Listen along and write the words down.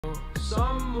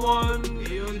someone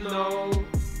you know,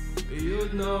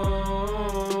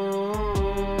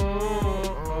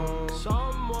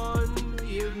 someone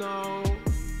you know.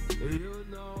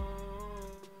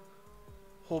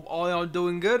 Hope all y'all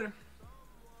doing good.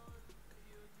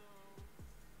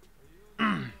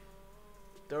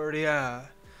 30, yeah.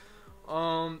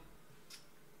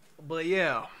 But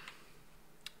yeah,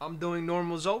 I'm doing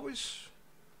normal as always.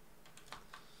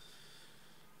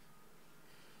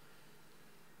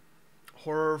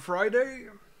 Horror Friday.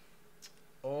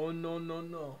 Oh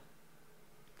no.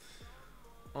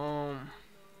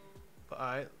 But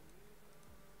I.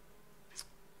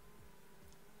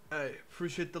 Hey,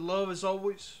 appreciate the love as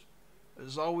always.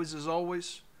 As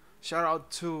always. Shout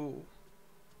out to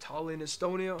Tallinn,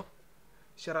 Estonia.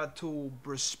 Shout out to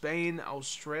Brisbane,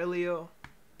 Australia.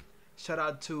 Shout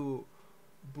out to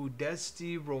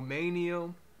Budesti,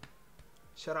 Romania.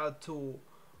 Shout out to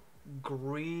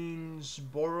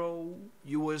Greensboro,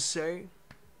 USA.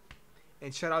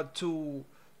 And shout out to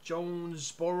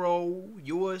Jonesboro,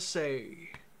 USA.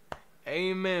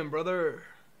 Amen, brother.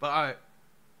 But alright.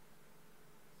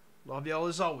 Love y'all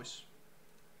as always.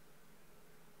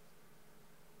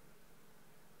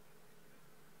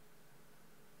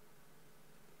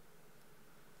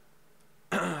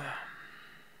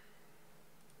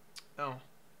 Oh.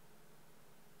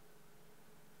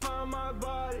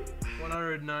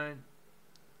 109.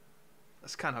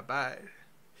 That's kind of bad.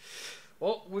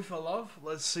 Well, with a love,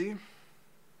 let's see.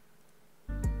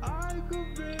 I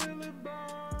could really burn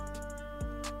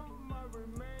my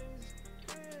remains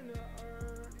in the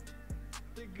earth.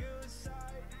 The good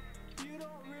side, you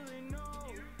don't really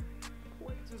know.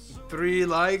 3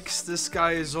 likes, this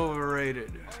guy is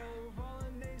overrated.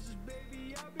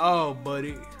 Oh,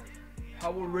 buddy.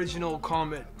 How original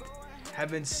comment.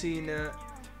 Haven't seen it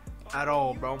at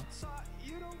all, bro.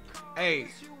 Hey,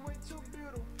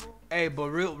 but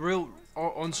real,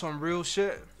 on some real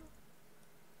shit.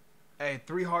 Hey,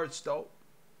 3 hearts though.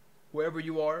 Whoever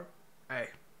you are, hey,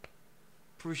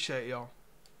 appreciate y'all.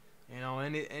 You know,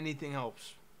 anything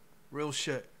helps. Real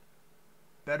shit.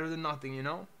 Better than nothing, you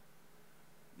know.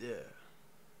 Yeah.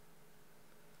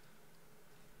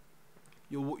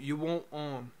 You won't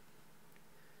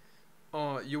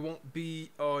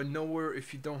be nowhere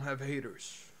if you don't have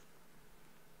haters.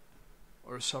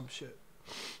 Or some shit.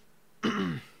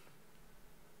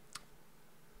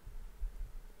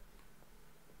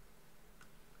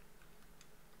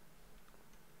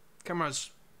 Camera's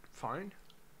fine.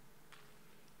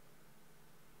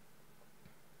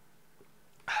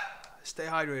 Stay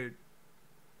hydrated.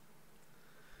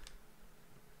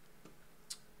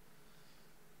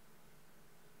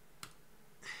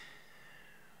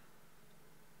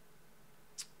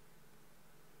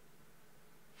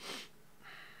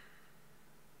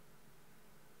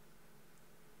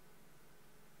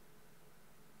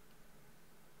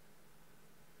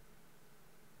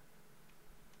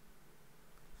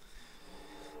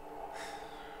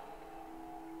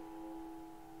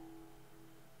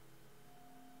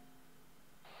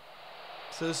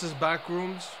 So this is back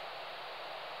rooms.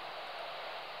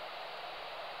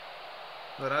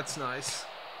 Oh, that's nice.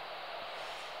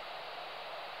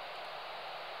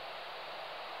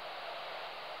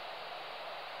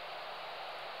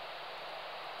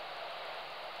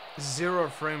 Zero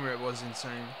frame rate was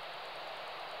insane.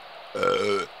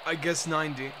 I guess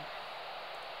 90.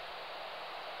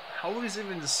 How is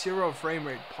even the 0 frame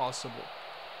rate possible?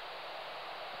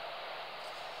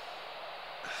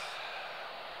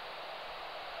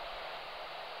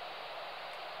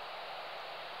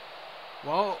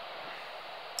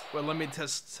 Well, let me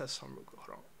test some real quick.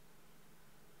 Hold on.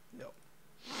 Yep.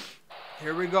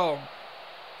 Here we go.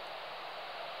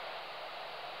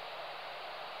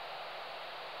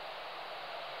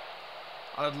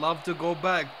 I'd love to go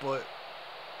back, but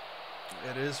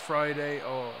it is Friday.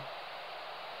 Oh,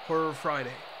 Horror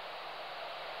Friday.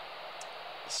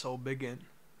 So begin.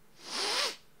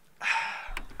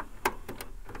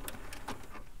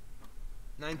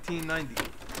 $19.90.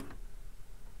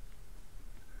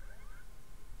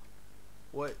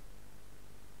 What?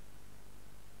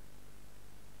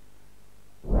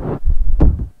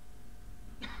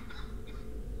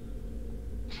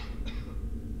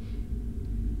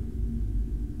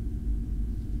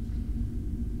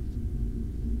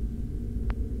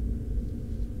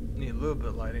 Need a little bit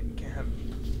of lighting. Can't have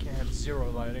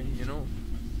 0 lighting, you know.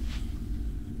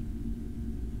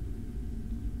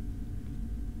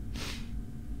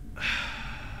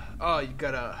 Oh, you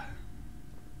gotta,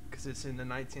 cause it's in the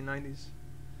 1990s.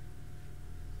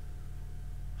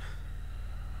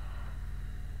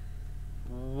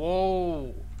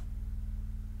 Whoa.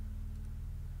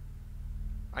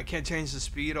 I can't change the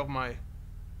speed of my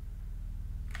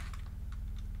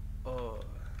uh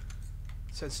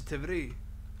sensitivity.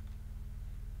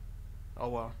 Oh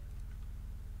well.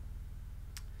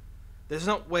 There's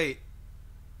no wait.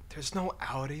 There's no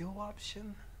audio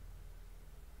option?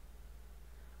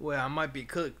 Well, I might be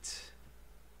cooked.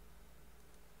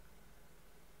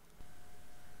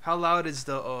 How loud is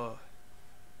the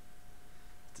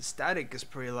static is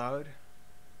pretty loud.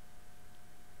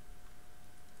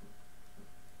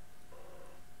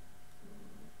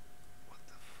 What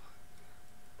the fuck?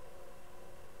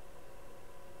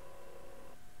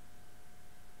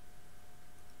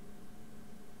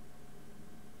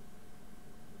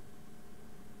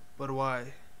 But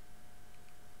why?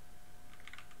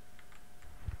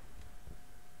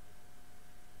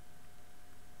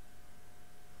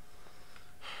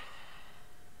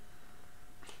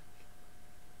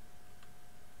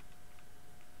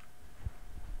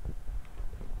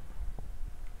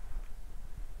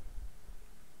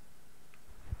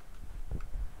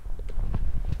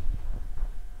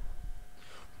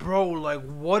 Bro, like,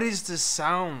 what is this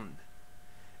sound?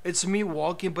 It's me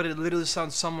walking, but it literally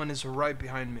sounds someone is right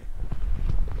behind me.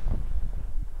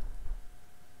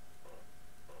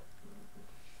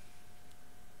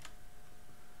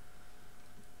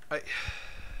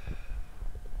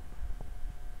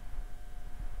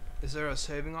 Is there a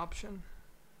saving option?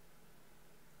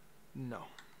 No.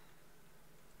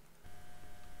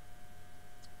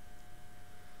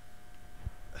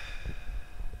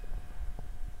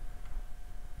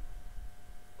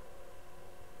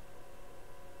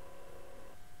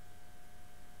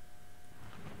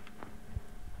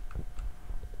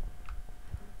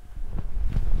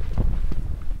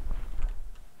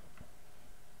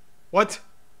 What?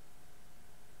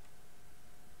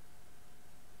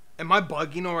 Am I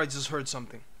bugging or I just heard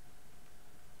something?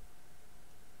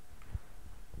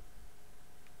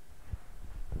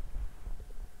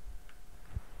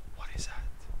 What is that?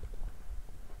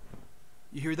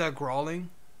 You hear that growling?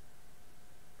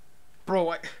 Bro,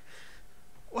 what?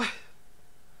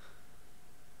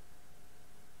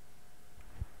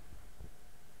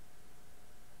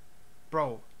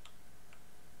 Bro.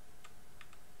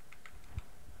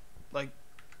 Like,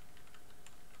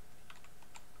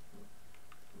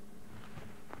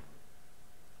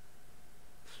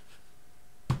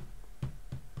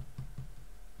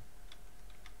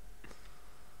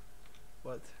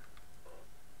 what?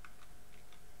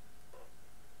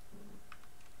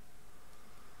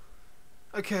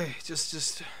 Okay,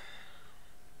 just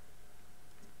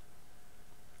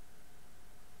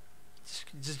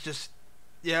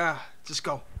yeah, just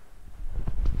go.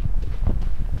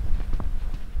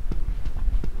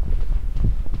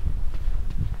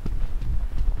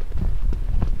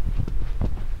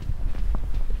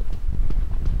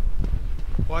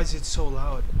 Why is it so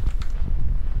loud?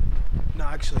 No,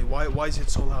 actually, why is it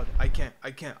so loud? I can't.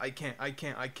 I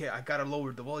gotta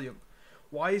lower the volume.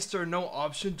 Why is there no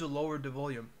option to lower the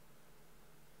volume?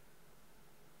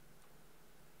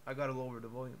 I gotta lower the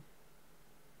volume.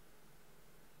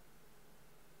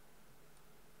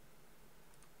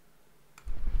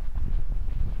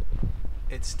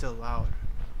 It's still loud.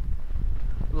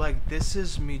 Like, this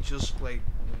is me just like,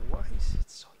 why is it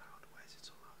so loud? Why is it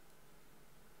so loud?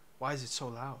 Why is it so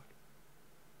loud?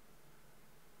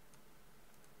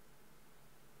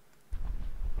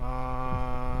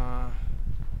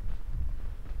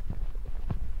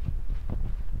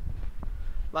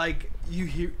 Like, you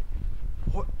hear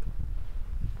what?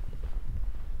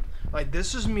 Like,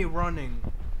 this is me running.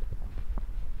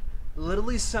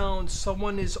 Literally sounds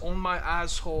someone is on my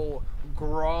asshole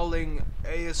growling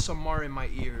ASMR in my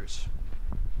ears.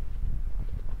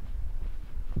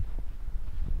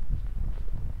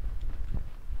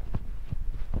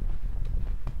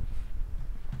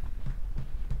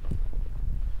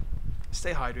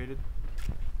 Stay hydrated.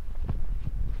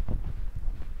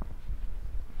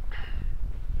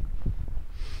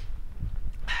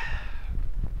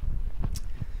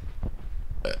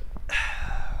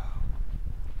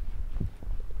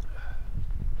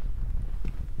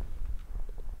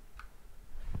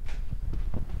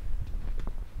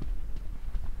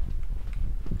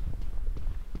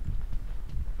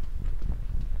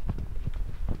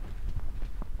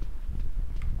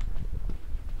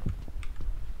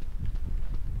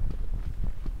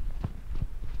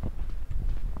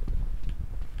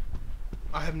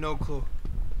 I have no clue.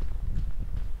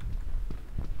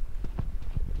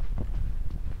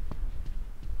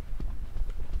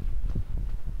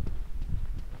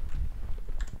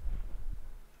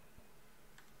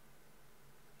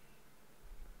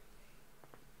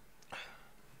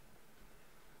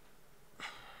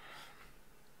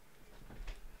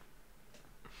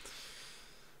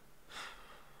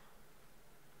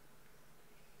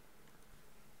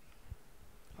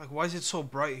 Like, why is it so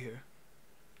bright here?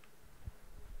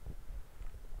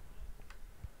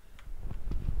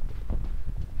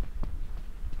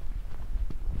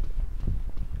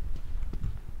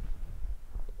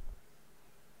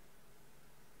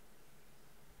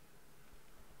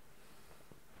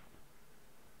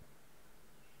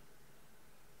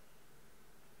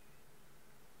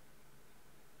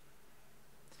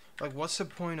 Like, what's the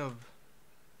point of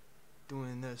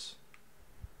doing this?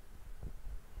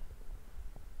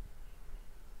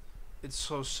 It's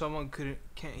so someone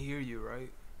can't hear you,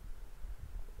 right?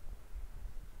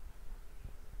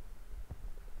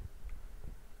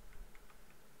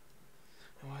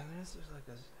 And why is there like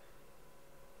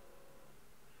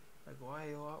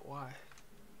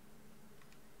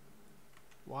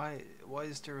why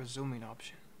is there a zooming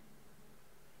option?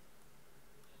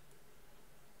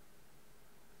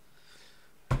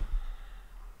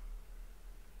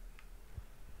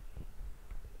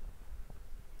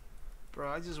 Bro,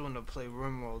 I just want to play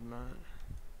RimWorld, man.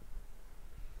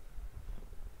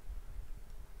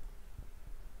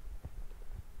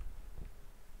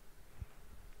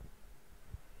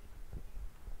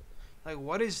 Like,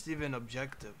 what is even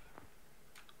objective?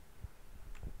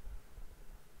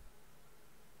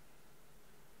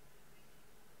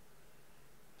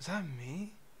 Is that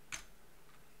me?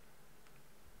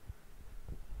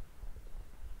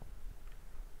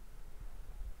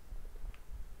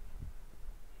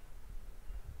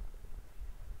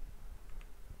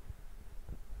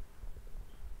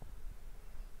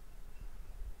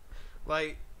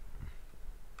 Like,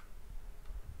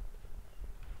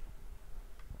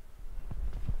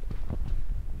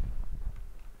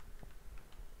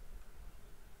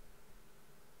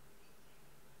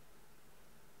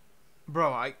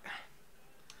 bro, I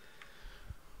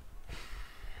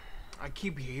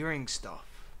keep hearing stuff.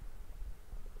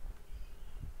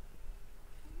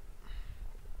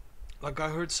 Like, I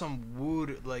heard some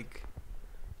wood, like,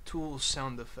 tool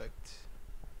sound effect.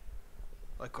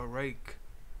 Like a rake.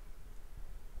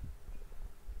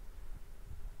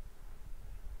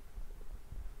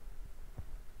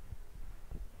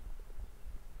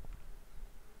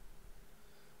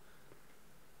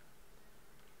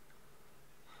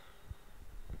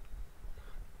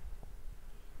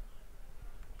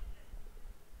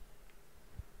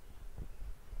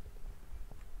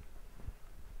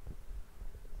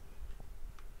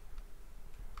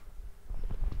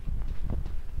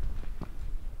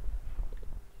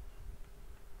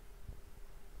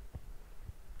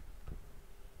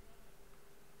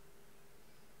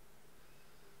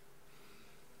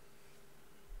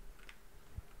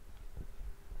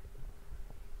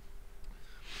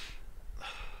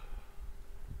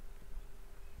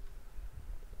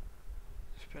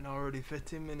 It's been already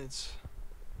 15 minutes.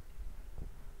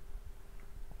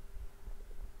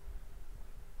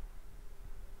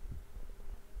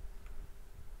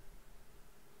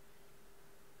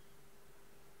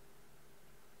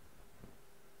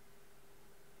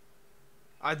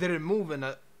 I didn't move in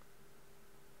it.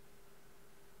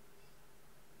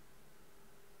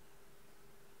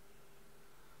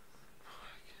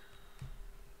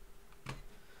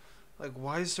 Like,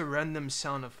 why is there random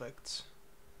sound effects?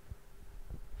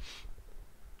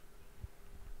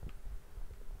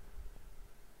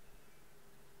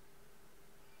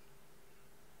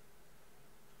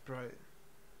 Right.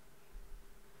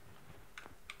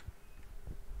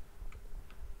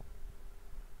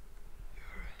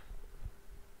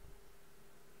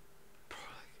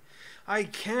 I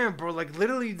can't, bro. Like,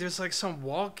 literally, there's like some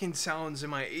walking sounds in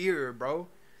my ear, bro.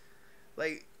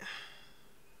 Like,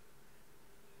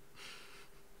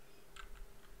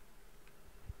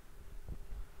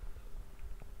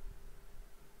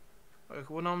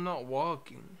 when I'm not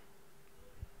walking.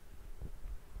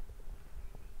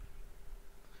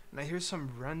 And I hear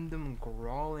some random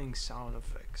growling sound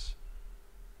effects.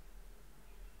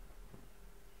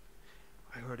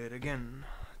 I heard it again.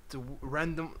 The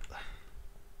random.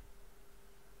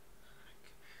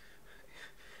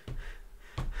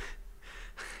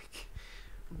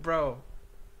 Bro.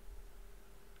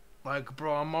 Like,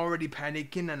 bro, I'm already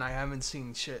panicking and I haven't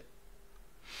seen shit.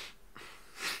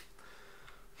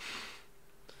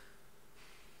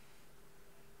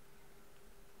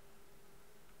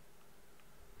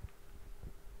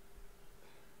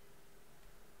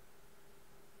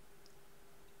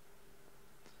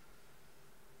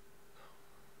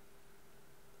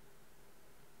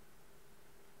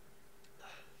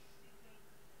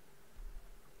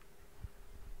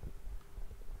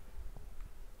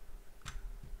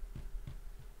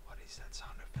 What is that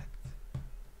sound effect?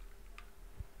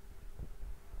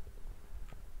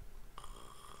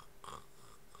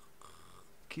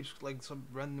 keeps like some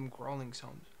random crawling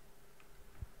sounds.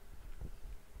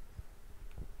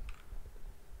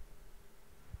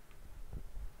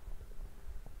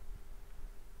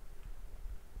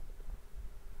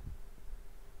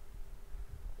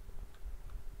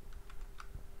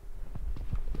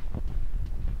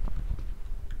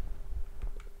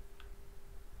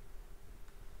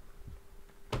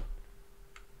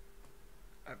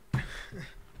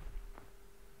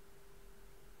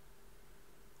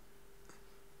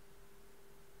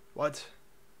 What?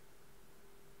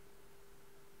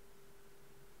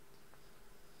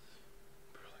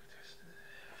 Bro, like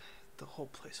the whole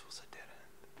place was a dead end.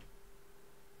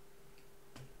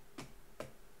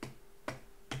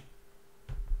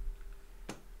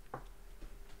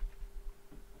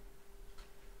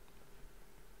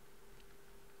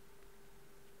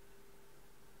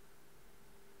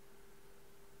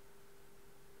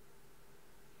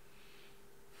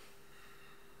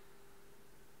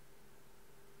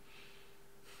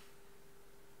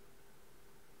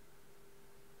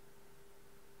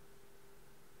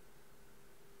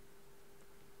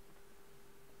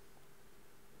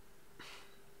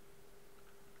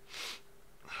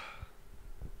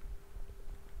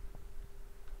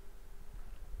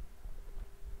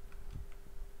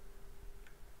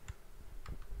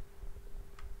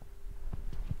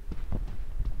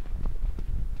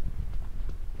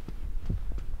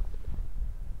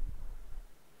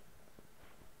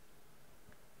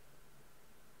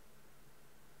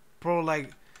 Bro, like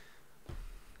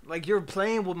you're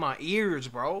playing with my ears,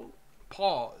 bro.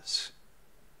 Pause.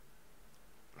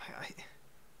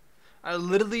 I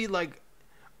literally like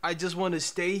I just want to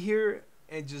stay here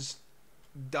and just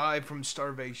die from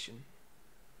starvation.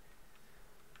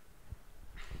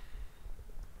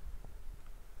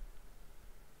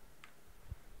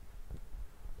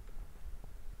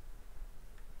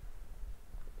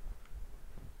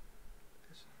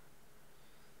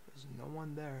 There's no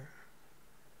one there.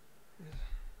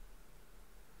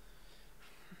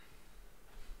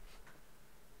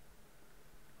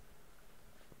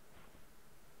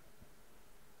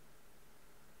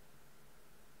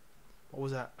 What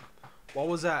was that? What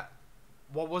was that?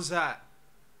 What was that?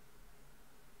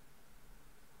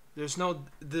 There's no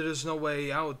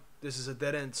way out. This is a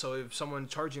dead end. So if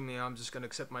someone's charging me, I'm just gonna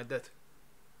accept my death.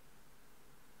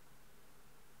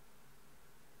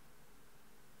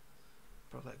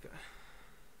 Bro, like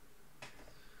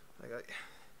I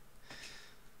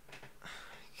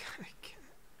can't.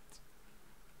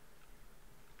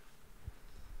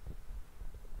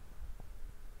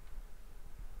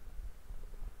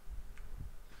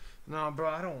 Nah, bro,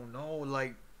 I don't know.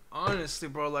 Like, honestly,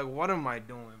 bro, like, what am I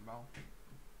doing, bro?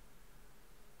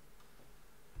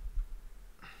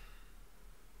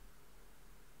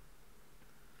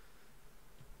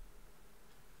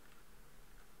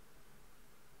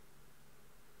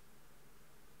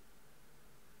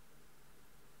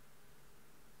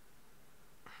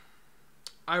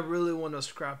 I really want to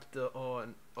scrap the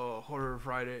Horror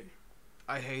Friday.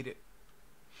 I hate it.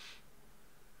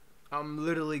 I'm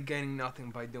literally gaining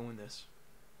nothing by doing this.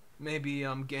 Maybe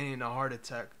I'm gaining a heart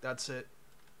attack. That's it.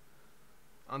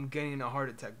 I'm gaining a heart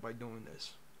attack by doing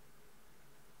this.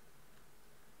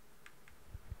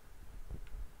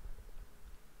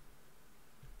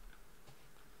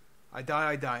 I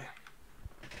die.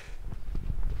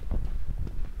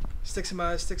 Sticks in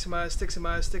my eyes, sticks in my eyes, sticks in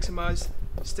my eyes, sticks in my eyes,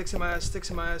 sticks in my eyes, sticks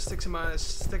in my eyes, sticks in my eyes,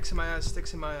 sticks in my eyes,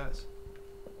 sticks in my eyes.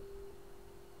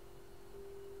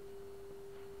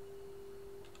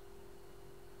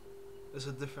 It's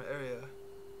a different area.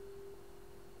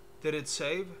 Did it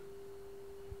save?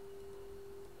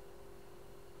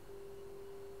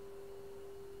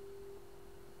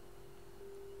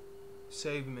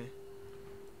 Save me.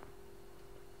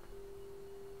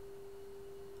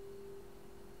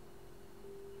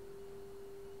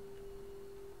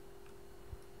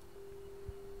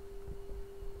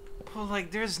 But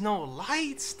like, there's no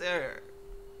lights there.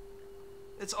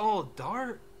 It's all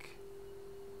dark.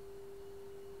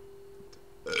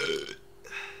 The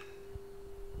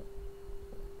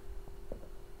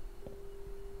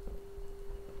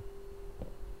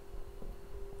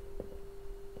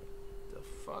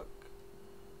fuck?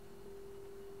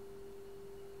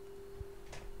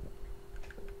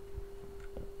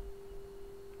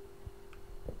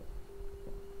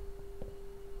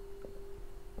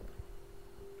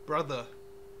 Brother.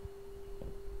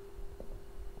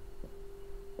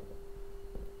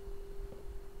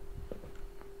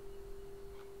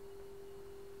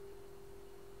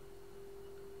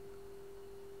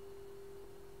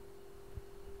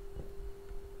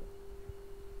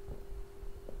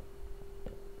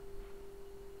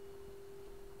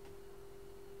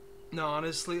 No,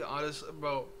 honestly,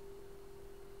 bro.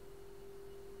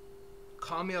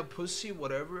 Call me a pussy,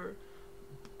 whatever.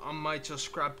 I might just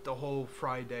scrap the whole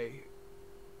Friday.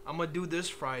 I'm gonna do this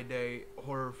Friday,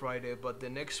 Horror Friday, but the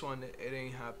next one, it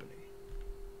ain't happening.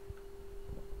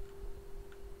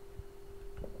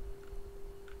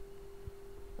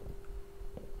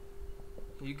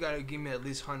 You gotta give me at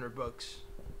least $100.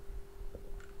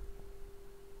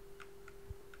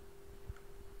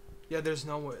 Yeah, there's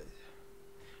no way.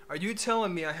 Are you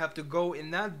telling me I have to go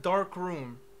in that dark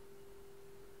room?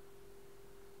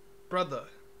 Brother.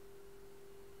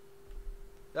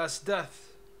 That's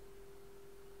death.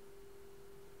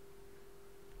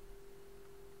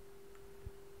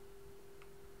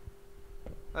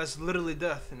 That's literally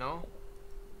death, you know?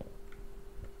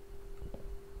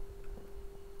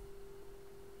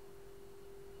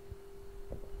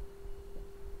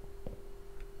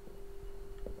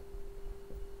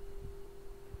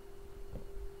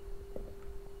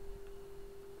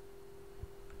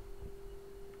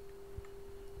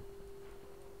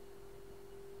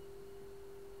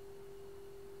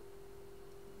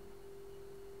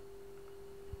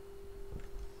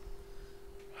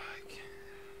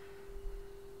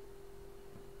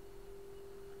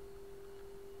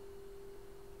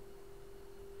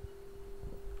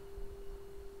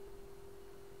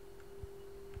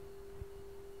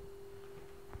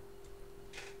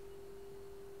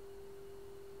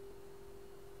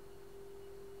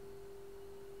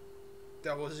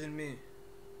 That wasn't me.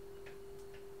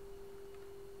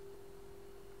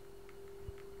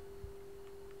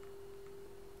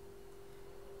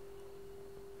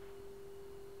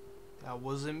 That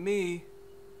wasn't me.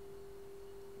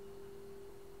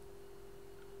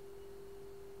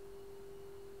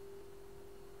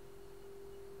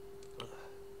 Ugh.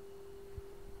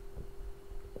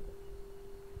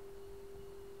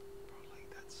 Bro, like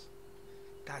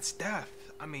that's death.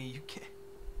 I mean, you can't.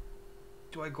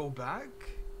 Do I go back?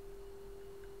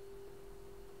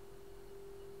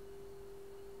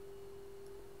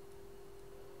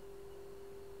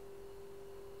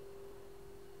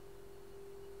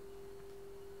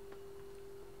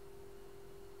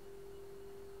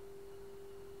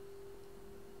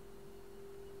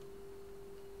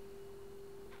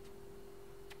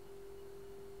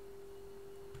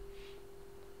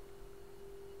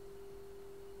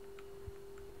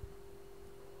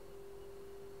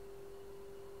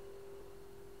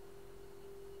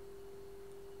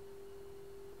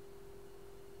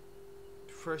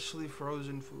 Freshly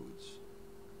frozen foods.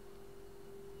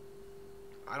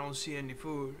 I don't see any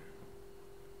food.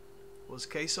 Was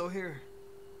queso here?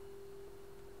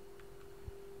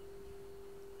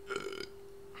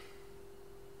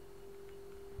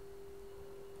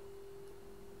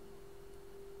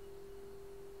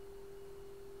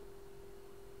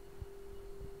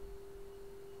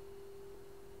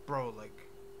 Bro, like,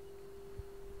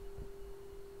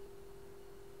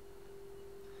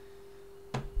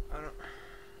 I don't.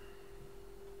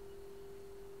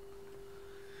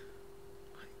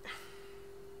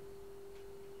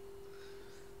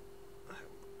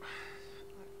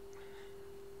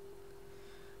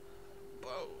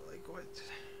 Bro, like what?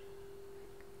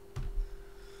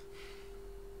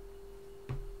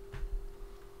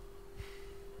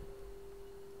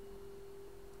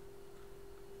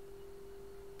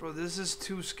 Bro, this is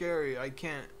too scary. I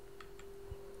can't.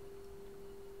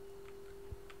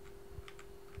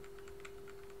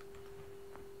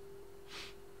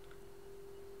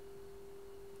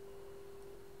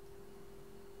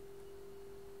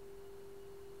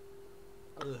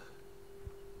 Ugh.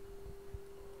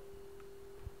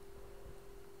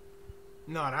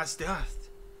 No, that's death.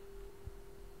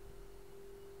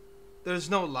 There's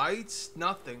no lights,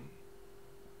 nothing.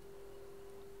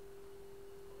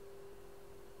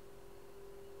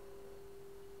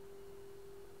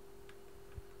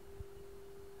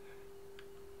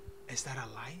 Is that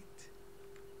a light?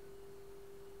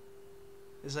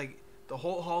 It's like the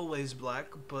whole hallway is black,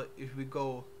 but if we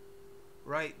go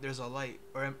right, there's a light.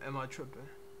 Or am I tripping?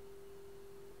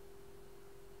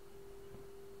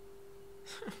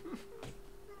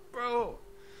 Bro.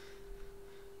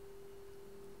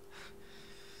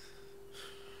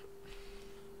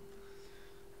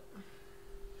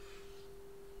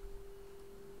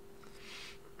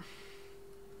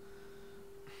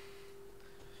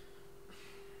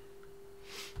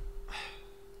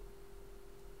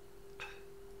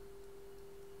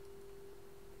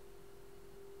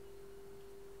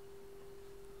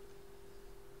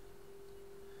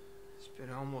 It's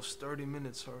been almost 30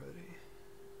 minutes already.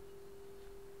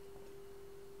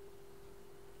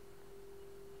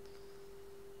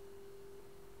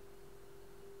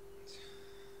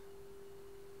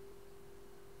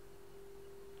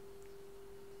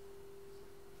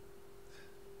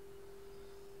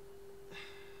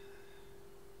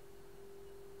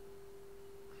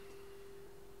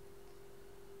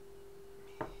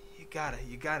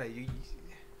 You gotta.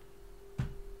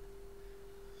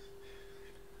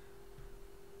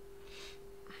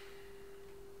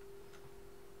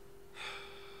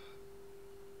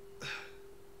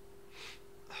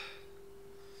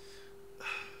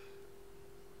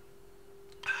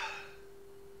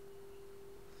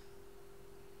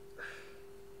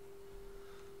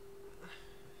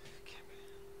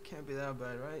 Can't be that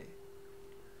bad, right?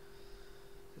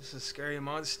 This is a scary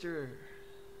monster.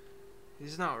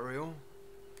 He's not real.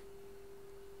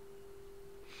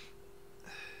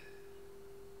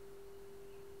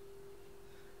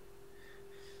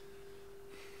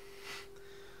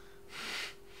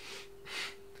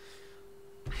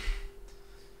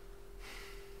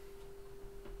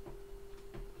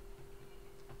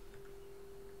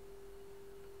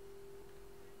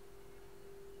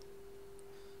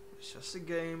 It's just a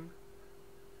game.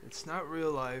 It's not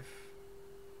real life.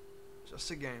 Just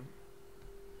a game.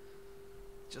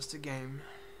 Just a game.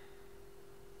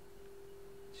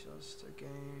 Just a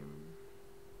game.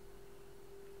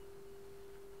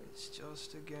 It's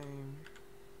just a game.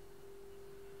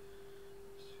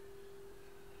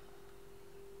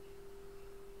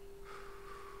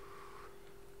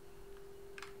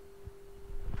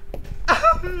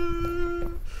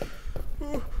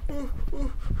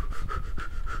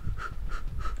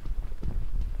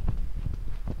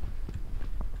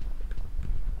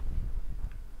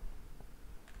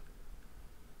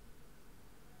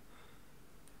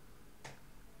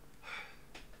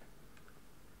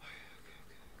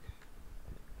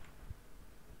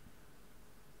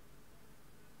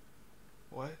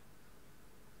 What?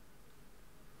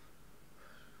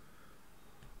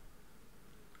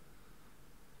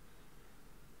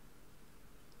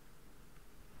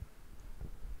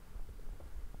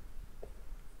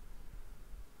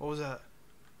 What was that?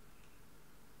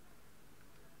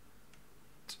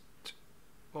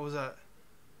 What was that?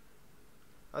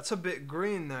 That's a bit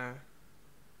green there.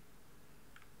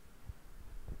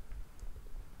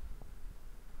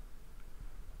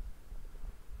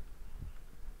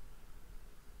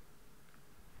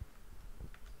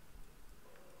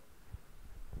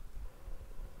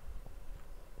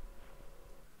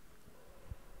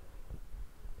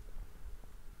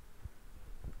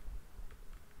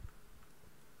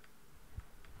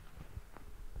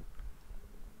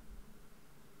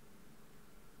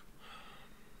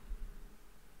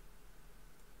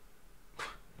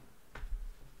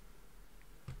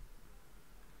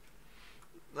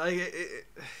 Like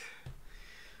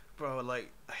bro,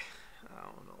 like I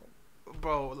don't know,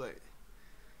 bro, like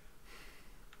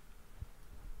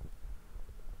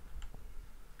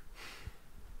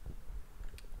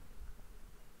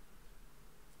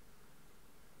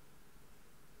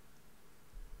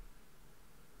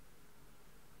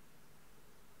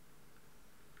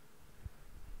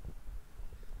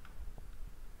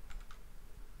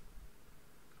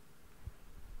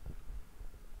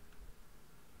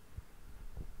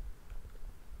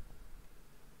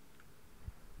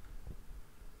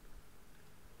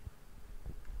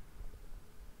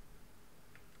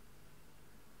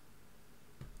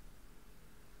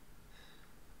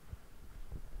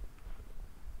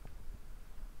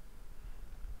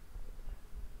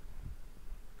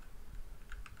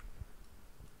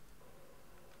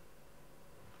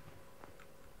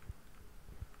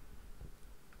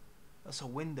that's a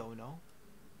window, no?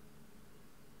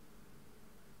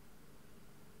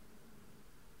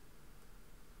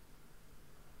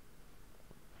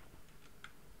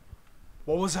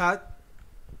 What was that?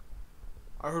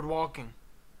 I heard walking.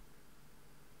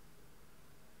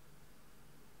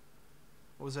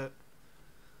 What was that?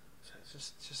 Is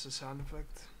that just a sound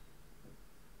effect?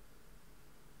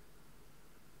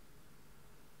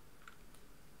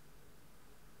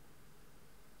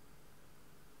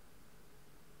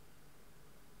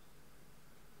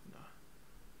 No.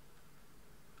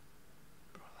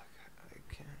 Bro, like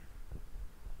I can't.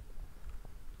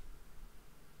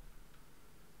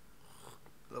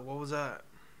 What was that?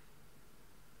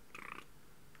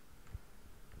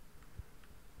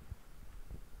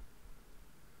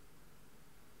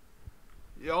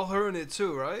 Y'all heard it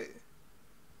too, right?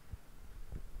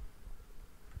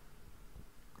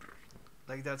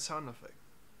 Like that sound effect.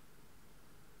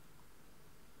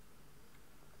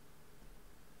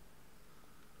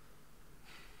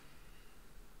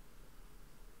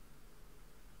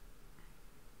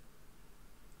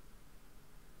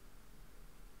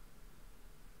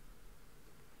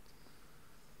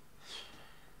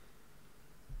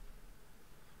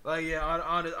 Like yeah,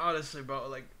 honestly, bro,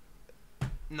 like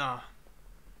nah.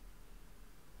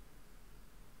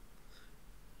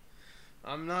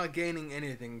 I'm not gaining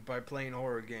anything by playing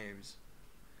horror games.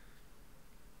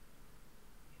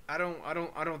 I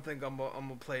don't think I'm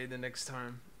gonna play the next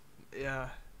time. Yeah,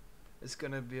 it's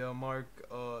gonna be a Mark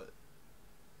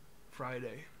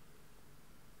Friday.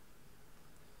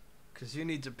 Cause you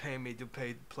need to pay me to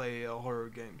play horror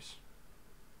games.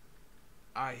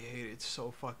 I hate it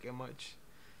so fucking much.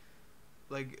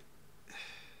 Like,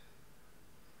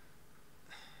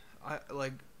 I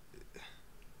like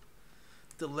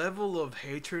the level of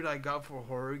hatred I got for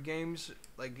horror games.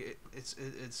 Like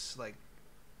it's like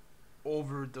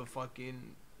over the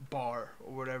fucking bar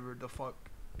or whatever the fuck.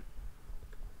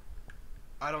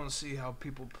 I don't see how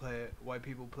people play it. Why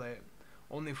people play it?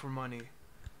 Only for money.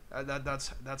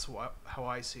 That's how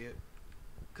I see it.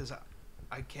 Cause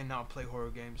I cannot play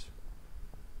horror games.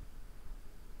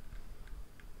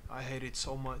 I hate it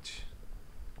so much.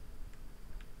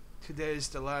 Today is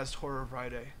the last Horror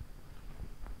Friday.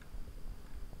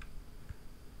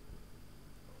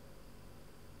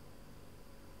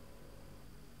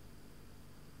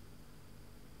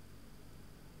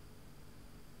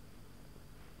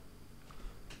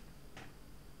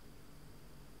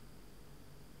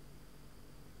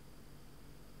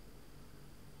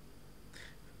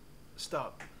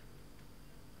 Stop.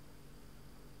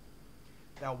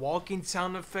 That walking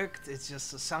sound effect, it's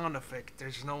just a sound effect.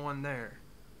 There's no one there.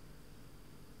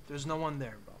 There's no one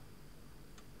there, bro.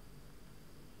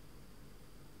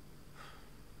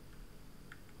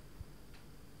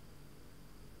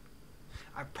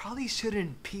 I probably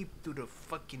shouldn't peep through the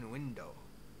fucking window.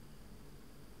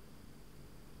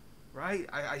 Right?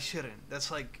 I shouldn't. That's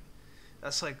like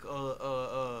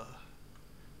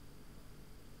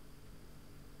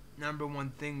number one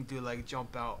thing to like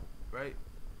jump out, right?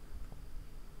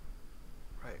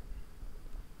 Right.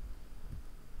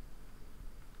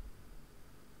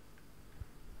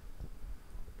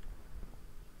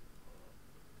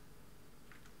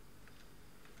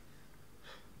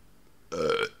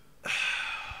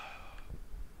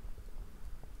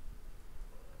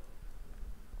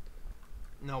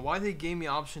 Now, why they gave me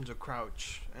options to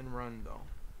crouch and run though?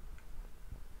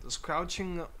 Does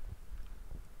crouching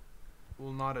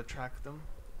will not attract them?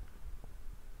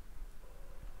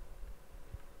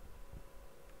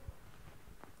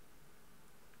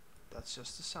 That's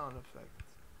just a sound effect.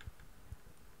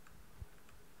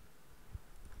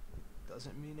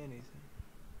 Doesn't mean anything.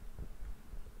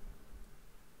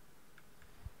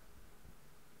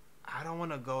 I don't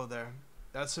want to go there.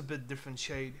 That's a bit different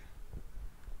shade.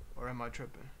 Or am I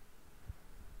tripping?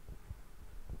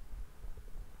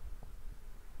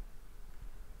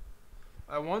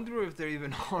 I wonder if there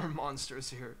even are monsters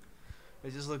here.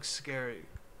 It just looks scary.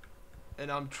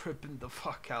 And I'm tripping the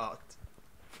fuck out.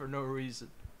 For no reason.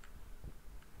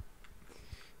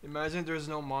 Imagine there's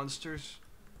no monsters.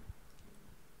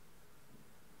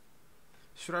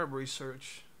 Should I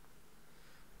research?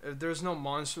 If there's no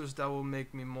monsters, that will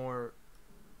make me more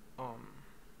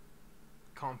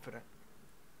confident.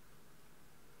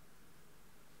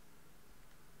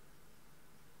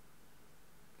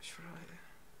 Should I?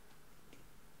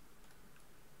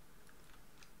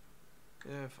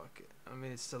 Yeah, fuck it. I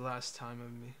mean, it's the last time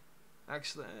of me.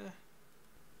 Actually,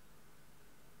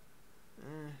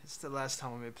 it's the last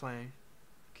time of me playing.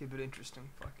 Keep it interesting.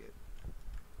 Fuck it.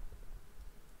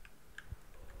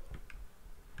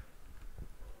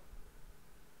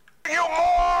 You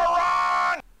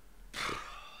moron!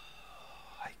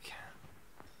 I can't.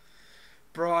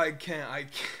 Bro, I can't. I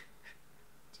can't.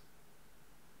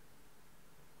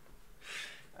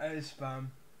 Hey,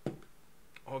 Spam.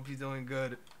 Hope you're doing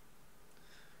good.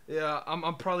 Yeah,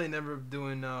 I'm probably never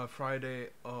doing Friday,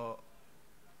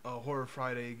 Horror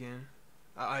Friday again.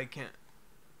 I can't.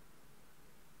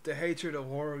 The hatred of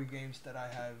horror games that I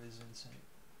have is insane.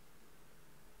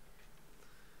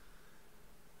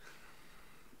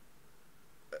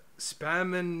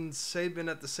 Spam and Sabin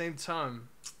at the same time.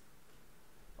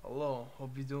 Hello,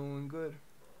 hope you're doing good.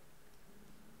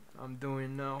 I'm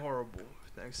doing horrible,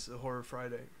 thanks to Horror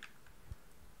Friday.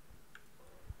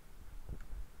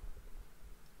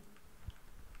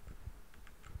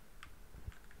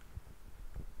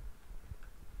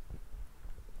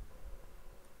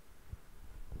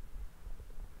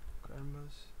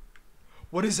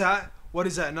 What is that? What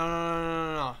is that? No, no, no, no,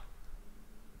 no, no.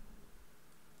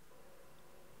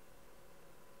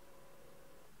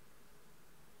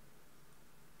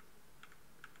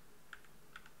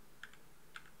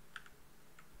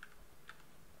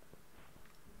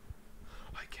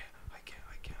 I can't.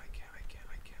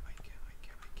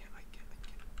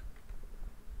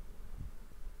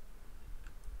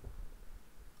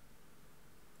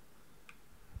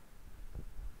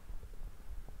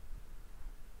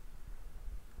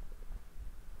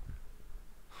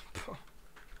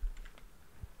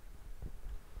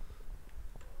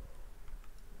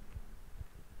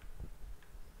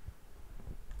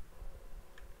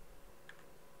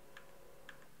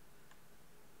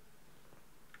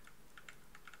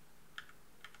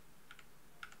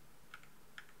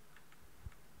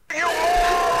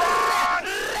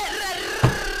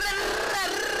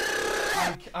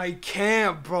 I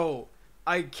can't, bro.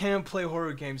 I can't play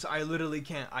horror games. I literally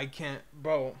can't. I can't,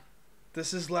 bro.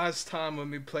 This is last time with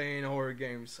me playing horror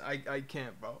games. I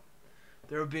can't, bro.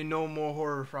 There will be no more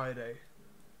Horror Friday.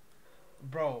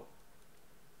 Bro,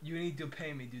 you need to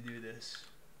pay me to do this.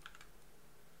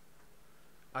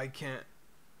 I can't.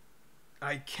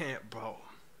 I can't, bro.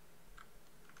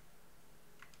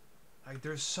 Like,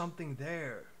 there's something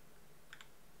there.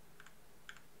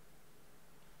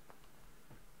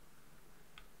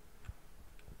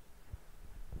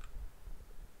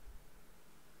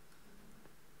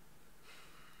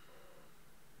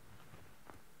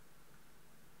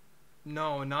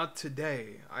 No, not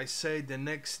today. I say the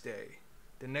next day.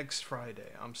 The next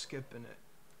Friday. I'm skipping it.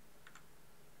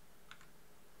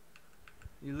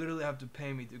 You literally have to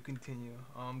pay me to continue.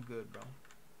 Oh, I'm good, bro.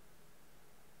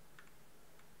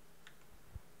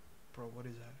 Bro, what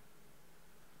is that?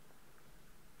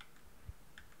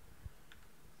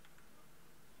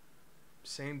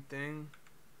 Same thing.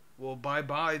 Well,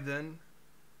 bye-bye then.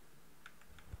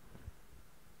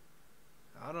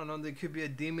 I don't know. There could be a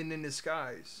demon in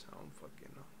disguise. I don't fucking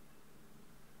know.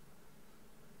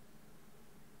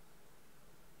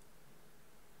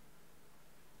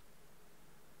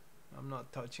 I'm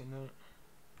not touching that.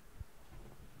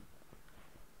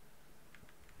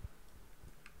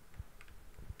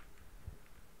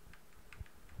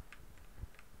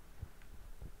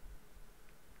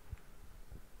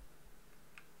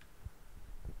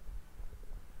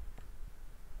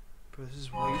 Bro, this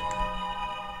is weird.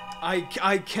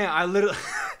 I can't. I literally...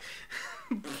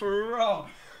 Bro.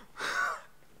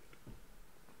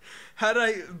 How'd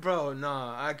I... Bro,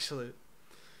 nah, actually.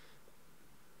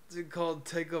 What's it called?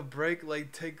 Take a break?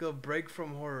 Like, take a break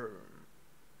from horror.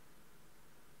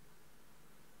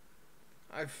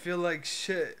 I feel like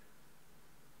shit.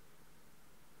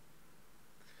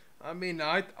 I mean,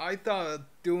 I thought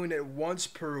doing it once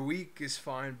per week is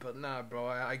fine, but nah, bro,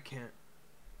 I can't.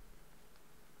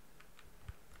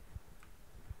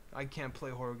 I can't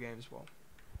play horror games well.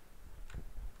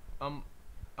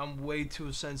 I'm way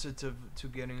too sensitive to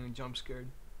getting jump scared.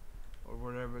 Or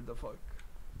whatever the fuck.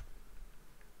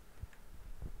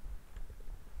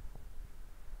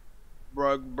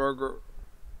 Brug burger.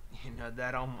 You know,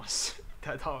 that almost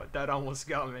that almost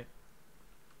got me.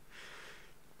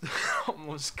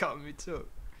 Almost got me too.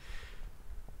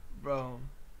 Bro.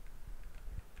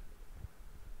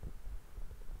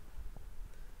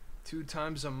 2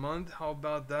 times a month? How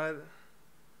about that?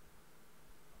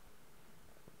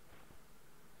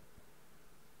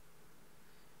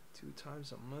 Two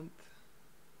times a month?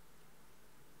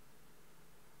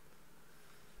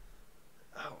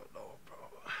 I don't know, bro.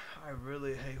 I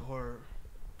really hate horror.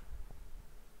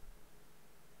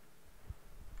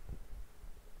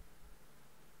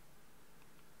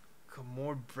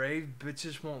 More brave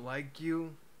bitches won't like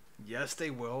you? Yes, they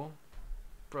will.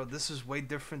 Bro, this is way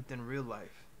different than real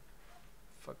life.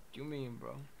 Fuck you mean,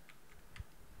 bro?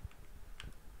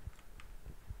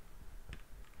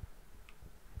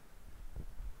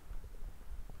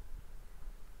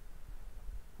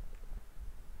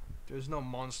 There's no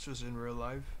monsters in real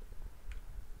life.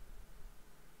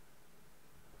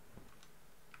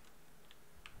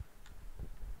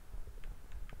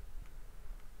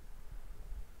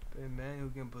 A man who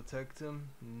can protect him?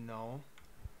 No.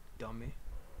 Dummy.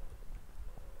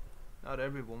 Not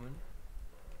every woman.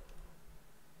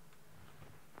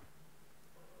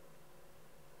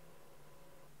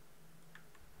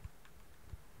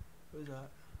 What is that?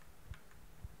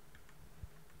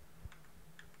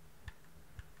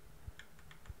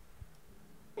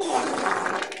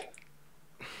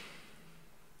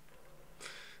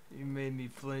 You made me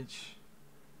flinch.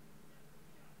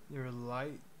 Your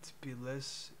light be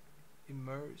less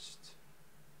immersed.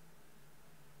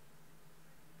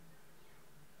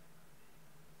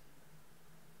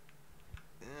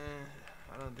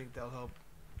 I don't think that'll help.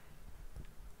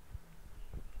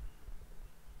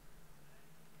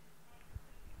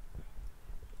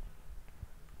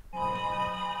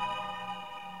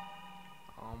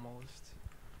 Almost.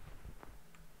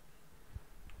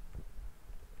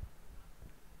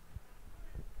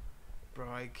 Bro,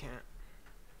 I can't.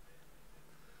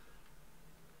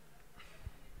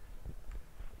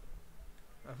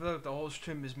 I feel like the whole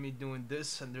stream is me doing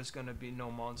this and there's gonna be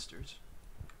no monsters.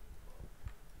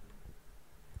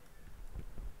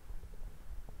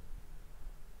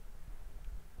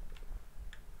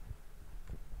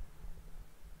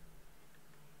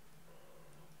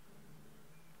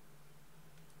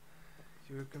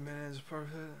 You recommend it as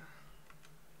perfect?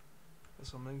 Got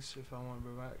some links if I want to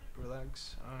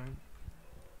relax. Alright.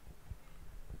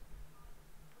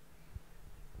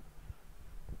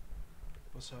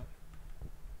 What's up?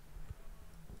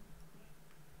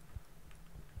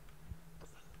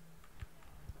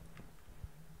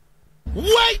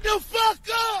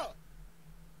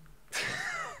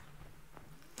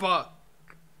 Fuck.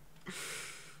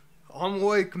 I'm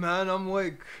awake, man. I'm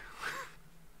awake.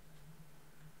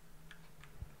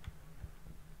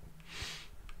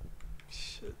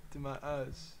 Shit to my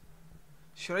ass.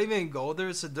 Should I even go there?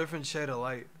 It's a different shade of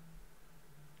light.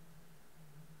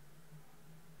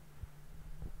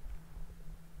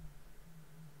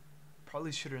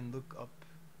 Probably shouldn't look up.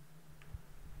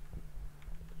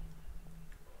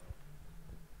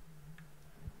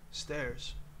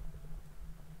 Stairs.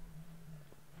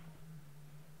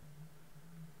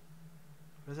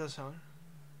 What does that sound?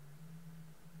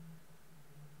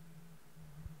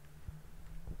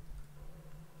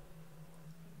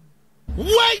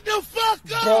 Wake the fuck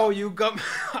up! Bro, you got me.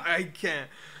 I can't,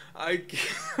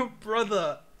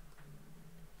 brother.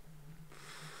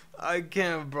 I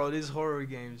can't, bro. These horror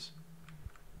games.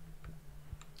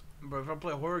 Bro, if I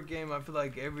play a horror game, I feel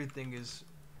like everything is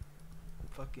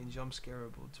fucking jump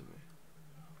scareable to me.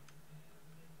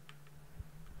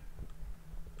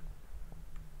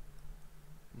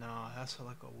 Nah, that's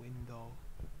like a window.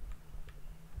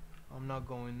 I'm not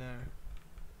going there.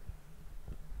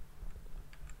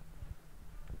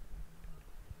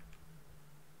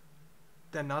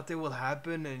 Then nothing will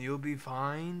happen and you'll be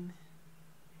fine.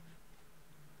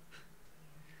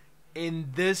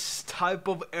 In this type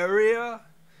of area?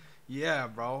 Yeah,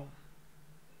 bro.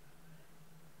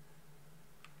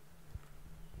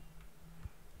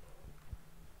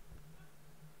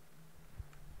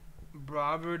 Bro,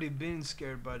 I've already been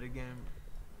scared by the game.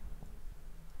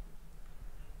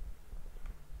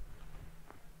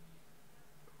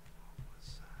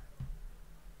 What's that?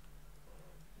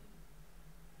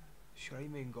 Should I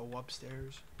even go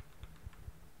upstairs?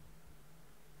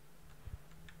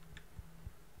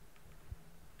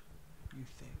 You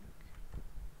think?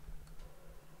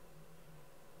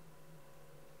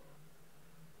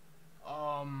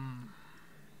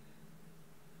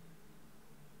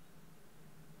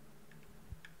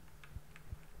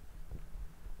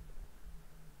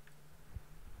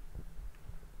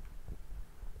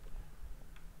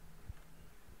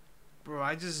 Bro,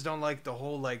 I just don't like the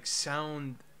whole like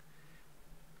sound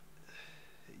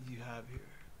you have here.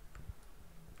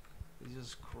 It's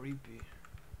just creepy.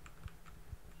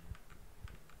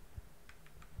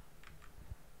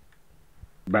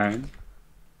 Bang.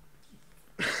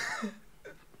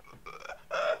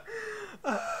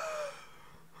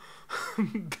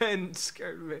 Ben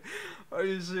scared me. Are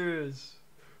you serious?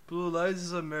 Blue Lights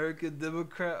is American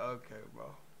Democrat? Okay,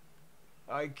 bro.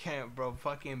 I can't, bro.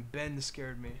 Fucking Ben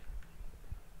scared me.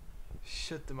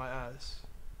 Shit to my ass.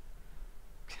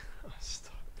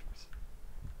 Stop.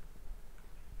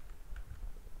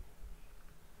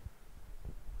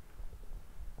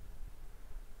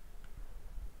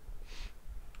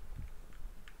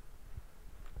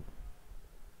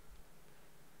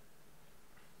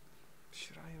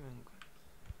 Should I even...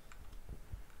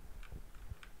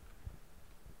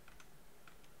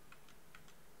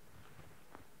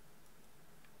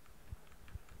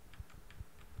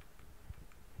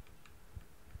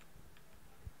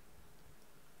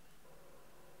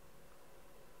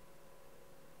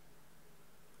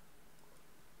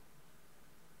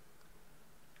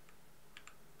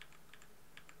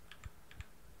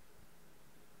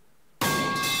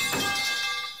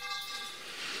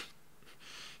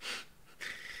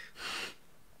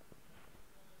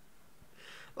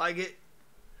 Like it,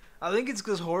 I think it's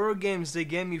because horror games, they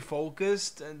get me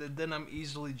focused and then I'm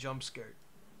easily jump scared.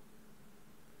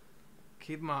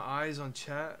 Keep my eyes on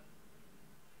chat.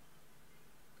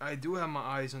 I do have my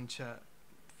eyes on chat.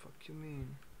 Fuck you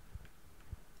mean?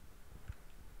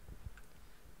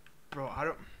 Bro, I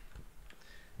don't...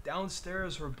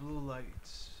 Downstairs or blue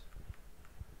lights?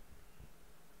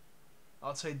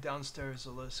 I'll say downstairs is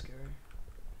a little scary.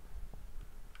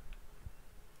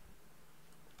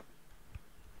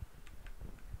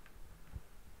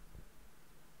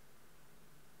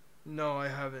 No, I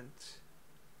haven't.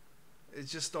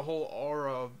 It's just the whole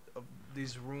aura of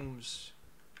these rooms.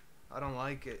 I don't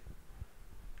like it.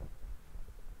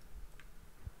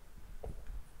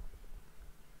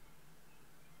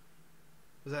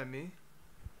 Was that me?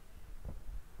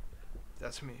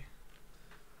 That's me.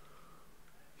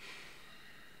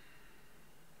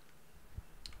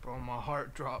 Bro, my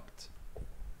heart dropped.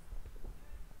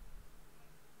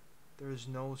 There's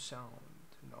no sound.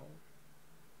 No.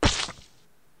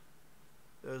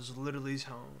 There's literally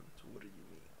sound. What do you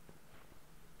mean?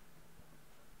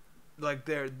 Like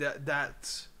there,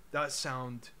 that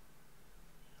sound.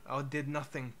 I did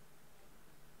nothing.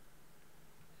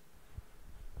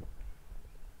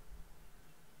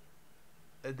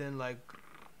 And then like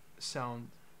sound.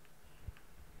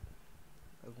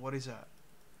 Like what is that?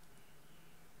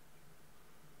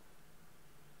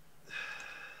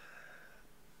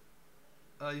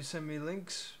 You send me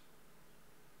links.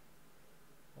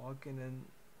 Walking in.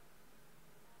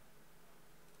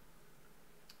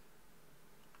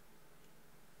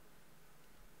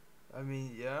 I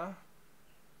mean, yeah.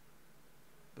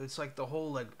 But it's like the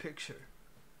whole like picture.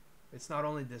 It's not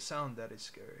only the sound that is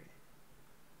scary.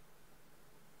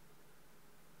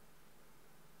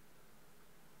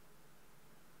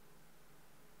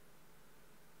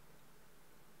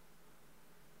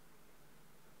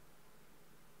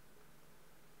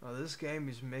 Oh, this game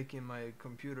is making my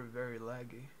computer very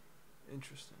laggy.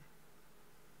 Interesting.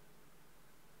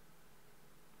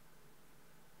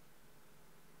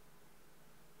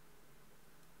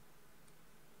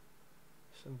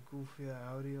 Some goofy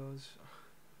audios.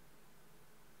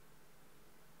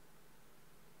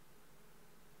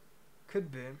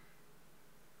 Could be.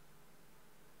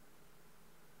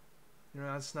 You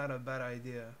know, that's not a bad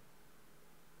idea.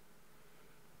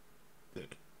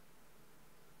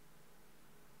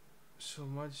 So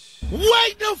much.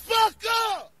 Wake the fuck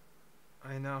up!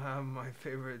 I now have my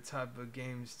favorite type of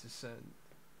games to send.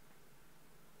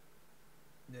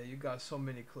 Yeah, you got so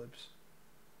many clips.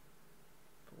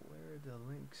 But where are the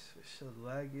links? It's so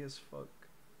laggy as fuck.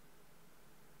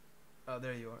 Oh,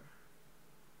 there you are.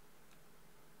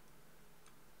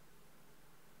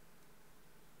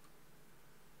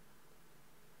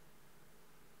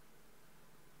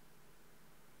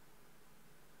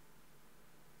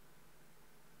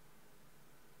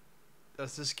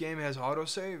 Does this game has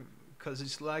autosave? Cause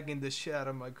it's lagging the shit out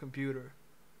of my computer.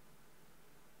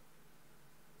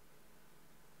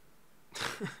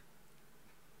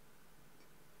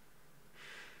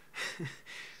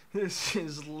 This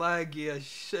is laggy as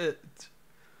shit.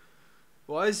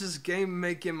 Why is this game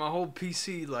making my whole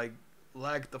PC like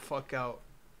lag the fuck out?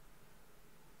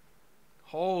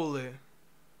 Holy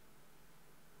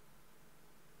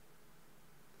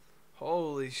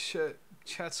shit.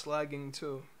 Chat's lagging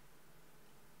too.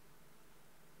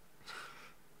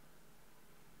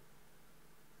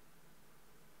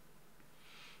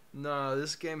 Nah,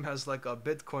 this game has like a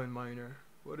Bitcoin miner.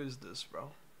 What is this,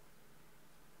 bro?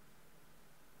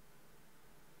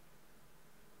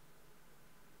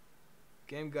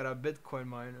 Game got a Bitcoin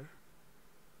miner.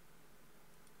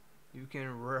 You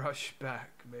can rush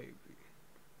back, baby.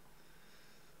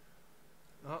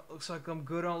 Oh, looks like I'm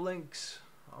good on links.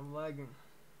 I'm lagging.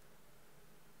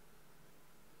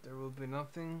 There will be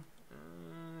nothing.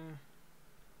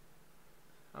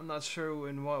 I'm not sure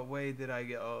in what way did I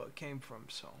get came from,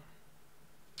 so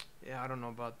yeah, I don't know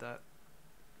about that.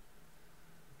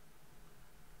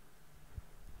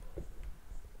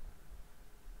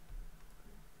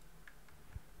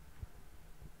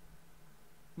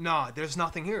 Nah, there's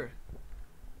nothing here.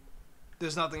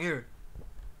 There's nothing here.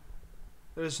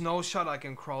 There's no shot I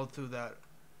can crawl through that.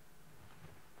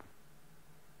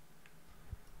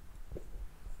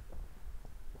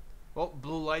 Well,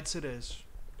 blue lights it is.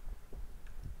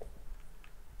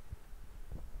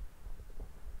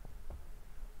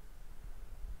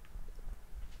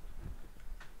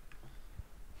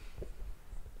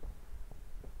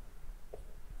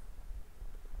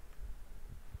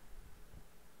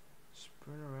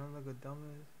 Sprint around like a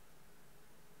dumbass.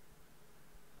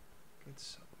 Get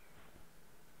some.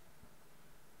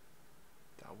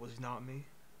 That was not me.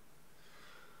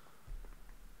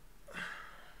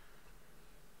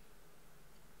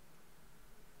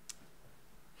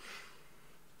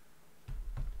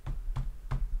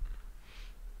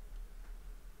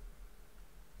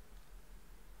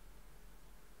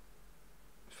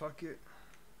 Fuck it.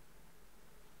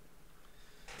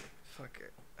 Fuck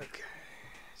it. Okay.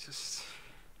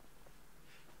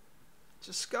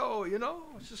 Just go, you know?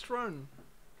 Just run.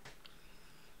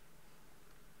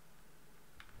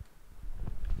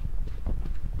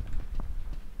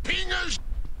 Pingers!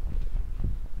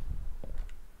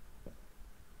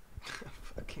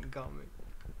 Fucking got me.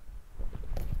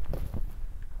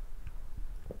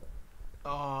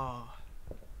 Oh.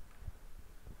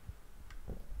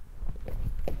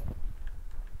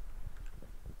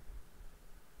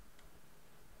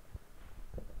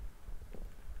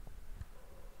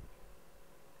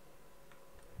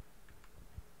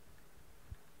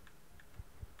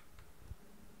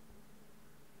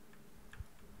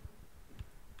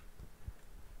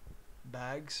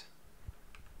 Bags.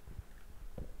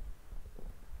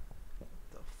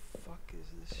 The fuck is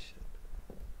this shit?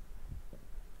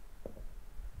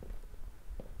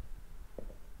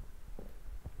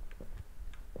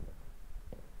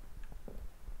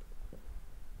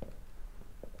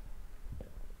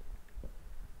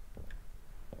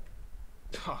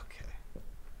 Okay.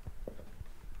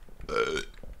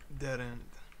 Dead end.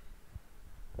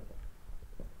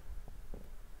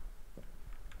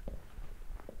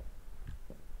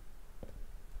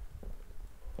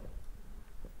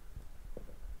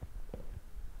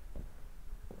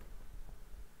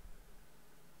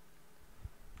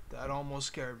 almost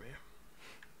scared me.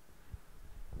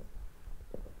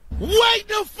 Wake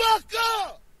the fuck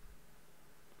up!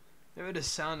 Maybe the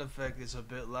sound effect is a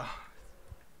bit loud.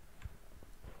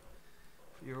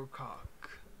 For your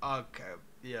cock. Okay,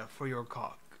 yeah, for your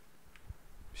cock.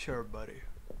 Sure, buddy.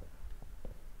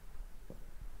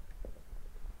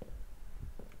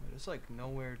 But there's like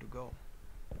nowhere to go.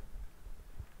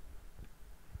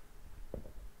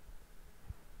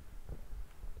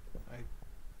 I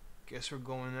guess we're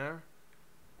going there.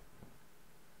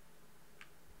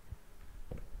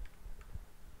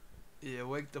 Yeah,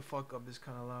 wake the fuck up is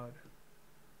kind of loud.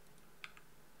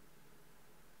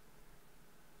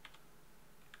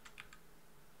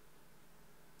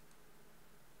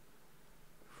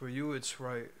 For you, it's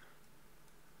right.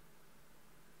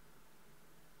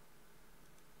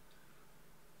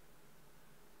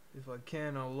 If I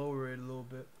can, I'll lower it a little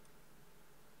bit.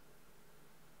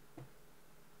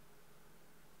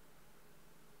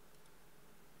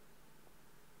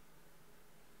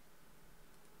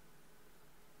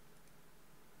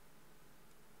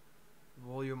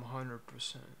 Volume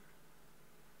 100%.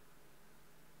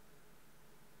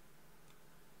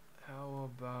 How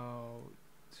about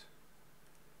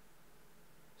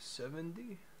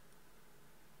 70?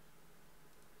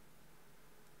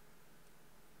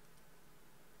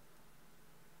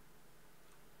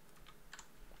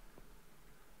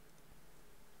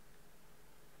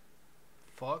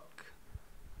 Fuck.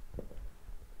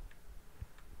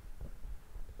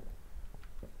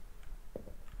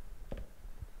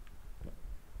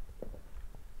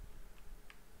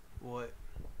 What?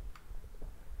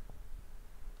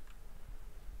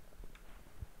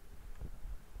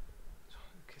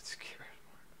 Get scared.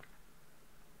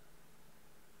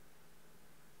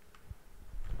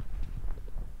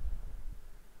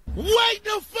 Wake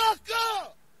the fuck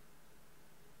up!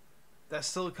 That's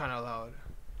still kind of loud.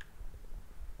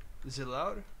 Is it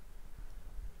loud?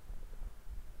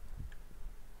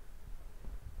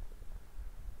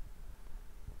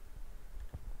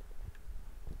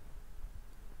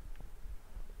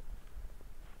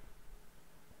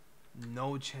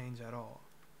 No change at all.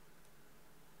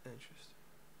 Interesting.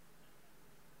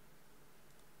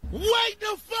 Wake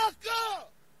the fuck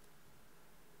up!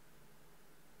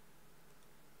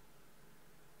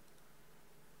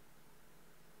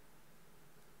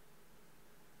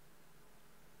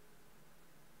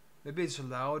 Maybe it's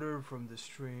louder from the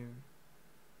stream.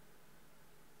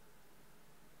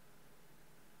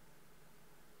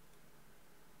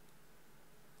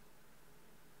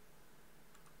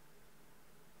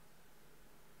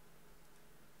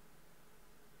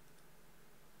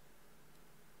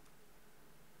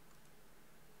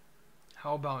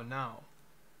 How about now?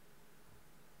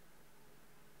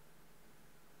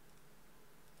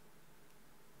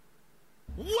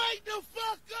 Wake the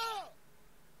fuck up!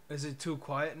 Is it too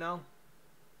quiet now?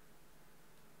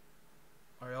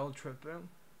 Are y'all tripping?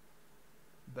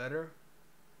 Better?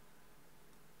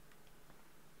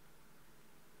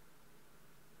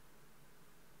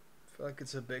 I feel like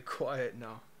it's a bit quiet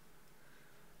now.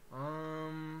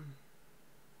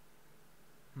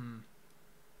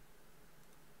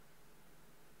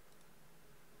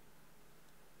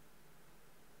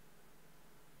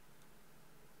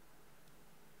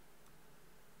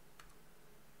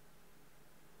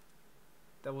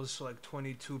 That was like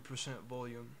 22%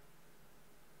 volume.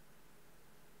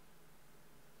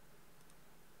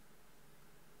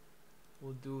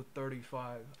 We'll do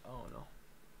 35. I don't know.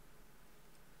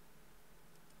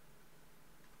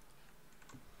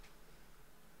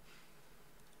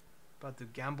 About to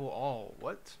gamble all.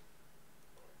 What?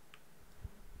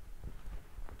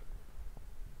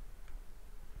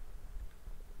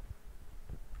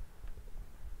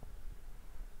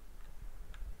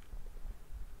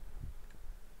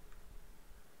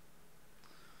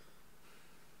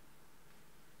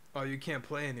 Oh, you can't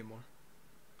play anymore.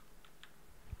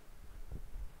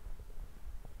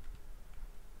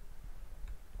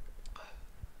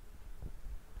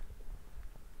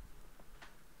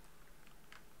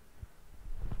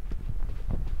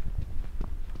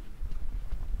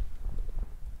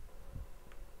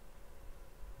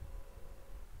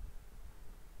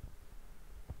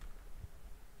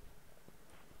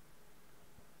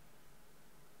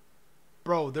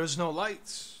 Bro, there's no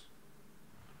lights.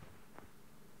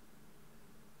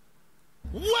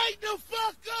 Wake the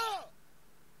fuck up!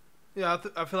 Yeah,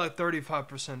 I feel like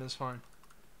 35% is fine.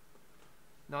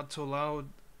 Not too loud,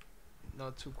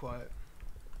 not too quiet.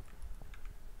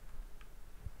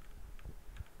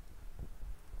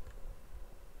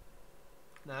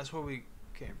 That's where we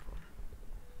came from.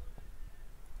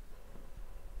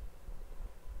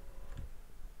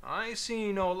 I ain't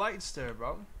seen no lights there,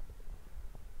 bro.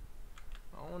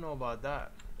 I don't know about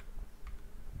that.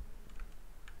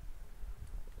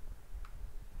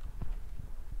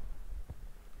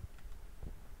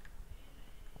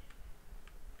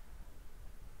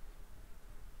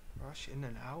 Rush in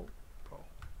and out, bro.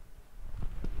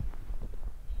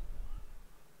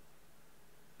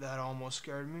 That almost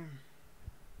scared me.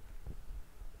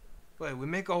 Wait, we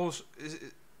make a whole. Is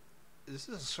this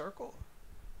a circle?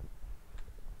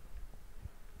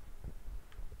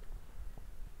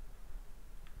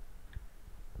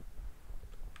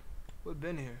 We've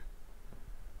been here.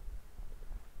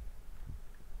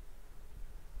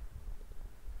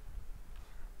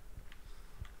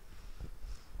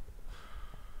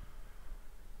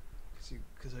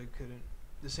 Cause I couldn't.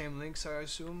 The same links, I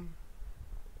assume.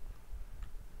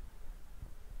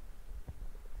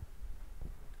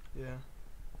 Yeah.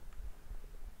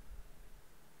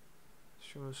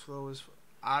 Sure, slow as.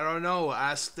 I don't know.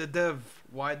 Ask the dev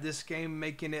why this game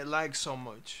making it lag so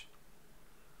much.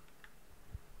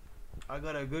 I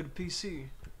got a good PC.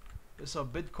 It's a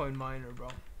Bitcoin miner, bro.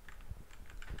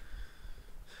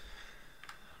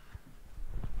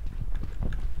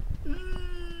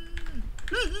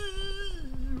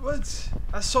 What?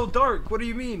 That's so dark. What do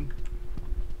you mean?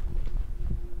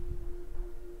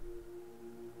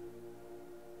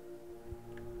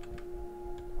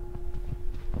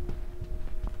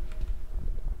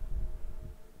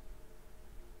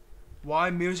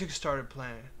 Why music started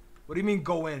playing? What do you mean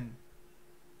go in?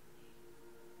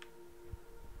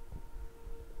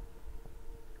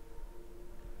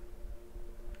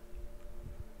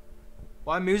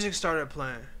 Why music started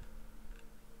playing?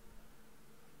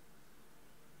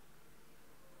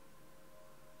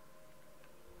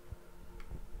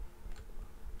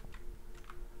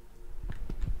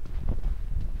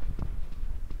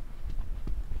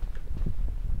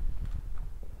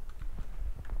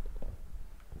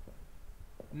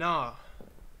 Nah.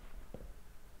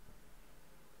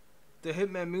 The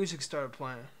Hitman music started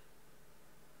playing.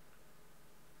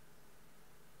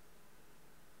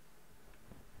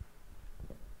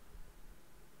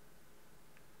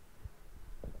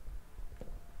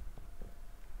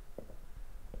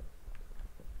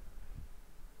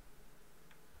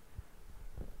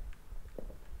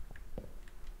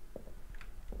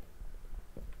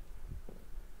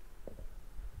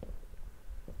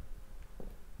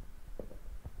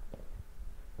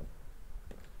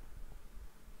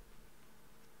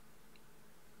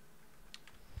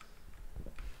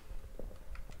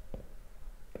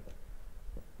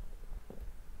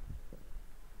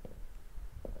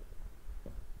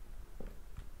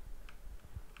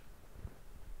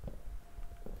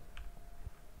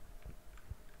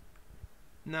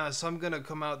 Nah, so I'm gonna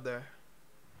come out there.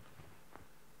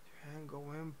 Your hand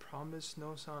go in, promise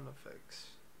no sound effects.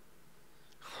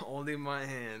 Only my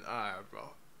hand. Alright, bro.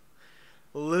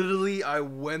 Literally, I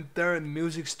went there and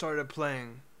music started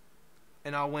playing.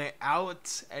 And I went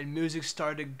out and music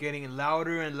started getting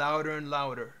louder and louder and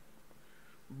louder.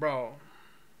 Bro.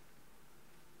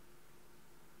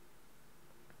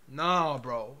 Nah,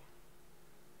 bro.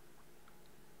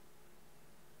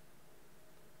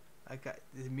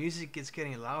 The music is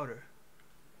getting louder.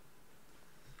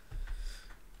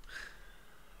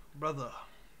 Brother.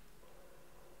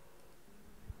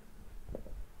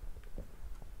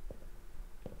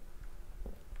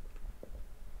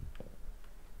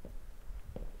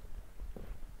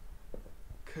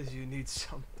 Cause you need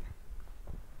something.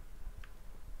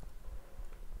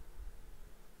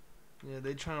 Yeah,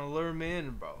 they trying to lure me in,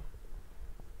 bro.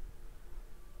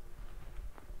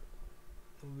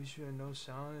 We should have no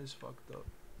sound is fucked up.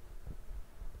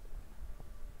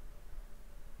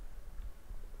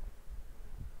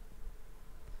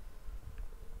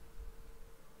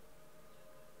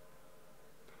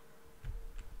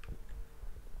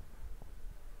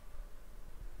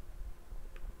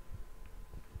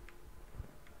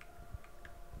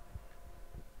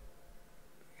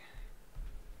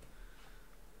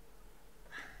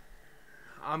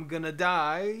 I'm gonna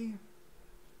die.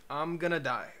 I'm gonna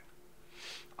die.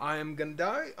 I am gonna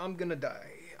die. I'm gonna die.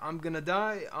 I'm gonna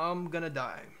die. I'm gonna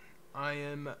die. I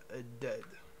am dead.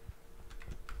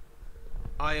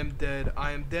 I am dead.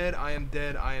 I am dead. I am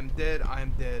dead. I am dead. I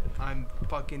am dead. I'm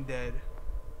fucking dead.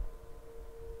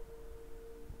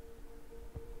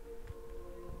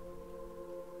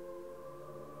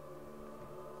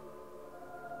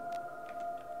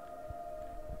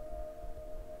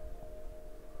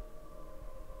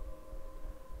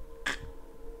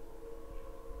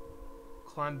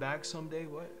 Climb back someday?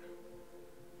 What?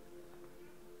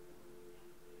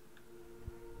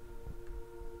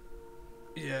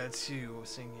 Yeah, it's you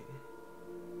singing.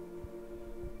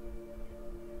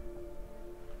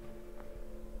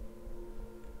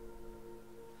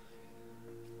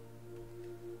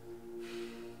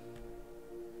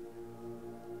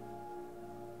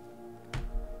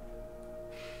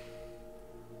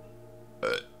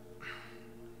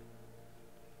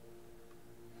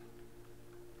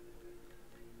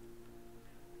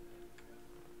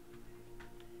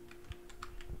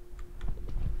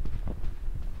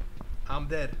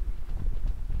 dead.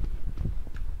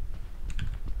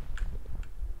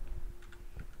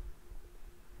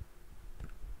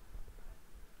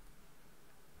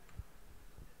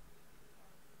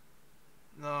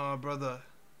 No, brother.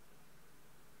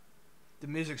 The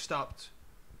music stopped.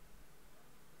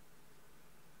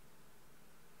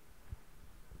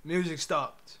 Music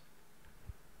stopped.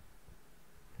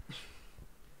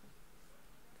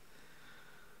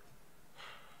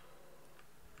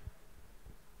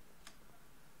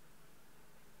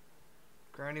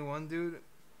 Granny 1, dude.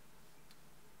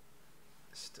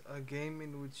 It's a game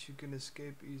in which you can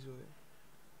escape easily.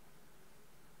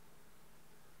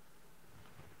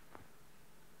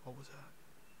 What was that?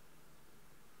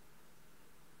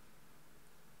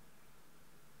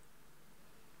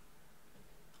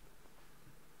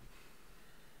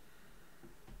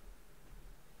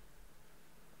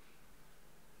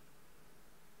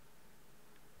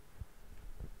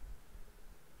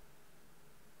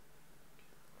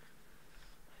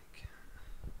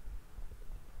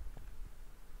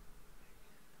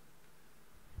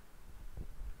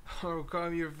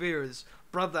 Overcome your fears,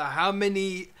 brother. How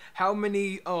many?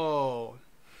 Oh,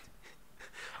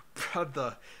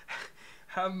 brother,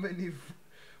 how many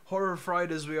horror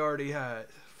Fridays we already had?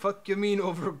 Fuck you mean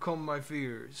overcome my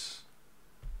fears?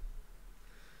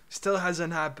 Still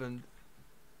hasn't happened.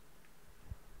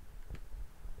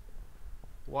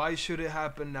 Why should it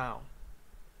happen now?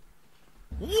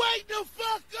 Wake the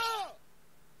fuck up!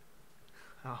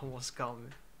 I almost got me.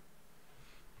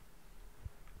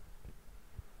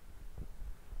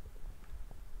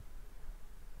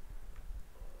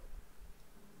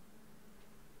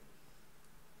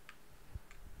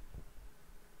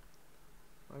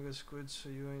 Like a squid, so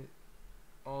you ain't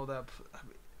all that.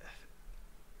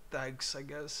 Thanks, I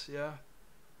guess. Yeah.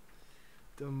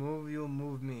 The move you'll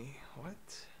move me. What?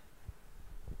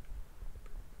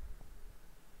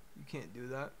 You can't do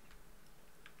that.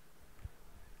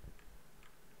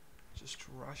 Just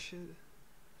rush it.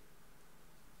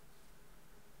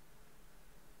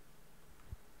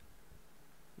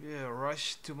 Yeah,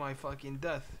 rush to my fucking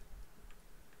death.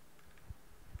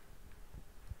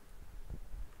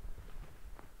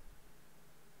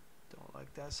 Don't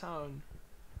like that sound.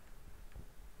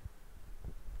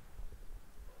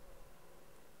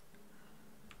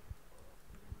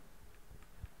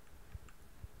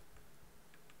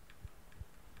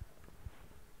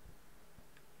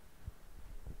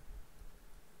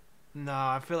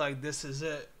 Nah, I feel like this is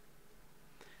it.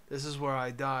 This is where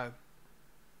I die.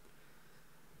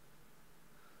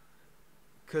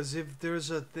 Cause if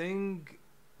there's a thing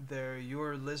there,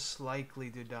 you're less likely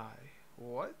to die.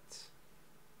 What?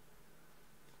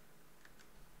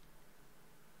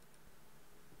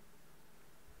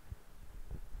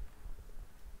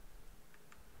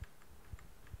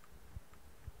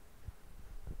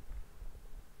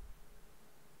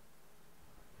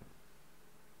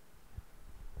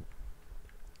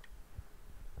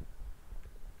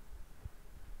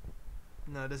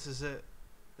 No, this is it.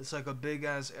 It's like a big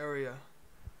ass area.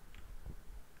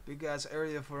 Big ass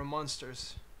area for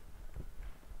monsters.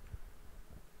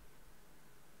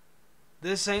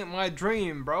 This ain't my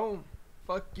dream, bro.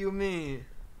 Fuck you mean.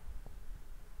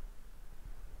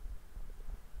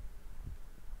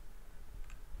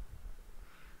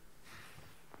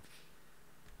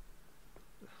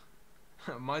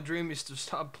 My dream is to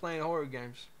stop playing horror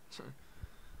games.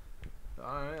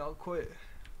 Alright, I'll quit.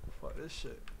 Fuck this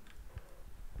shit.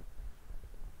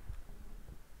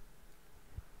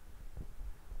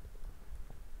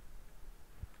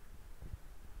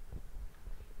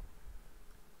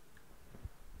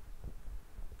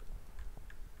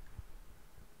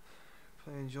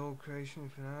 Playing Joel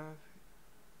Creation FNAF.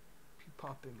 Keep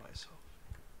popping myself.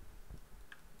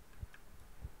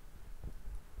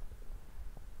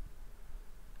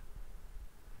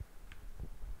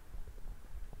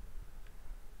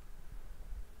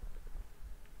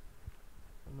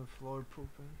 On the floor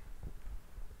pooping.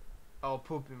 Oh,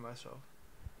 pooping myself.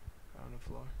 On the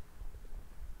floor.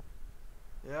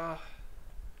 Yeah.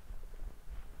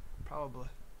 Probably.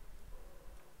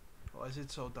 Why is it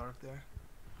so dark there?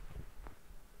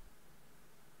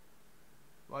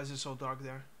 Why is it so dark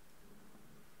there?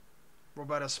 We're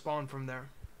about to spawn from there.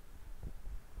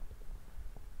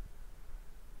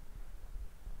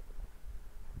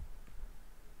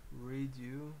 Read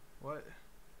you? What?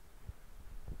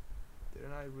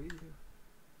 Didn't I read you?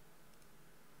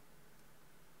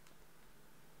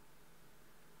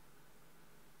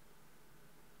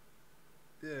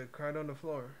 Yeah, cried on the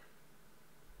floor.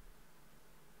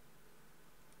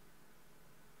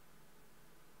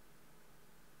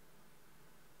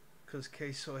 Cause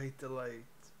Queso hate the light.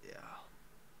 Yeah.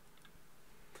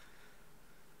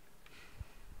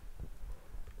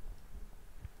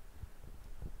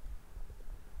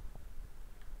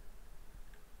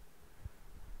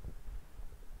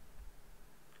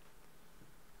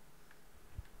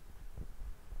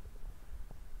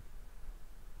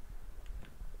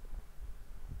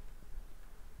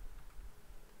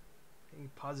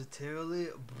 Positively,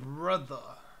 brother.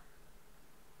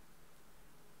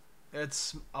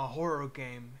 It's a horror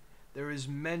game. There is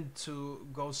meant to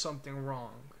go something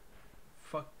wrong.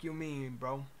 Fuck you mean,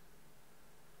 bro?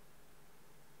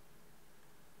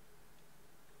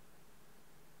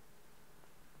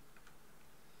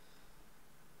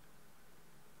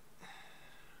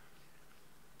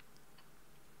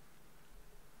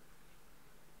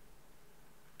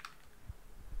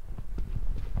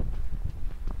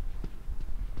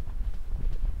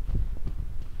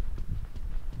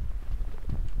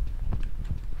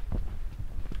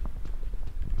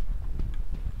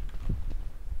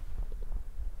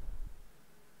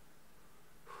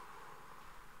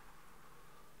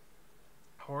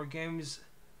 Horror games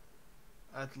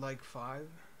at like 5.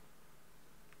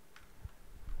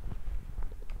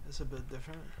 It's a bit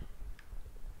different.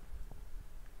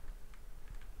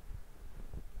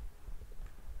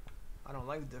 I don't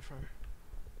like different.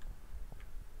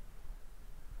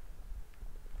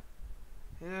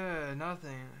 Yeah,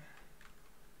 nothing.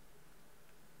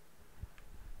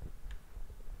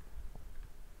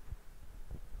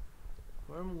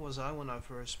 Where was I when I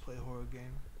first played horror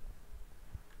game?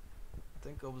 I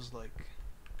think I was like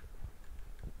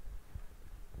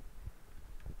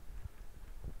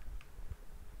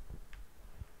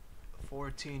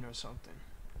 14 or something.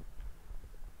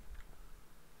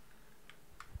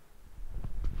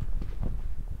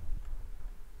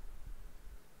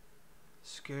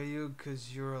 Scare you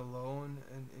cause you're alone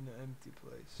and in an empty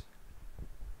place.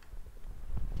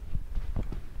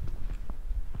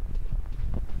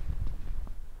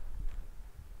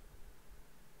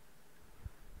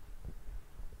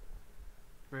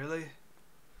 Really?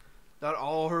 Not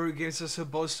all horror games are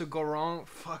supposed to go wrong?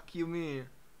 Fuck you mean?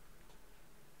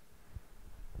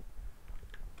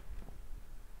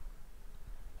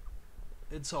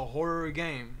 It's a horror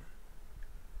game.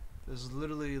 There's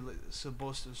literally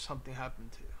supposed to something happen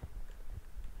to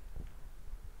you.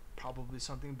 Probably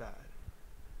something bad.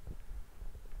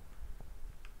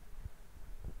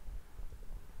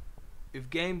 If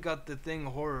game got the thing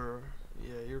horror,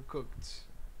 yeah, you're cooked.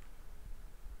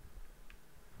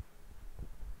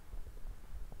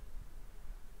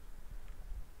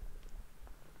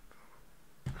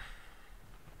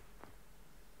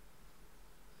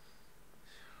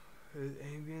 With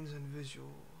ambience and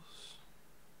visuals.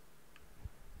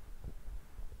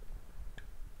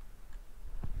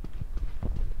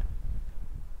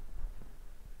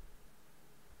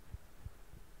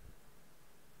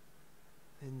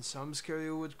 And some scare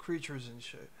you with creatures and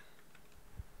shit.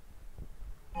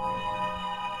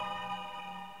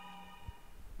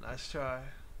 Nice try.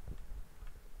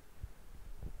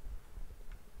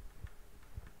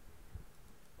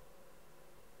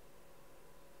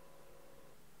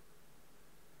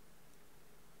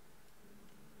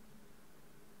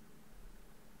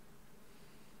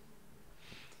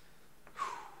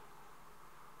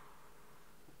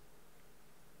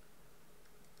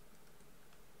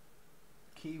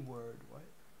 Keyword, what?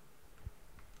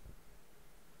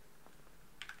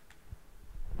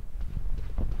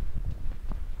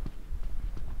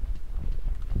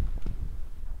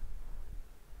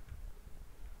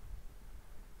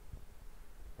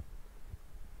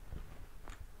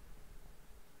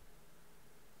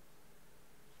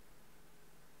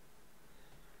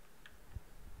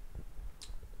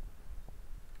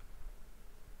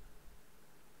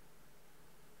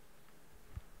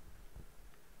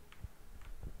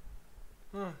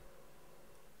 Huh.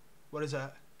 What is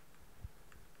that?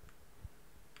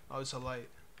 Oh, it's a light.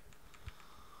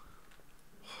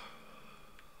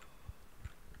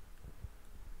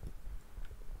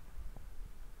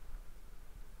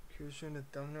 Curation the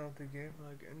thumbnail of the game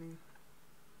like any.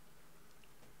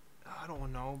 I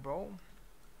don't know, bro.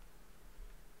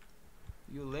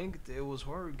 You linked it was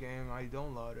horror game. I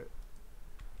downloaded it.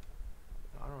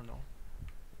 I don't know.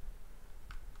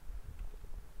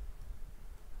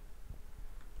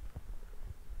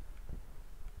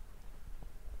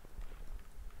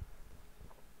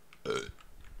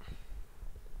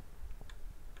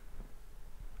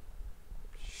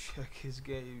 Check his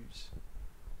games.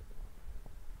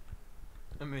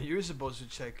 I mean, you're supposed to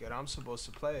check it. I'm supposed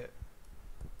to play it.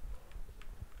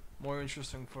 More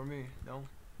interesting for me, no?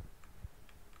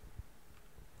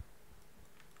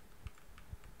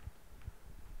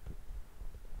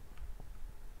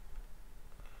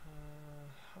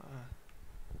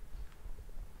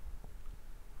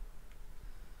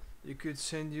 It could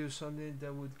send you something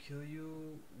that would kill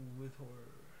you with horror.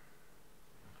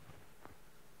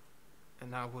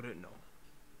 And I wouldn't know.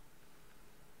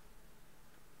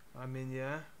 I mean,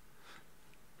 yeah.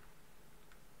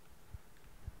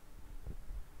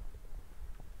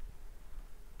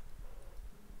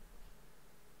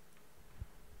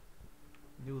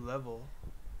 New level.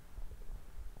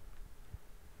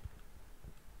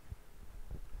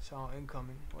 Sound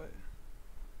incoming. What?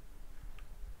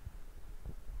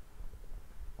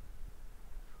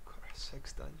 Car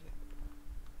 6 dungeon.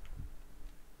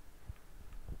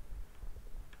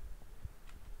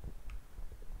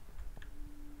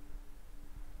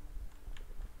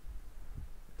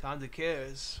 Time to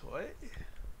kiss. What?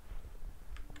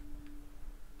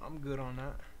 I'm good on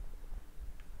that.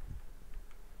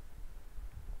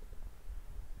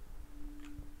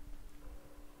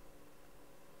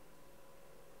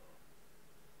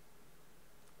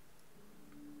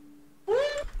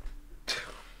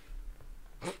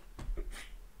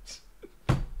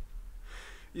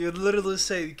 You literally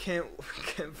say you can't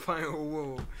find a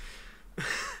woo.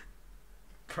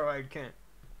 Bro, I can't.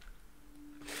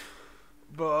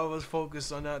 But I was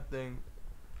focused on that thing.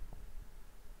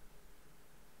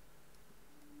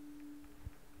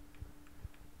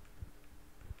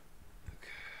 Okay.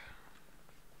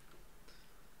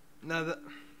 Now that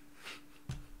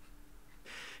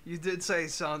you did say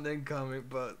sound incoming,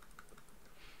 but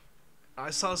I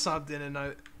saw something and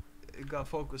it got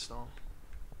focused on.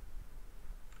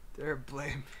 They're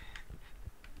blaming.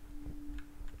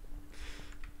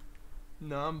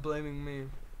 No, I'm blaming me.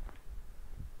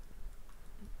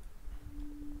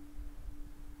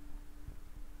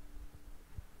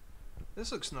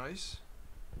 This looks nice.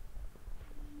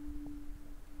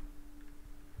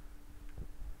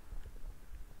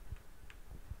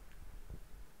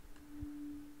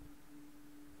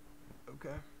 Okay.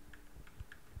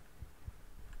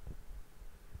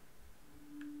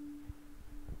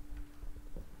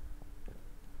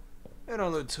 It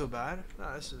don't look too bad.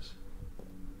 Nah, this is.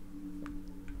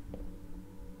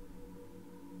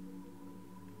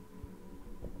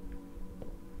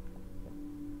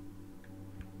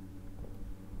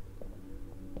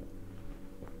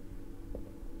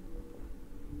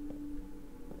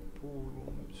 Pool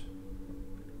rooms.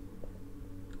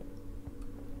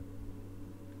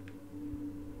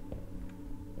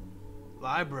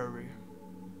 Library.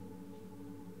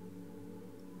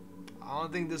 I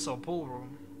don't think this is a pool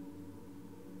room.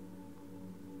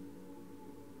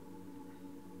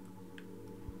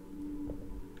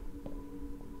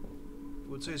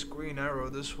 Would say it's green arrow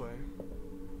this way.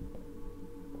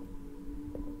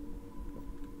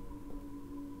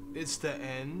 It's the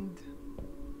end.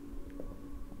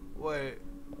 Wait,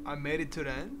 I made it to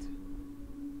the end?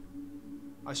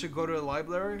 I should go to the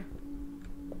library?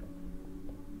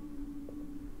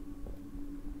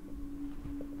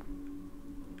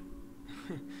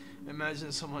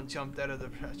 Imagine someone jumped out of the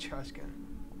trash can.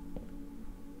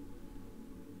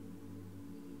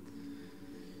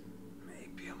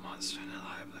 Maybe a monster in the library.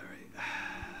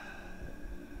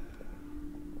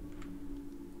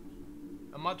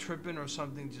 Am I tripping or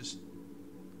something just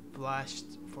flashed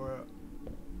for a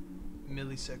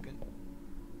millisecond?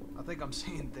 I think I'm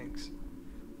seeing things.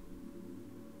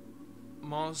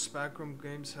 Most backroom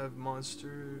games have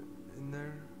monster in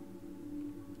there.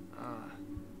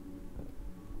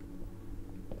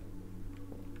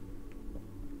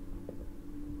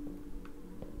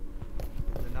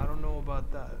 Then I don't know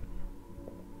about that.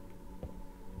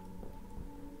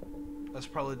 That's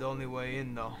probably the only way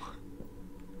in though.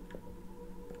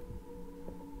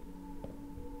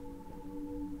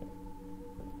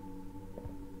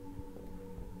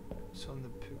 It's on the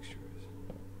pictures.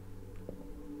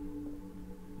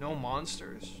 No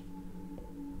monsters.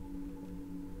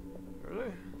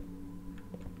 Really?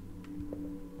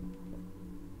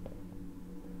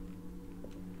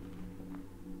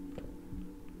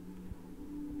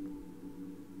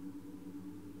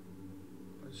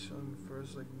 I showed him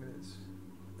first like minutes.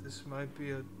 This might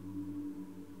be a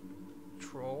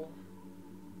troll.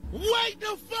 Wake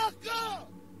the fuck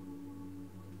up!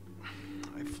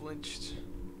 I flinched.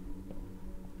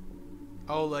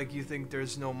 Oh, like you think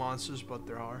there's no monsters, but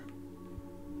there are.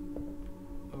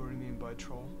 What do you mean by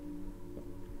troll?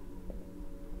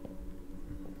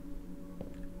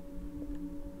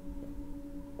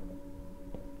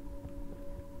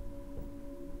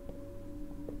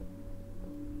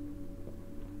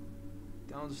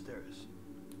 Downstairs.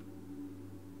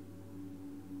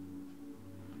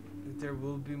 There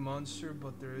will be monster,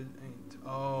 but there ain't.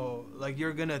 Oh, like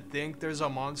you're gonna think there's a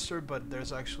monster, but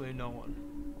there's actually no one.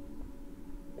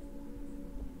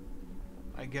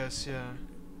 I guess, yeah.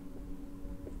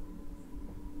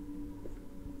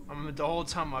 I mean, the whole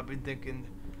time I've been thinking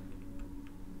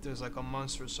there's like a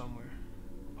monster somewhere.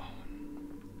 Oh.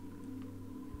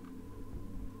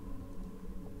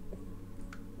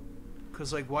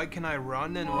 Cause like, why can I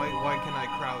run and why can I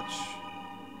crouch?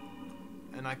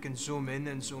 And I can zoom in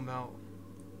and zoom out.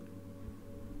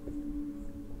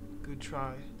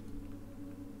 try.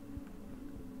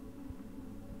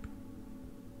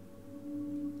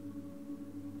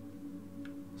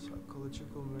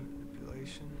 Psychological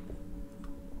manipulation.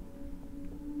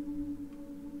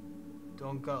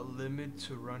 Don't got limit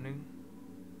to running.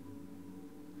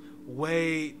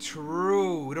 Wait,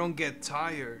 true. We don't get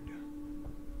tired.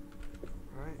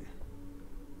 Right?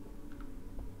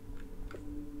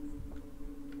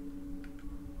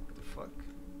 The fuck?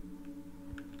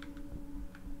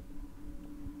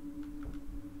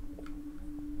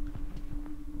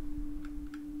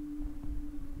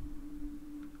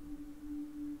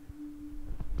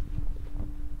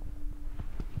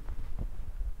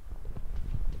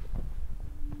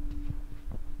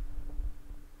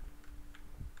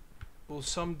 Well,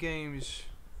 some games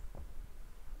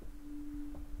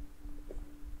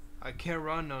I can't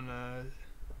run on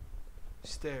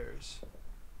stairs.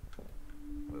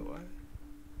 Wait, what?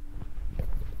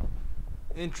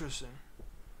 Interesting.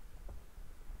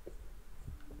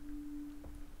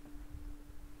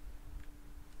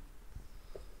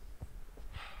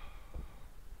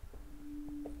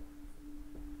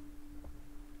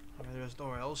 I mean, there's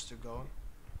nowhere else to go.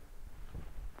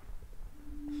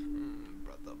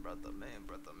 Brother man.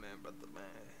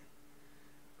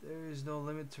 There is no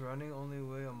limit to running. Only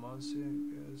way a monster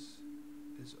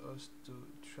is us to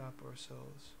trap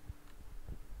ourselves.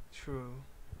 True.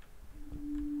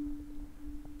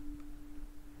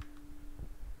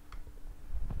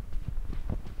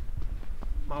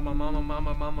 Mama.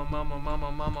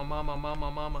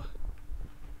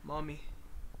 Mommy.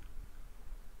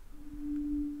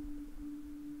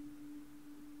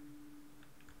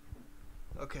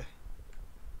 Okay.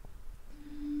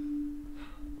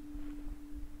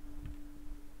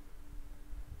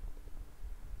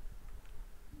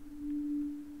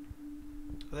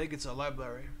 I think it's a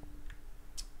library.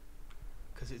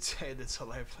 Cause it said it's a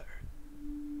library.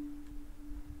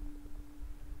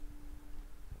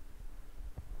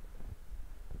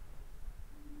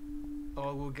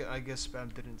 Oh, we'll get. I guess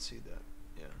Spam didn't see that.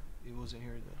 Yeah, he wasn't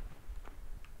here then.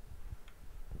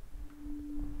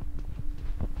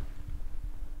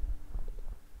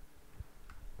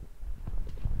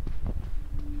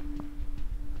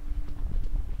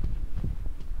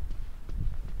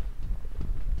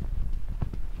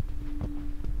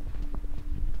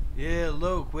 Yeah,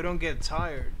 look, we don't get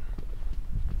tired.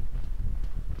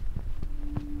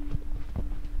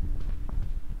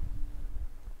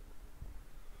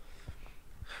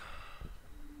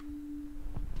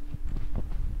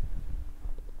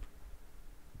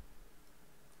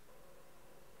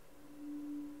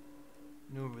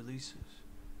 New releases.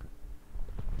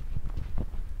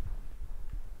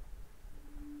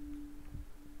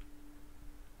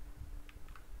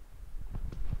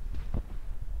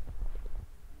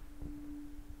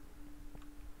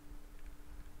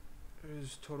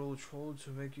 There's Total Troll to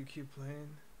make you keep playing.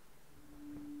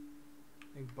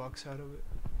 Make bucks out of it.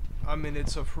 I mean,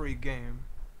 it's a free game.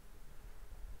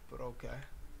 But okay.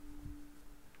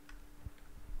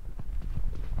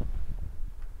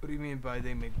 What do you mean by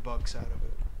they make bucks out of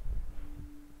it?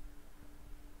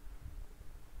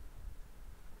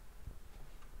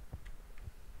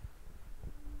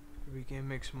 Every game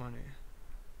makes money.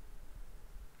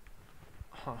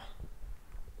 Huh.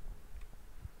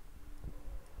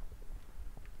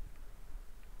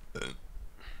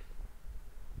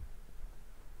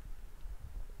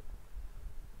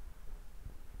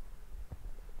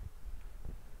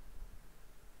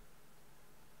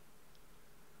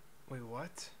 Wait,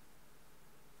 what?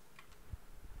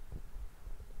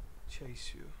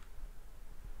 Chase you.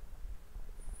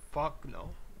 Fuck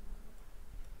no.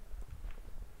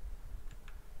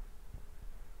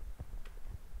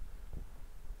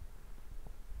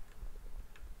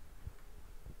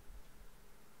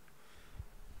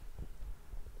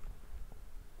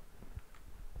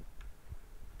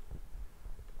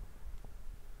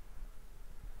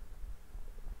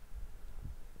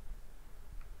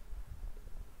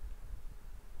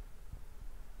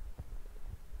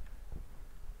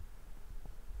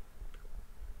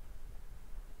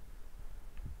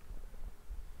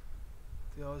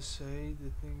 They always say the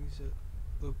things that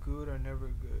look good are never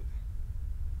good.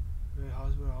 Very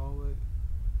hospital hallway.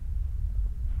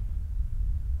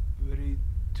 Ready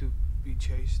to be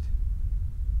chased.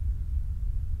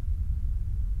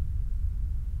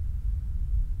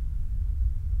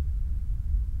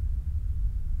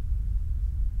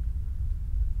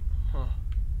 Huh.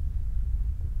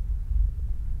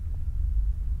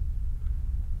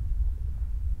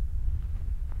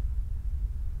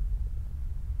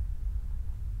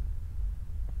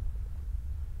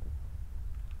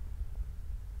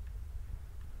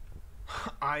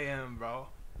 I am, bro.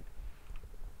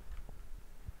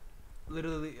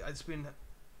 Literally, it's been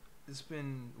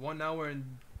 1 hour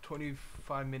and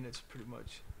 25 minutes, pretty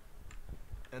much.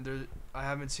 And I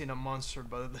haven't seen a monster,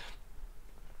 but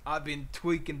I've been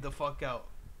tweaking the fuck out.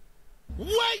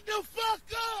 Wake the fuck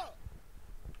up!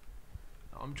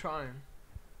 I'm trying.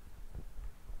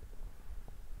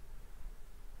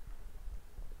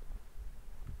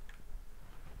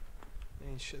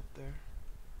 Ain't shit there.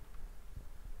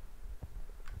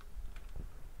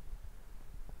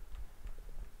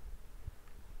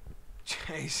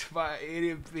 Chase by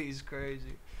 80p is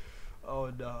crazy.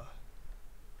 Oh no.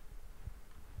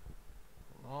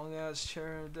 Long ass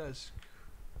chair and desk.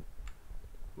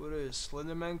 What is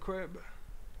Slenderman crib?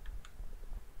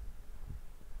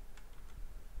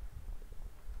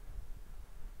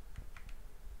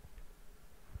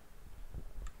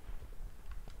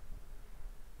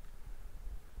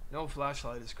 No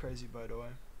flashlight is crazy, by the way.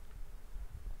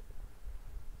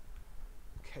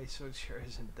 Okay, so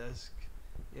chairs and desk.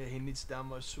 Yeah, he needs that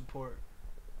much support.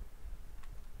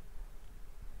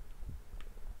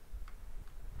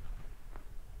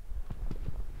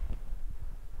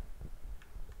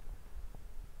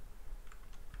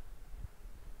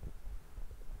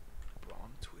 Bro,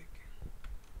 I'm tweaking.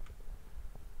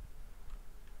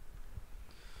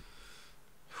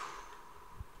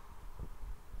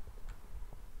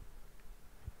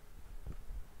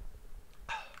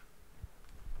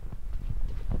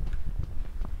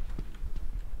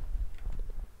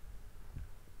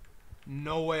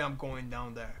 No way I'm going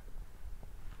down there.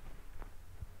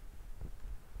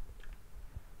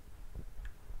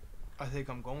 I think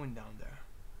I'm going down there.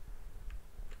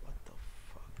 What the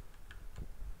fuck?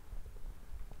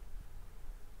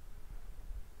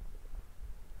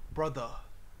 Brother.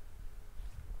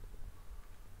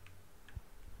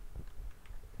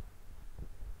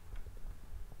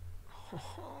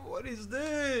 What is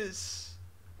this?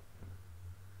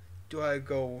 Do I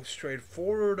go straight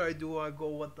forward or do I go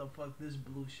what the fuck this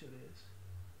blue shit is?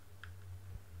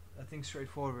 I think straight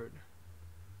forward.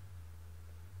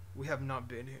 We have not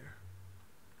been here.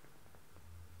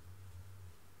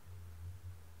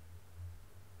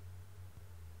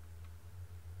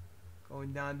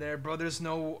 Going down there, bro, there's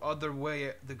no other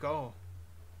way to go.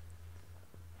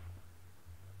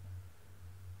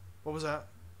 What was that?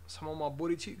 Some of my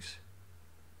booty cheeks?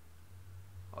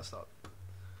 I'll stop.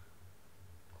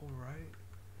 Alright.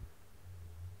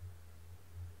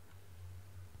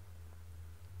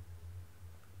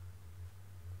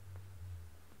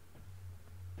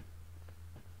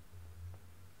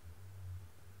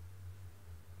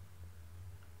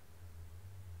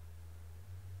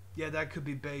 Yeah, that could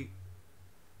be bait.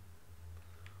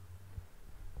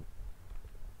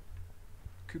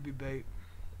 Could be bait.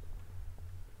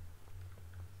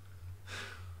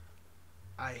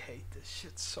 I hate this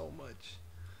shit so much.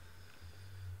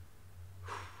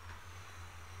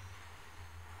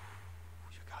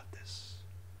 You got this.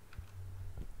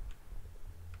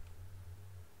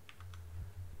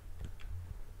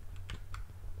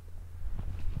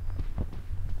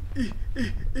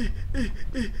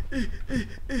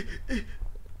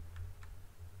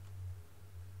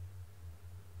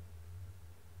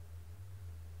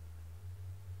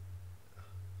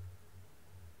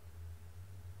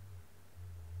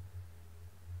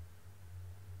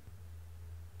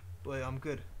 Wait, I'm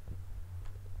good.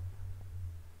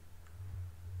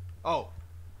 Oh.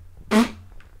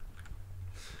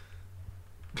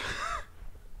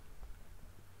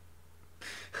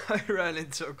 I ran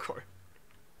into a court.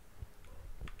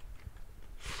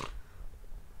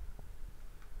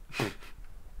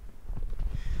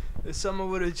 If someone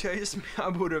would have chased me, I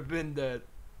would have been dead.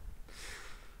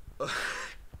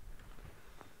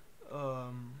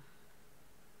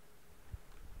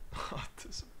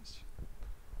 Autism.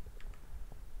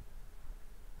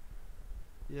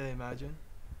 Yeah, imagine.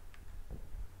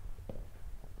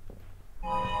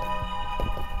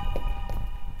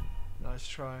 Nice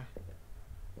try.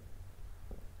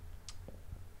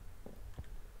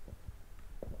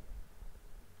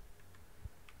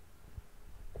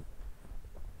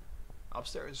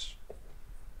 Upstairs.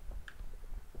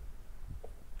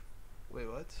 Wait,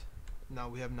 what? No,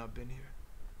 we have not been here.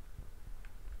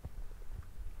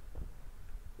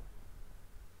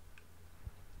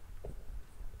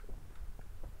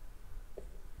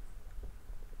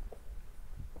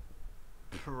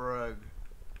 Prug.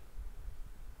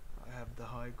 I have the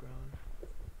high ground.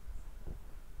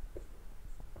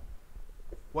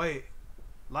 Wait.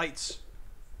 Lights.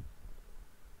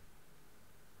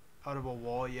 Out of a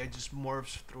wall, yeah, just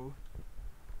morphs through.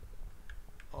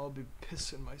 I'll be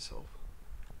pissing myself.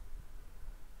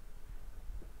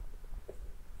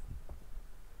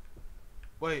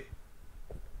 Wait.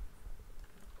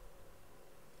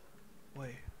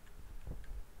 Wait.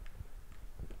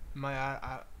 Am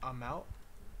I'm out?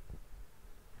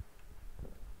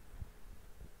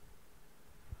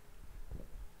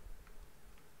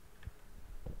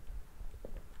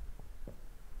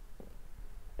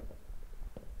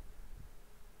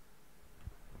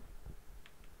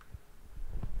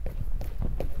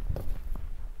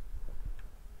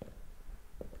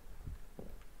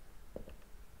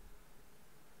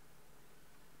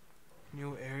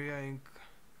 New area in...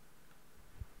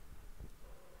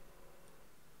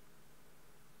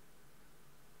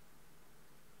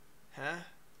 Huh?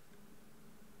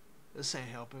 This ain't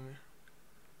helping me.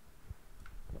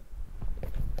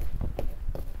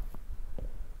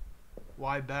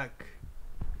 Why back?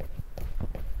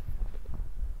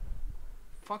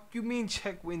 Fuck you mean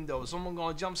check windows? Someone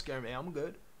gonna jump scare me. I'm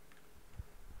good.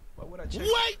 Why would I check?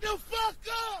 Wake the fuck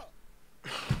up!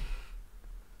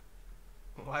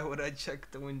 Why would I check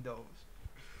the windows?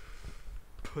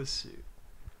 Pussy.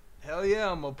 Hell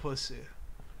yeah, I'm a pussy.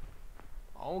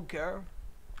 I don't care.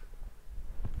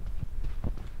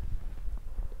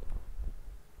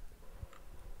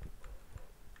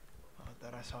 Oh, I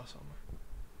thought I saw someone.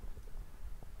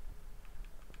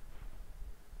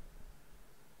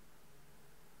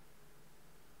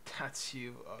 That's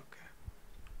you, okay.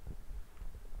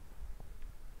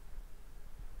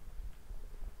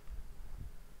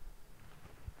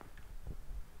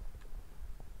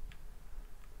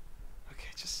 Okay,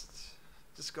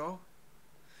 just go.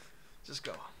 Just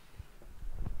go.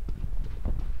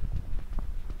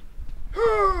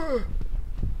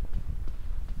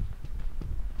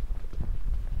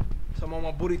 Some on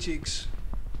my booty cheeks.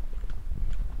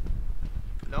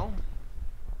 No?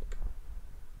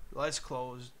 Lights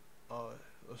closed.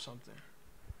 Or something.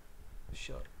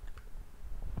 Shut.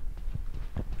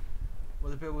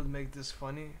 Well, the people would make this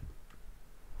funny.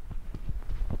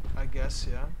 I guess,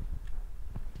 yeah.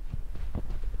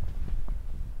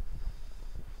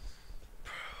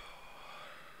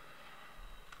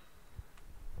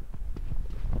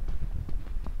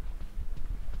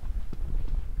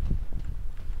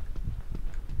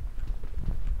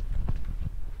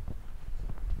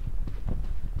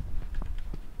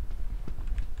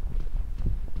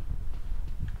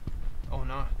 Oh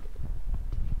no.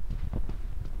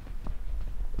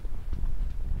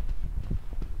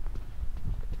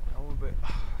 I would be.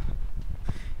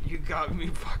 You got me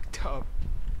fucked up.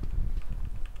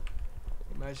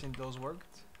 Imagine those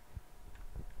worked.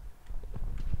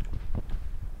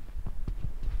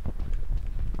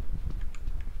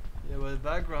 Yeah, with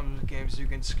background games, you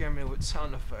can scare me with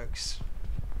sound effects.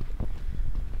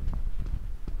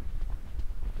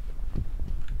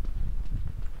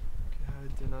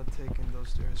 They're not taking those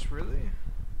stairs, really?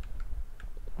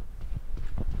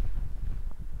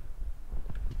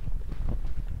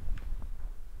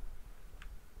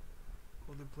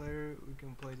 Multiplayer, we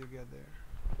can play together.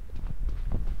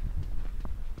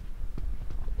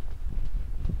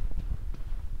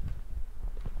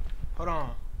 Hold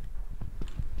on.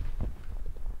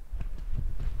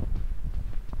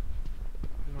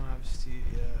 We don't have Steve,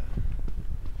 yeah.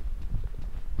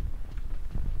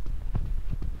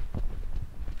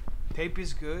 Tape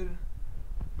is good?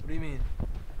 What do you mean?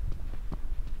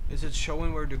 Is it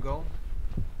showing where to go?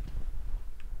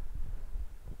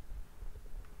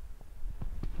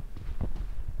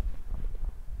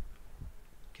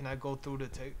 Can I go through the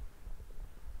tape?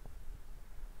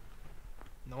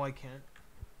 No, I can't.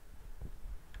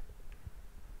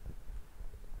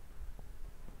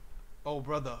 Oh,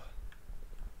 brother.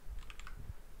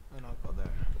 And I'll go there.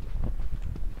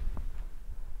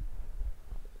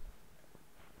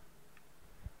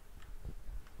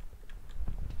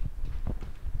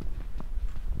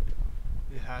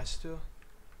 It has to.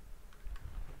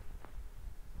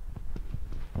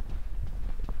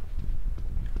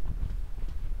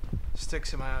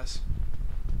 Sticks in my ass.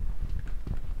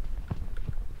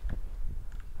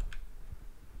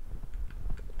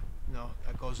 No,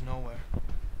 that goes nowhere.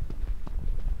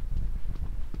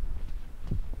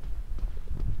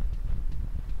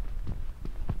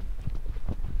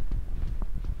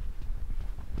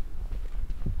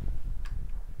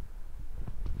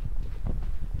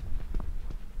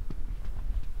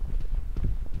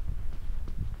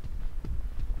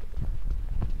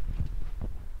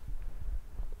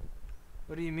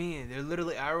 What do you mean? They're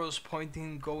literally arrows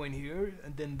pointing, going here,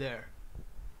 and then there.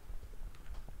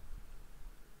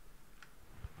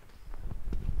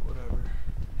 Whatever.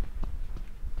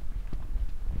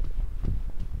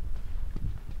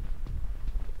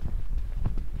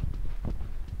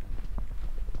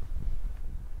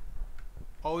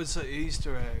 Oh, it's an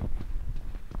Easter egg.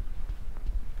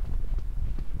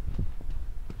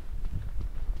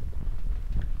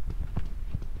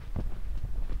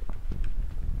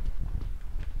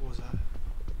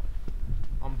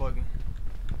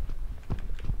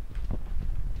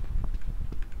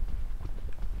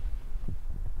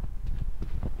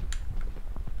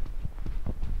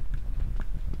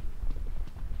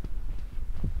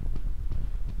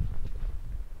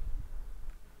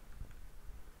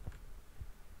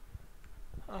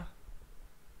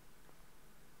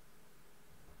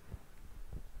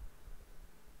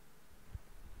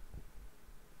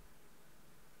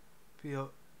 be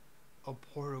a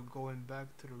portal going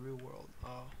back to the real world.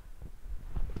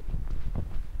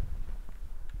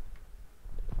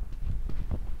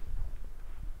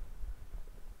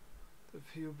 The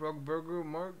few broke burger.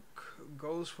 Mark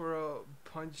goes for a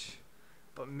punch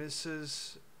but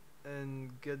misses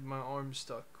and get my arm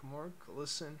stuck. Mark,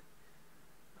 listen.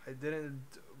 I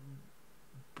didn't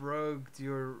brug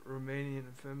your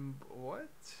Romanian film. What?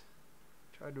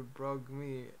 Tried to brug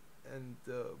me and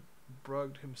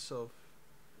brugged himself.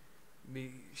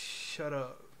 Me, shut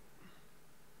up.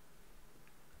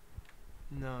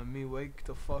 Nah, me, wake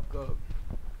the fuck up.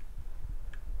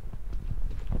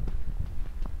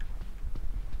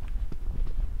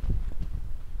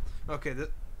 Okay,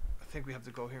 I think we have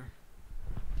to go here.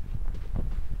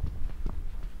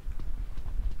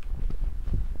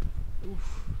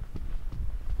 Oof.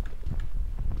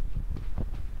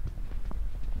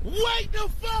 Wake the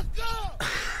fuck up!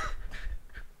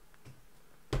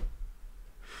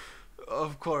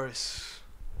 Of course.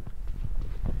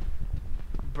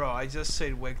 Bro, I just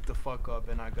said wake the fuck up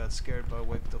and I got scared by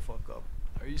wake the fuck up.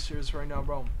 Are you serious right now,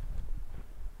 bro?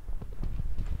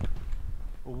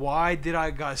 Why did I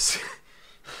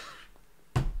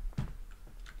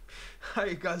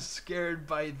I got scared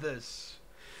by this?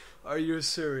 Are you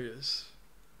serious?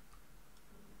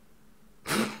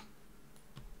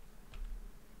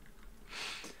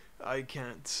 I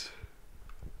can't.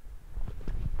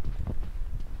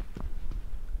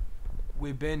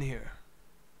 We've been here.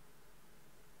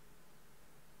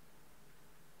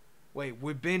 Wait,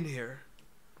 we've been here.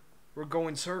 We're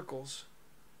going circles.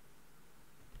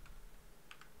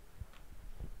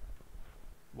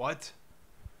 What?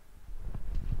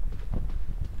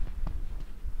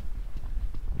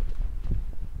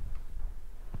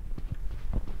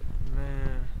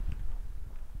 Man.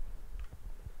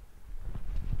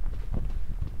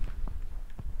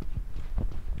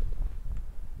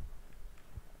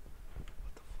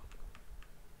 What the fuck?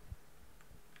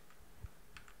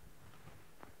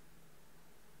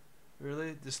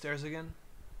 Really? The stairs again?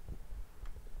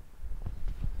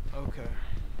 Okay.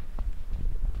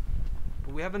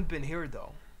 But we haven't been here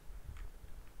though.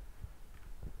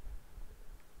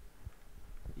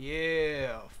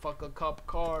 Yeah, fuck a cop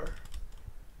car.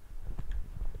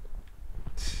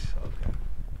 Okay.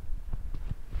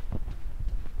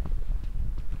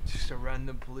 Just a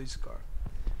random police car.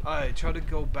 Alright, try to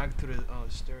go back to the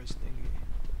stairs thingy.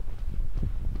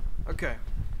 Okay.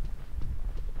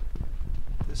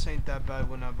 This ain't that bad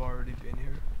when I've already been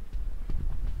here.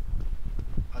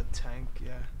 A tank,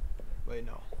 yeah. Wait,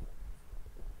 no.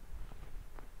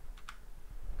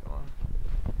 Come on.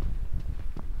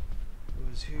 It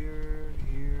was here,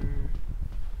 here.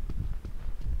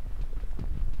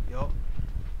 Yup.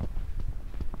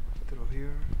 Through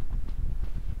here.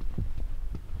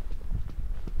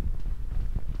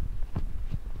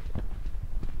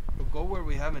 We'll go where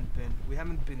we haven't been. We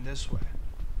haven't been this way.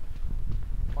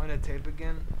 Find a tape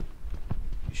again.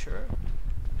 You sure?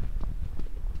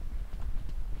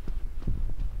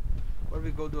 What if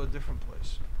we go to a different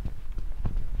place?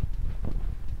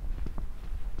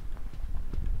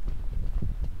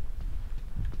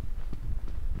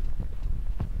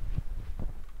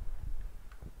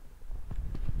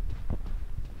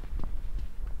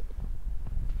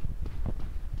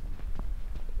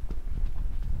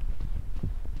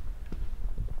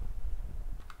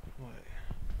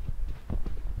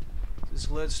 This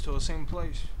leads to the same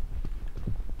place.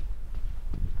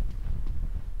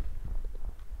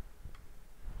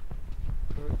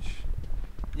 Perch.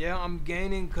 Yeah, I'm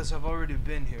gaining because I've already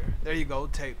been here. There you go,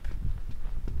 tape.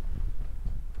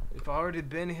 If I already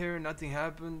been here, nothing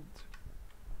happened,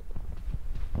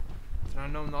 then I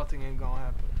know nothing ain't gonna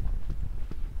happen.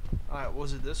 Alright,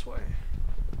 was it this way?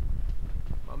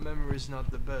 My memory's not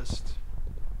the best.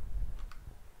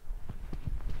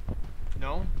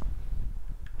 No?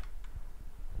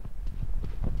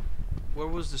 Where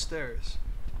was the stairs?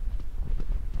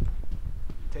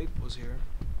 Tape was here.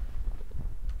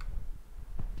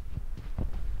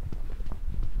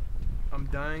 I'm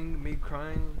dying, me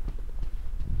crying.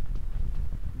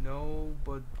 No,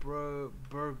 but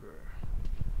burger.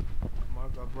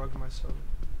 Mark, I broke myself.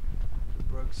 The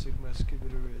broke Sigma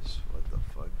Skibitor is. What the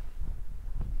fuck?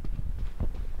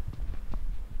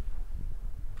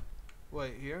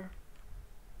 Wait, here?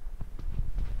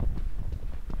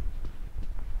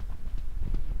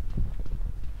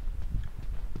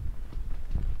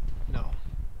 No.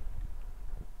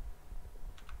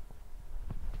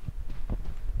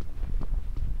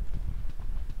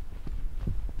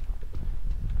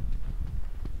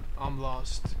 I'm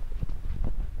lost.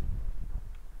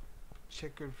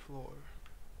 Checkered floor.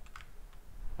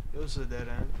 It was a dead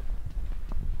end.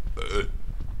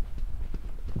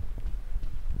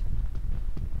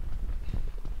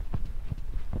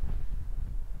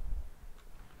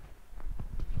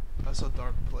 That's a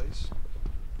dark place.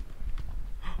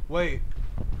 Wait.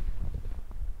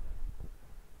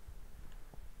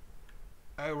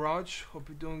 Hey Raj, hope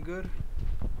you're doing good.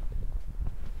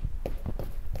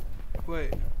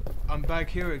 Wait, I'm back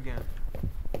here again.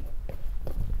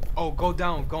 Oh, go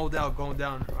down, go down, go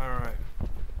down. Alright.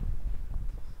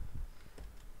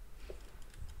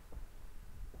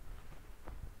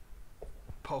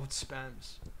 Post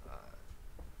spams.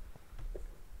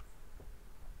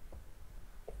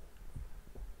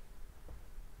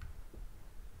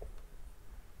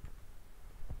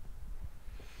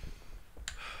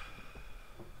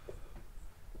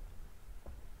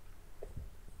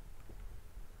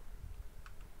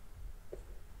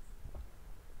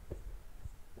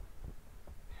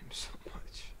 So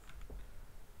much.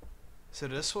 Is it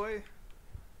this way?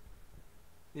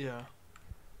 Yeah.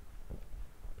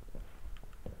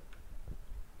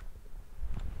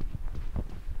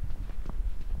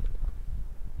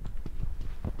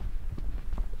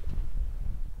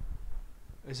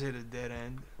 Is it a dead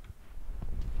end?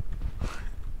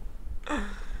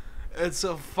 It's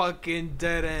a fucking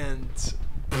dead end.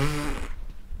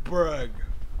 Brug.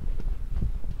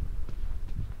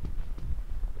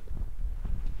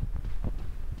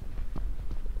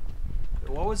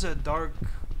 What was that dark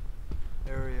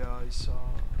area I saw?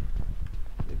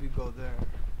 Maybe go there.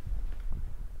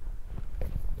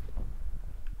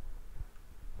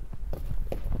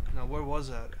 Now where was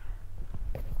that?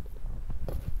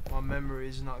 My memory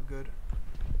is not good.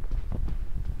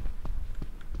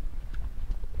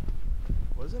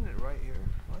 Wasn't it right here?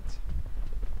 What?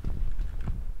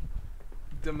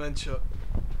 Dementia.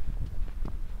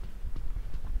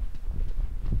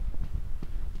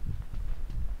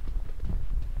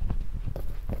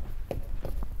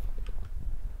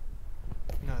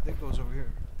 No, I think it goes over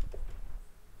here.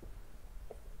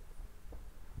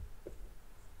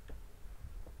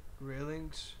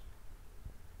 Railings.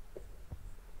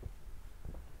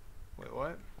 Wait,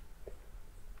 what?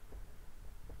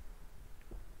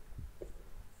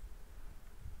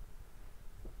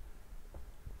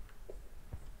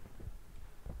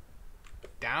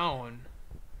 Down.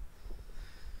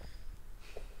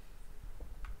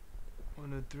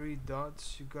 On the 3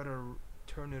 dots, you gotta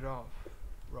turn it off.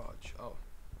 Raj. Oh.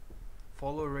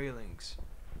 Follow railings.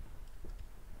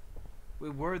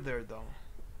 We were there though.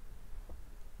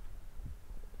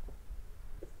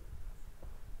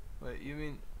 Wait, you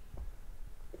mean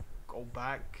go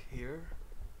back here?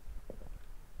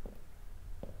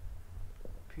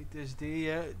 PTSD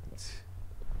yet?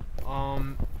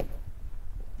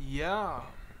 Yeah.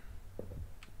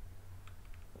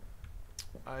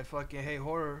 I fucking hate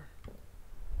horror.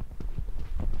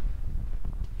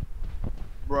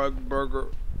 Brug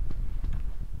burger.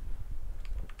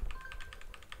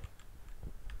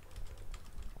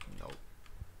 Nope.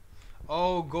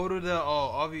 Oh, go to the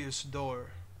obvious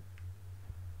door.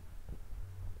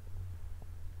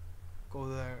 Go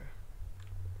there.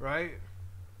 Right?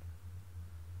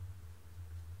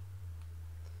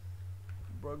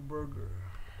 Brug burger.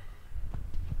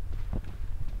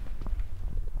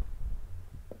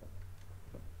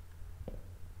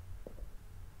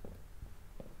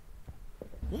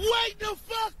 Wake the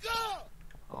fuck up!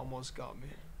 Almost got me.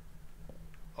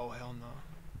 Oh hell no.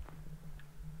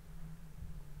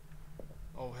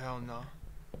 Oh hell no.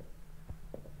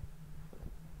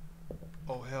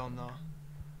 Oh hell no.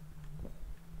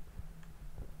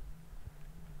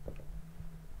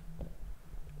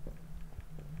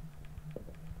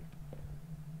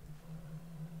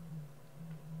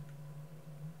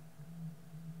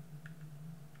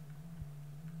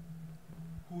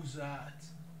 Who's that?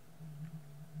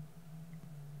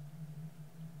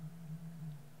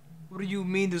 What do you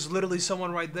mean there's literally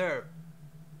someone right there?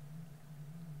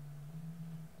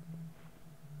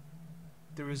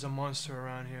 There is a monster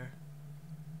around here.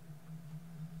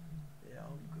 Yeah,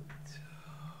 I'm good.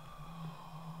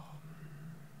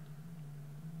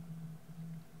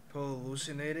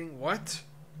 Hallucinating? What?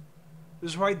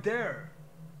 It's right there.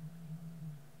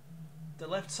 The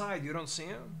left side, you don't see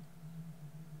him?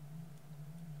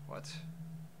 What?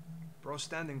 Bro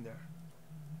standing there.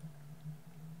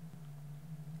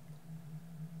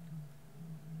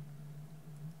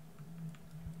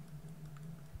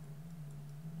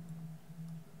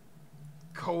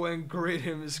 Go and greet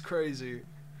him is crazy.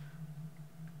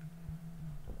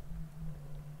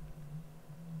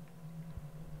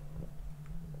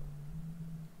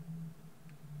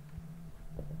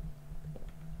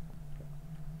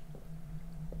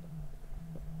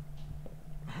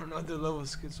 Another level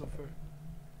schizophrenic.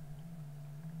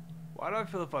 Why do I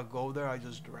feel if I go there I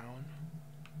just drown?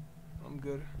 I'm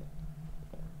good.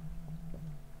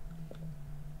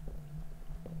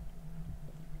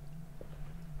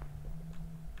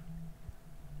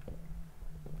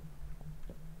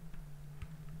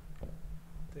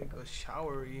 Take a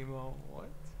shower emo. What?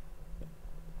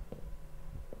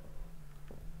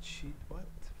 Cheat? What?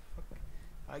 Fuck.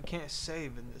 I can't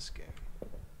save in this game.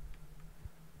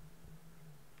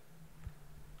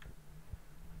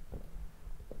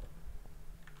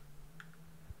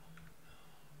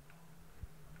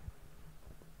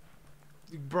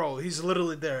 Bro, he's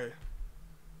literally there.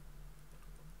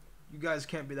 You guys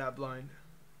can't be that blind.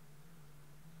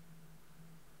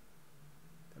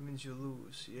 That means you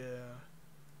lose, yeah.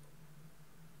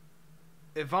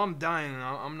 If I'm dying,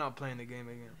 I'm not playing the game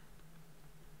again.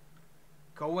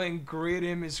 Go and greet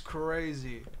him is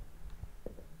crazy.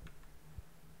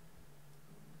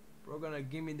 Bro, gonna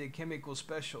give me the chemical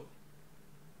special.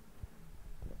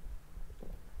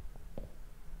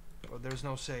 Bro, there's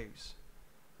no saves.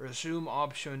 Resume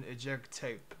option, eject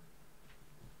tape.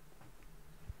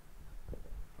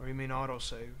 Or you mean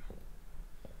autosave?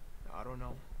 I don't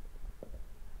know.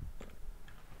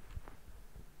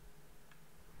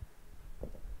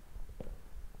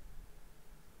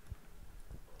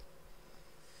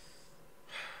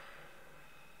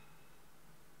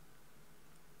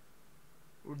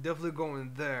 We're definitely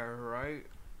going there, right?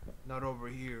 Not over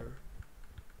here.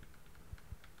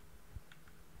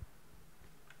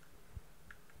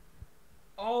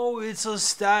 Oh, it's a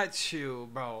statue,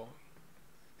 bro.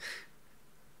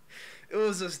 It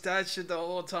was a statue the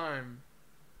whole time.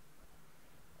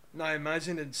 Now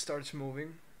imagine it starts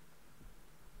moving.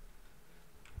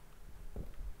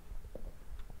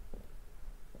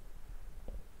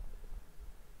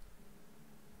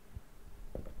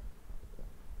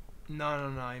 No,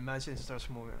 imagine it starts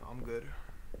moving. I'm good.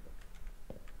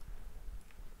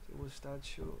 It was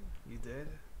statue. You did?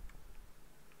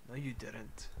 No, you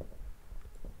didn't.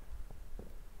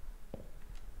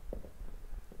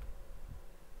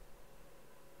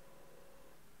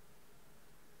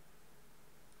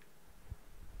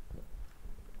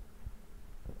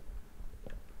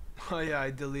 Oh yeah,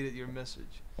 I deleted your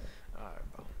message. Alright,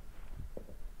 bro.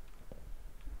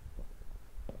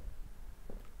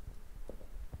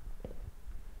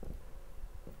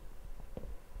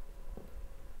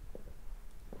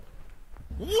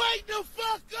 Wake the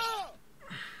fuck up!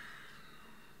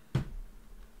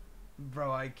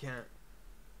 Bro, I can't.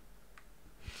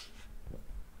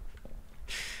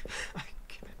 I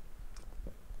can't.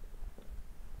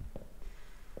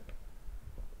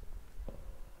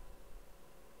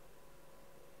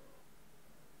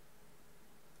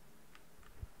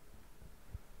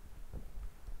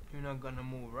 You're not gonna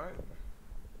move, right?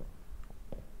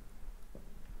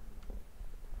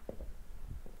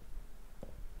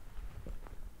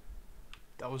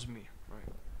 That was me, right?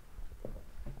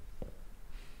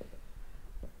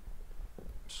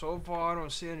 So far, I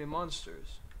don't see any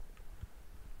monsters.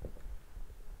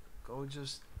 Go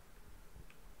just...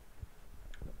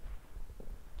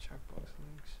 Jackbox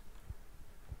links.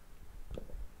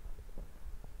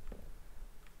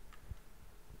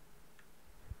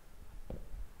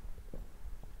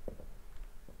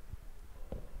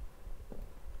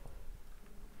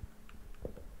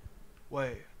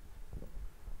 Wait.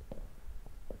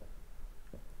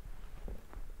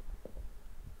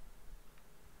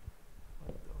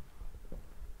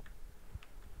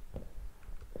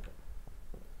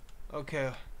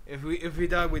 Okay, if we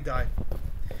die, we die.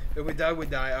 If we die, we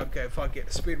die. Okay, fuck it.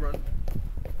 Speedrun.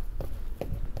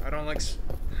 I don't like.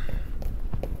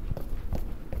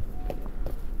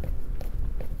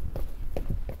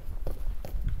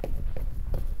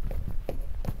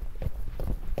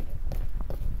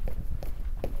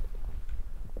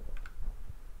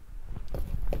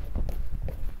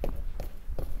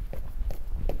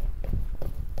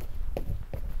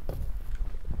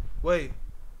 Wait.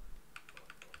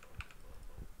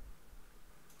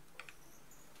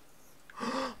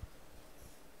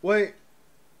 Wait.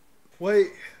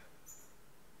 Wait.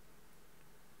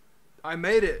 I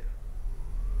made it.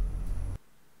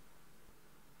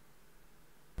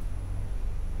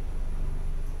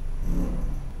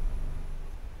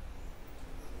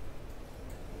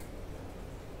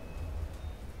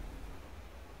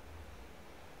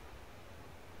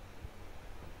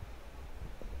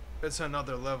 It's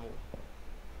another level.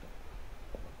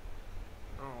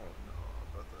 Oh no,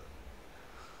 brother.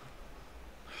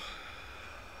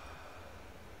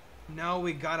 Now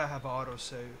we gotta have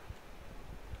autosave.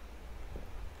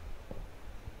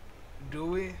 Do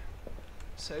we?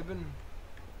 Saving?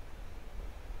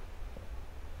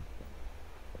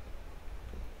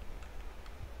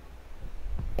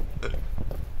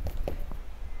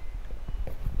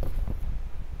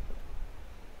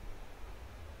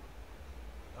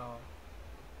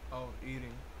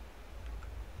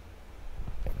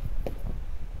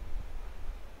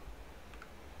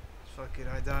 Fuck it,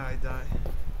 I die, I die.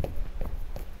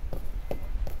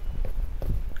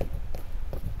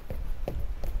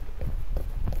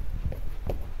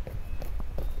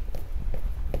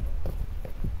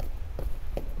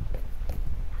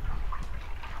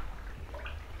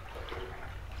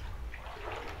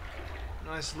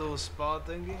 Nice little spot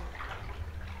thingy.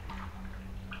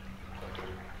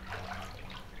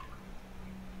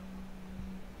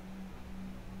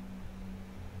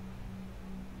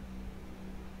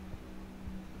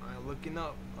 Alright, looking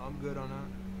up. I'm good on that.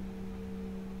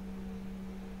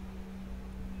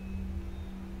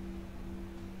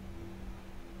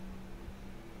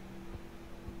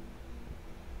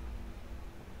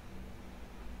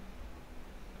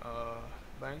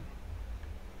 Bang.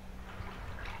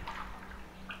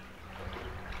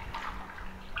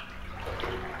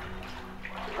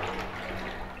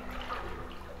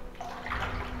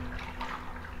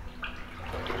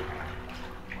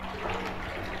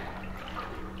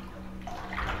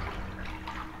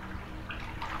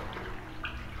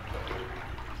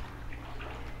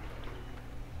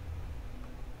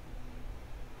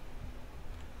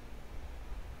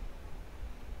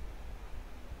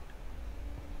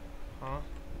 Huh?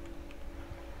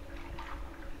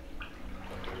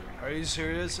 Are you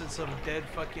serious? It's a dead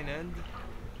fucking end?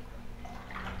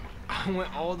 I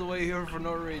went all the way here for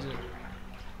no reason.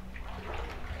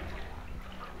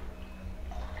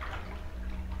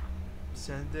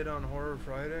 Sent it on Horror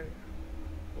Friday?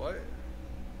 What?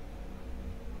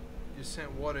 You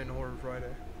sent what in Horror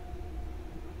Friday?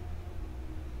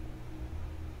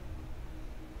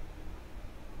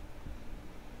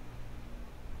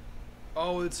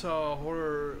 Oh, it's a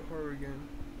horror game.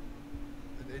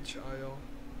 With HIL.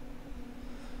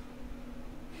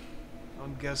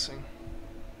 I'm guessing.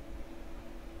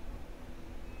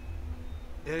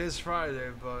 It is Friday,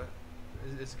 but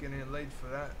it's getting late for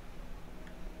that.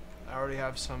 I already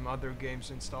have some other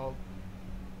games installed,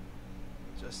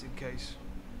 just in case.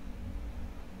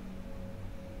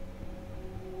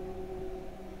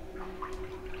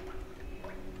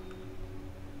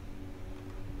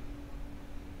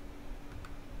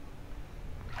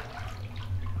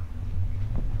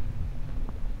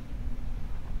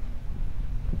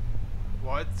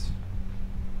 What?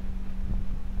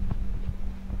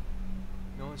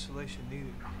 No installation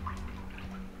needed.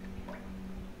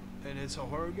 And it's a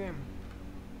horror game.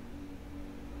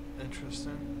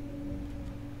 Interesting.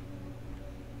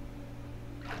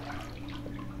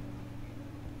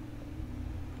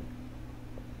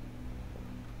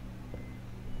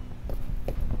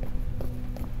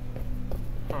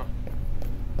 Huh.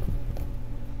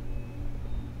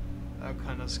 That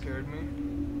kind of scared me.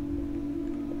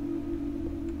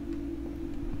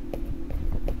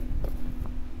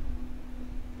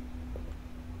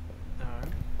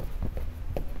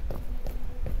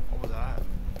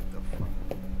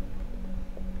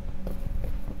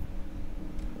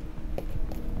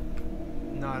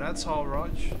 Nah, that's all,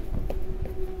 Raj.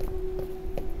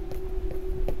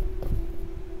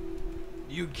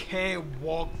 You can't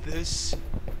walk this.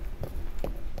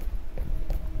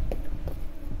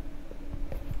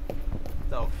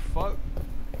 The fuck?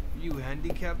 You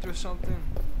handicapped or something?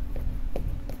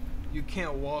 You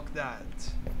can't walk that.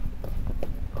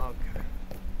 Okay.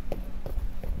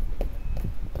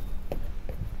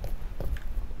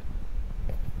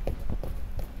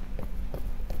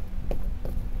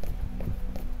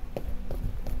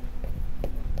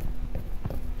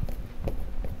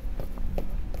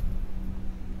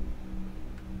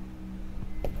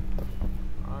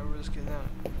 Risking that.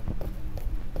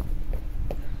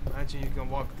 Imagine you can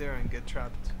walk there and get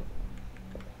trapped.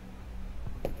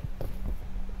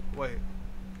 Wait.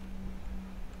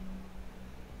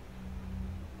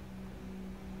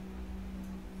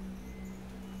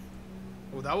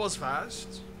 Oh, that was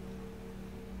fast.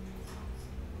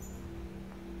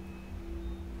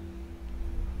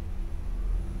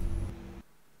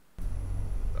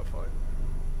 The fuck?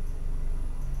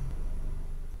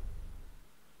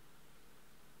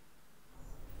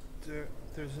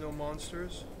 There's no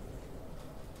monsters.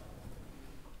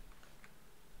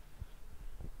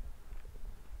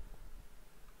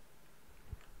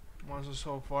 Monsters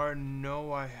so far?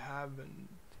 No, I haven't.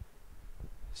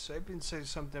 Sapien said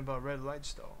something about red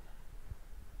lights though.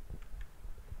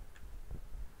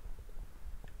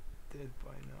 Did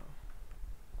by now.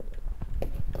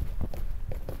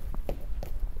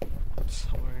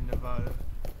 Somewhere in Nevada.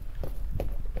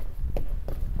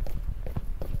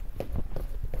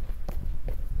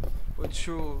 But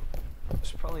true,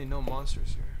 there's probably no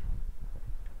monsters here.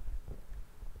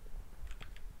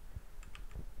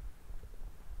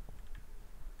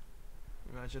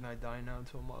 Imagine I die now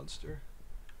to a monster.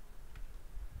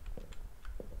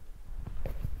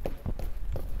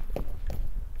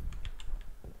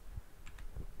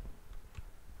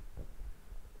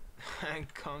 man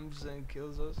comes and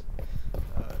kills us.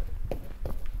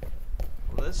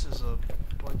 Well, this is a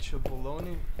bunch of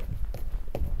baloney.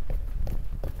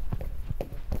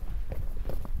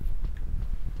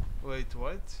 Wait,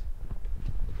 what?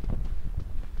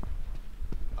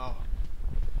 Oh.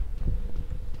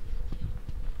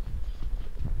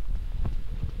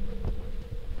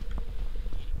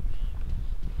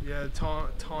 Yeah,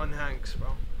 Ton Hanks, bro.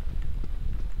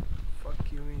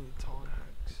 Fuck you mean, Ton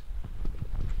Hanks.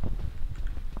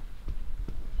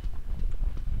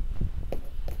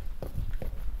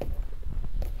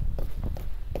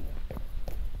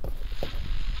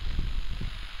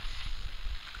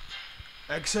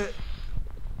 Exit.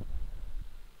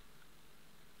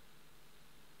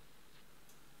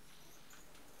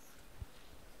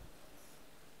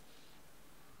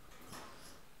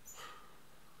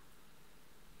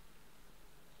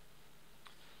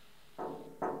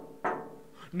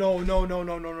 No, no, no,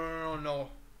 no, no, no, no, no.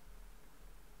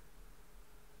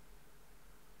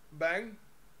 Bang.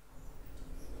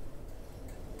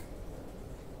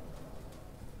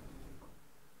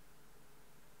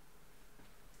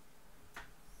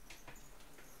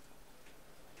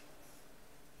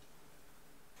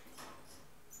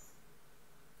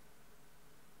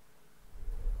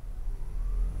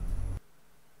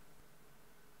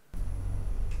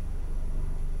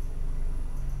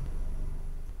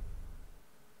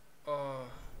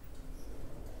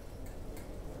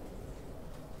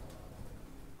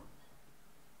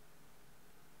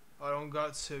 I don't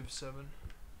got Civ 7.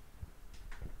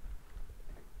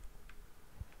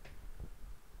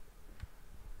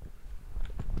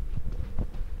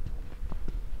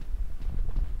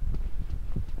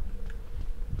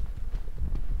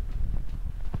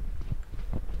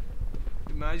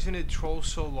 Imagine it trolls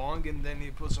so long and then he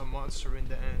puts a monster in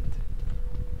the end.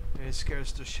 And it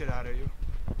scares the shit out of you.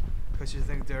 Because you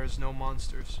think there's no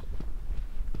monsters.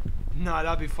 Nah,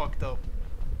 that'd be fucked up.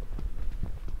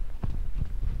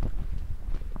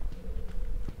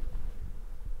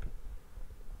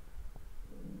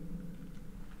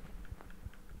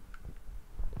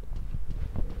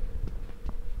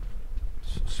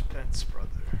 Suspense, brother.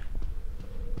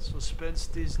 Suspense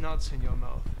these nuts in your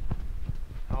mouth.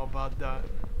 How about that?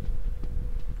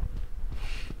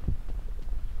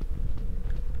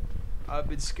 I've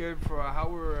been scared for an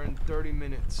hour and 30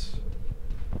 minutes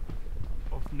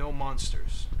of no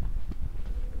monsters.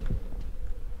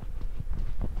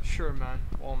 Sure, man.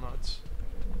 Walnuts.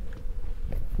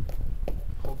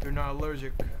 Hope you're not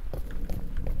allergic.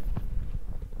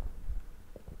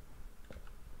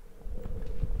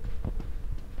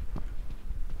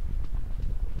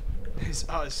 It's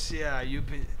us, yeah. You've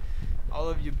been, all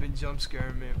of you've been jump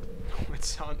scaring me with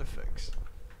sound effects.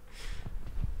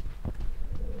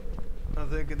 I'm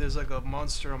thinking there's like a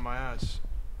monster on my ass,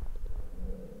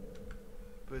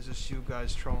 but it's just you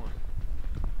guys trolling.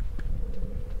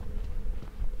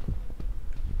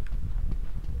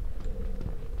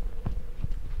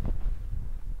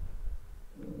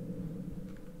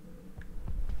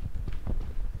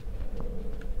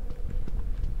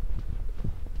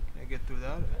 Can I get through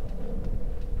that?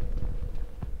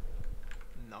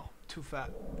 No, too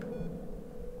fat.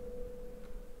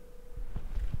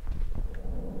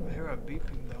 I hear a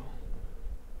beeping though.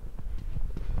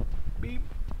 Beep.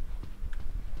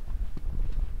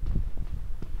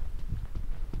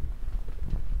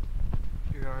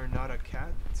 You are not a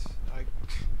cat?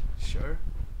 Sure.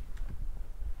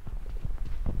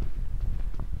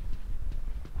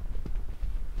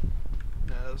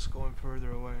 Nah, that's going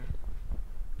further away.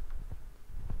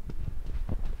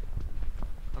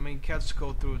 I mean, cats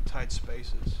go through tight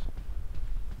spaces.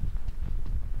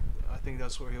 I think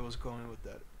that's where he was going with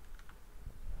that.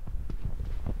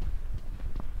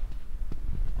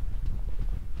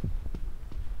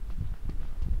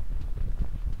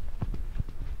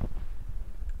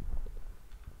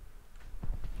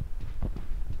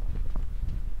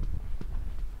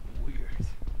 Weird.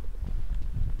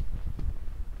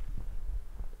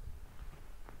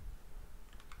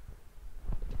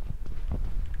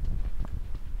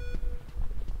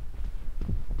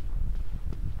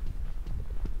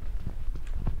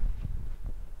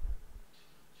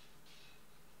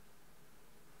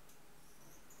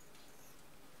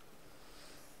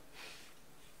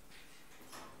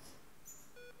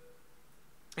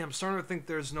 Yeah, I'm starting to think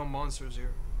there's no monsters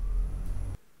here.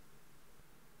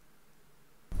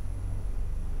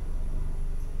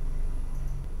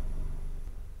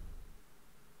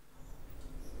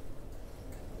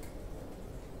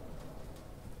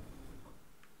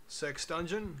 Sex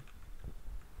dungeon?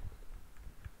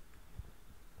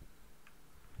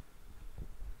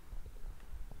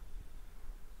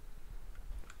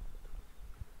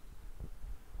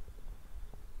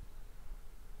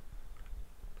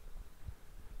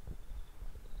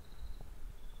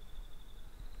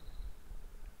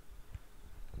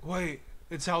 Wait,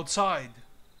 it's outside.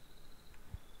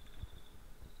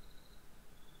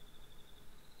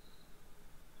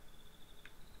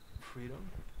 Freedom.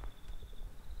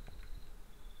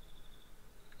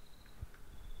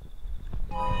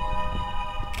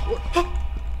 What?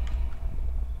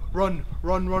 Run,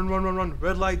 run, run, run, run, run.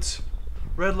 Red lights.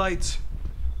 Red lights.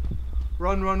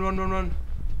 Run, run, run, run, run.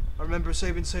 I remember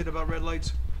saving Sade about red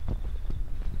lights.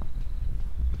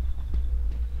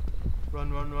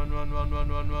 Run, run, run, run, run, run,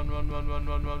 run, run, run, run, run,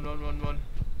 run, run, run, run, run.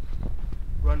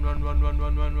 Run, run, run, run,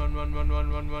 run, run, run, run, run, run,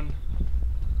 run, run.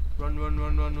 Run, run,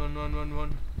 run, run, run, run, run,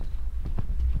 run.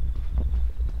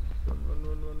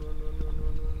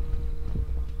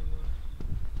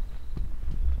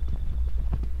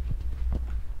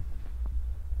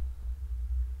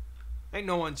 Ain't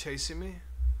no one chasing me.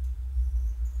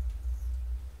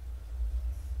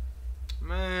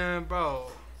 Man,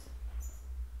 bro.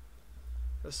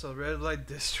 That's a red light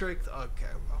district?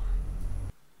 Okay, bro.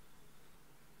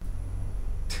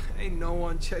 Ain't no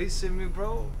one chasing me,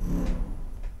 bro.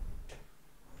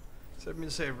 Except me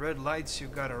to say red lights, you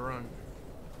gotta run.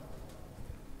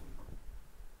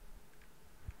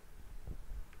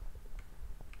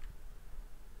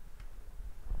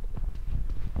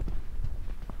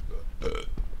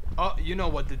 Oh, you know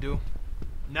what to do.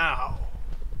 Now.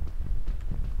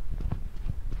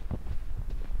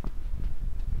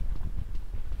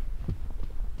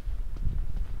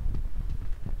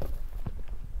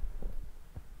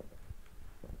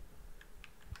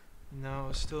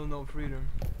 No, still no freedom.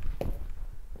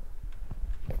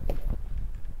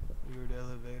 Weird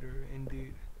elevator,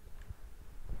 indeed.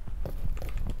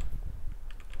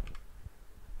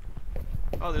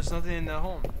 Oh, there's nothing in that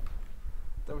home.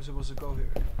 Thought we're supposed to go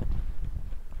here.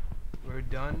 We're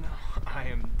done. I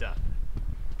am done.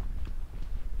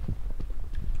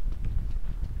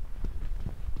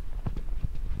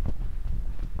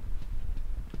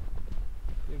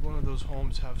 I think one of those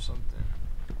homes have something.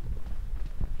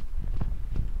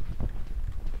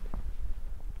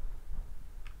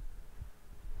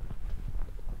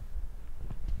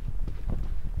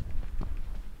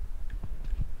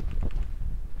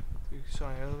 You saw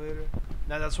an elevator?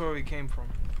 Nah, that's where we came from.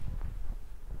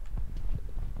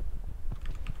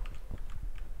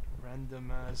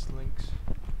 Random ass links.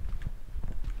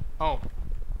 Oh.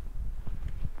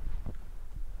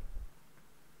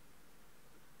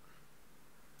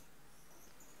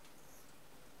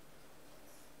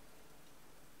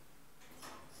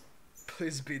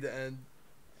 Please be the end.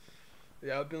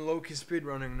 Yeah, I've been low-key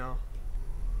speedrunning now.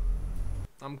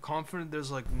 I'm confident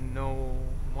there's like no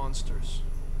monsters.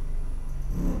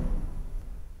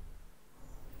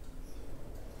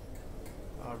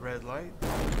 Red light.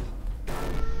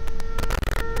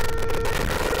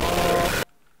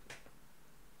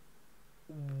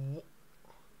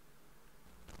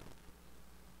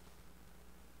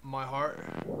 My heart.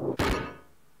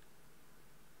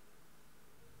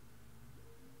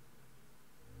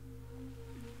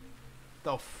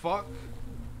 The fuck?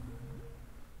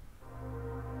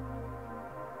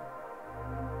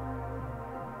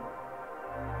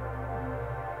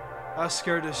 That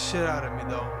scared the shit out of me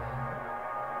though.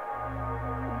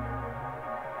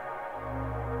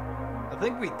 I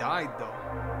think we died though.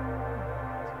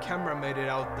 The camera made it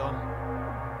out dumb.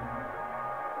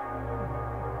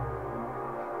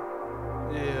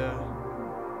 Yeah.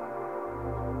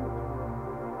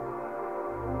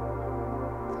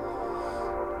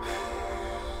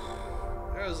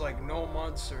 There's like no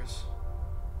monsters.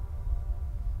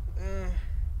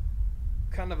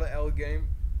 Kind of an L game.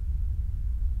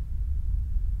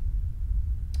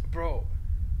 Bro,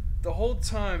 the whole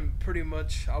time pretty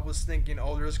much I was thinking,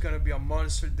 oh, there's gonna be a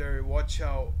monster there, watch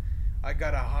out. I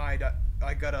gotta hide.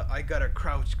 I gotta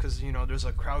crouch, cause you know there's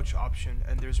a crouch option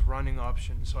and there's running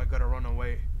option, so I gotta run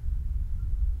away.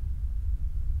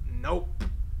 Nope.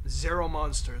 Zero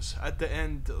monsters. At the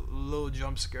end, a little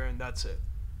jump scare and that's it.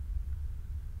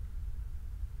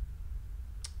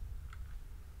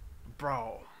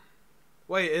 Bro.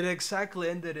 Wait, it exactly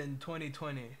ended in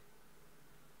 2020.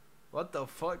 What the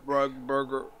fuck? Rug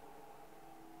burger.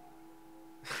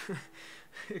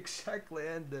 Exactly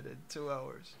ended in 2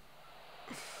 hours.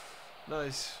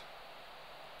 Nice.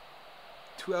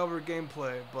 2-hour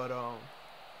gameplay, but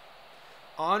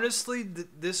honestly,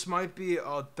 this might be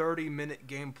a 30-minute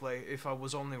gameplay if I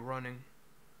was only running.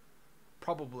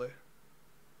 Probably.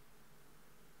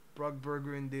 Brug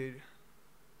burger indeed.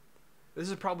 This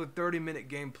is probably 30-minute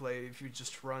gameplay if you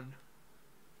just run.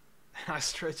 I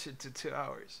stretch it to 2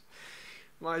 hours.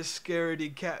 My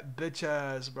scaredy cat bitch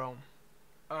ass, bro.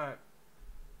 Alright.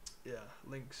 Yeah,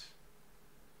 links.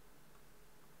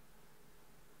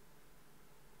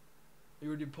 You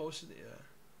already posted it?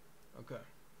 Yeah. Okay.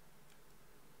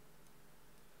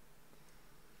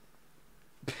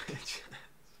 Bitch.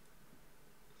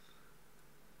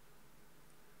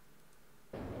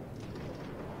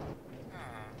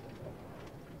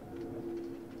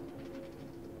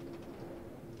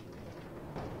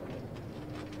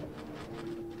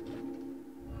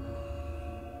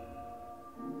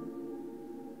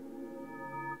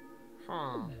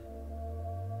 Huh.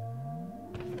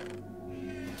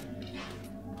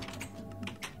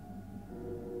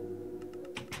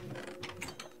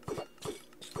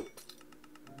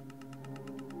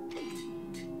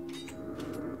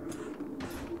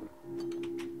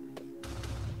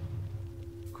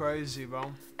 Crazy,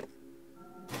 bro.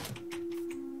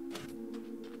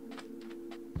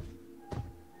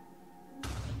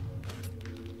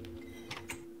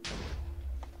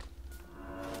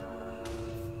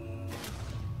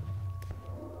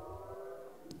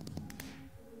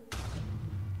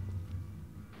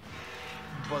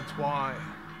 But why?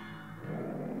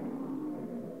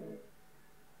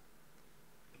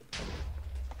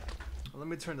 Let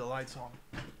me turn the lights on.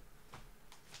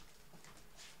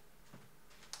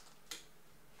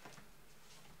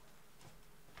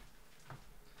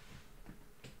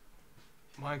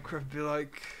 Minecraft be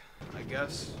like, I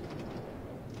guess.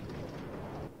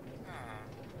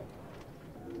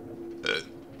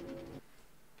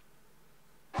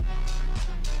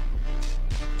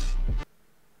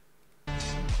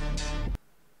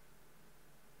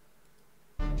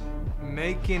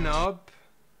 Making Up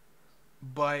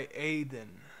by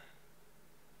Aiden.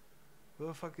 Who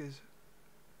the fuck is?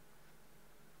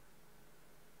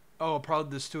 Oh,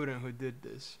 probably the student who did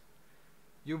this.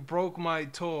 You broke my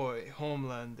toy,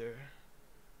 Homelander.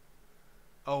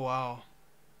 Oh wow.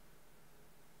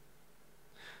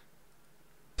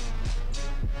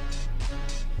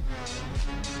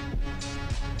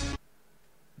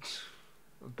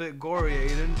 A bit gory,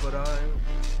 Aiden, but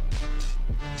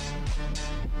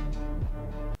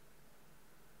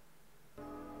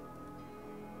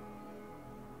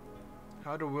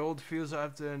how the world feels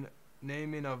after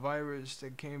naming a virus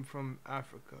that came from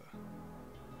Africa.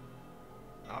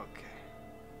 Okay.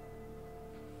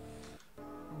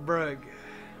 Brug.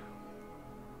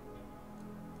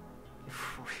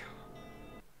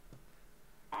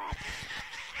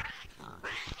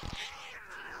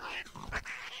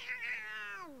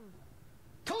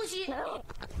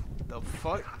 The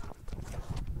fuck?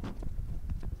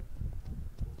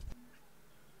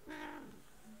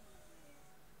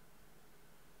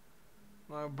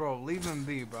 Like, bro, leave him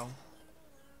be, bro.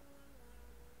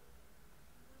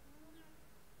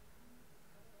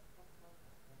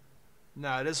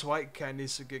 Nah, this white cat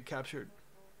needs to get captured.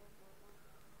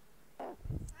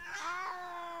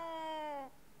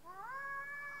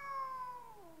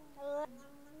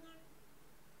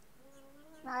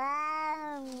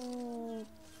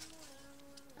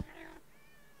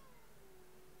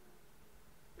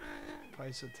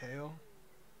 Price of tail.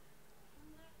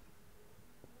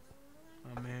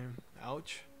 Oh man,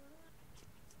 ouch.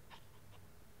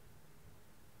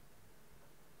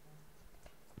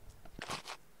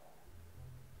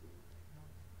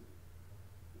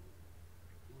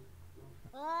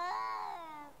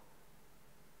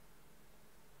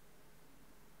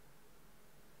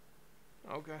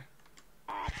 Okay.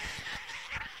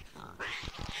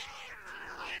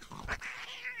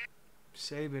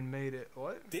 Saban made it.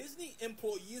 What? Disney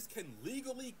employees can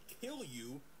legally kill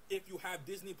you if you have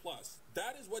Disney Plus.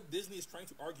 That is what Disney is trying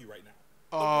to argue right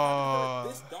now.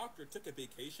 This doctor took a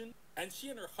vacation, and she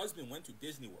and her husband went to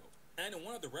Disney World. And in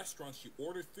one of the restaurants, she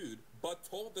ordered food, but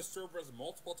told the servers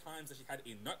multiple times that she had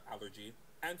a nut allergy,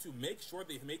 and to make sure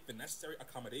they make the necessary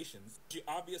accommodations, she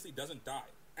obviously doesn't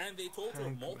die. And they told her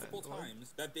multiple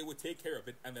times that they would take care of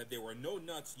it, and that there were no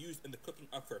nuts used in the cooking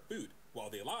of her food. Well,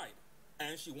 they lied.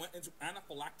 And she went into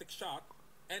anaphylactic shock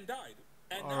and died.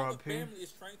 And now the family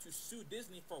is trying to sue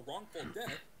Disney for wrongful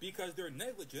death because their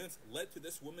negligence led to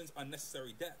this woman's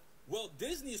unnecessary death. Well,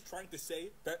 Disney is trying to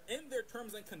say that in their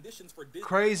terms and conditions for Disney...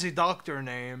 Crazy doctor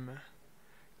name.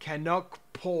 Canuck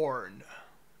Porn.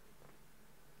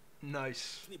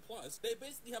 Nice. Disney Plus, they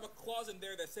basically have a clause in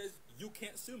there that says, you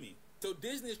can't sue me. So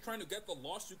Disney is trying to get the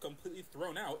lawsuit completely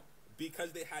thrown out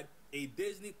because they had a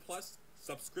Disney Plus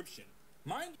subscription.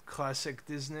 Classic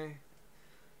Disney.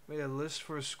 Made a list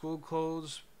for school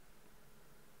clothes,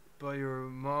 but your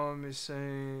mom is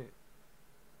saying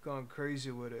gone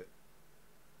crazy with it.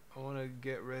 I want to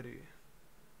get ready.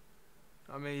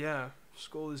 I mean, yeah,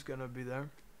 school is gonna be there.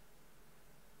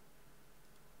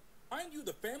 Mind you,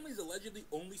 the family is allegedly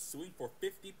only suing for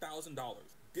 $50,000.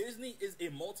 Disney is a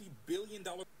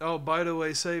multi-billion-dollar. Oh, by the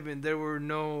way, Sabin, there were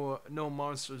no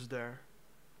monsters there.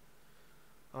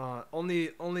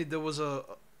 Only there was a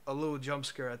little jump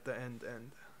scare at the end,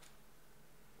 and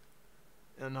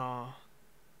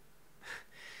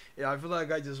yeah, I feel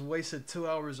like I just wasted 2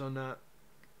 hours on that.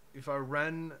 If I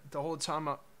ran the whole time,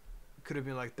 I could have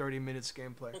been like 30 minutes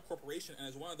gameplay. Corporation, and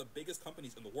is one of the biggest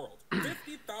companies in the world.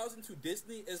 50,000 to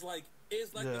Disney is like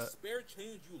the spare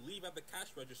change you leave at the cash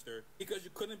register because you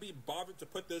couldn't be bothered to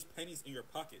put those pennies in your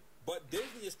pocket. But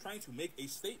Disney is trying to make a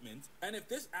statement, and if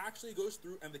this actually goes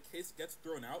through and the case gets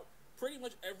thrown out, pretty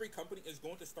much every company is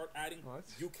going to start adding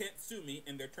 "you can't sue me"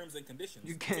 in their terms and conditions.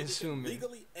 You can't sue me.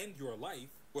 Legally end your life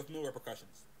with no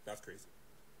repercussions. That's crazy.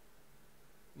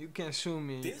 You can't sue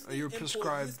me. Disney, you're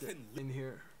prescribed in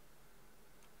here.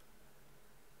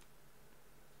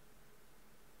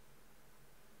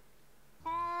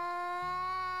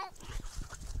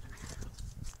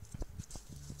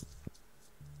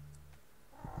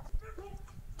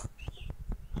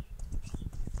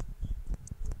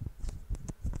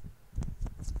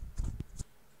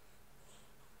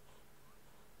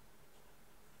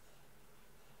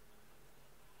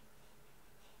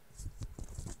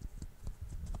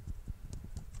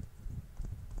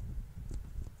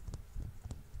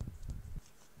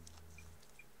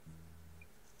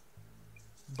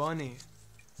 Bunny.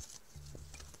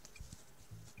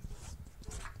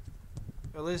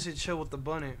 At least he chill with the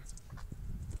bunny.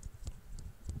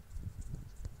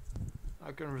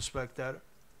 I can respect that.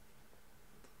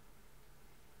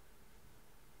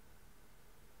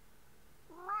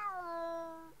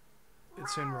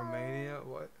 It's in Romania?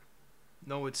 What?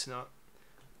 No, it's not.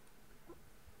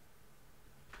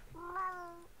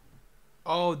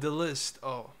 Oh, the list.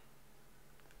 Oh.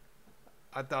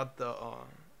 I thought the,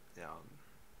 yeah.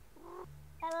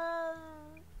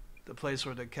 The place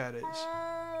where the cat is.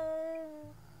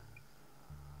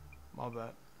 My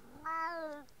bad.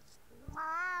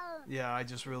 Yeah, I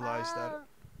just realized that.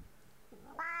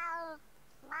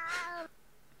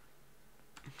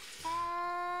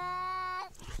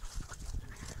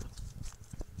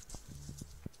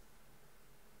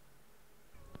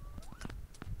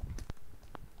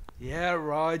 Yeah,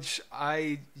 Raj,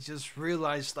 I just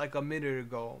realized like a minute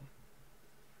ago.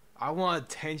 I want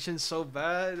attention so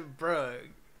bad, bruh.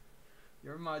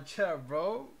 You're in my chat,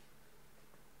 bro.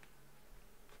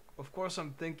 Of course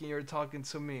I'm thinking you're talking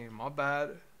to me. My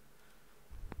bad.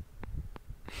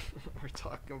 We're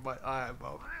talking about... Alright,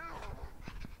 bro.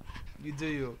 You do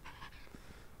you.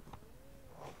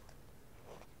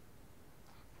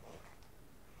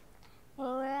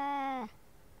 Bruh.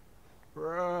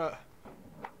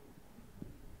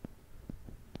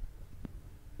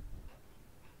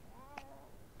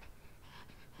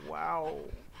 Wow.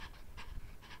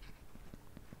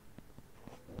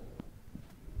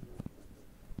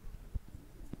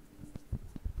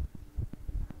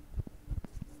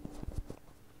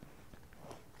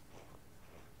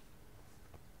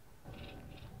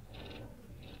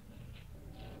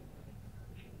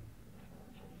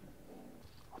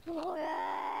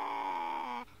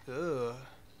 Ugh.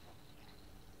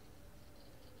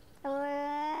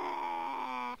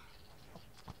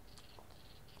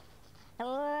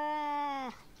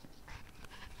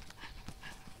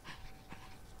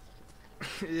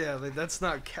 Yeah, like, that's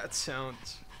not cat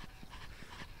sounds.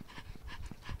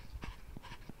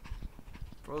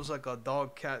 Bro's like a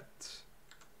dog cat.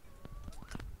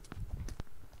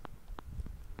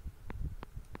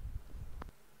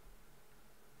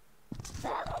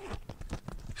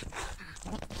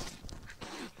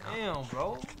 Damn,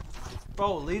 bro.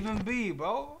 Bro, leave him be,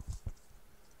 bro.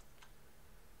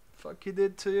 Fuck he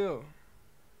did to you.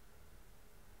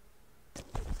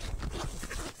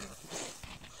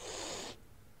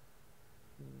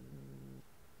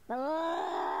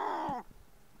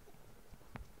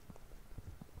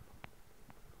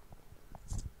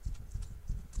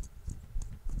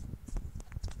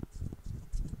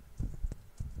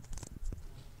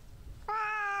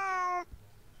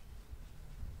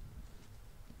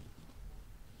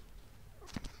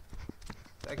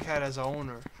 That cat has an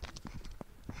owner.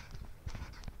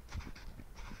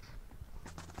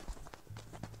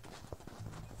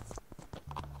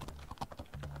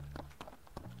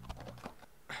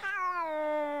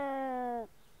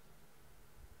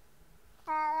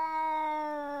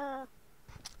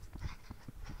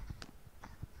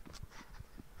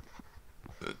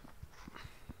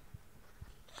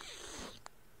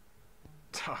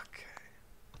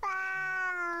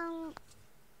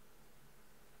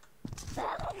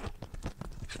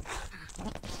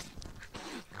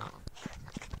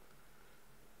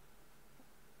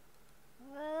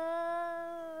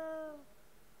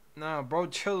 Nah, bro,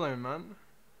 chillin', man.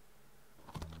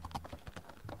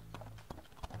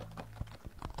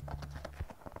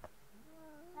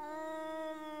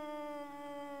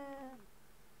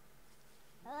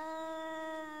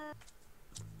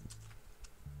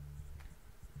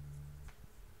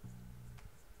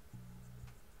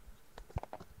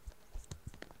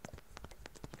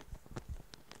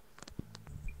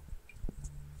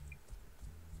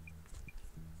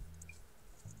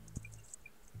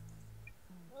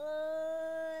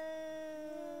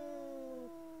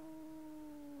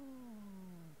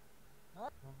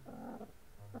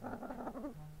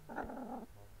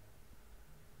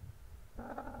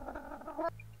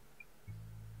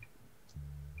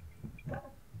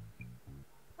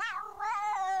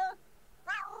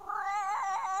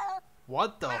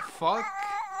 What the fuck?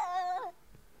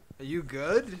 Are you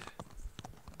good?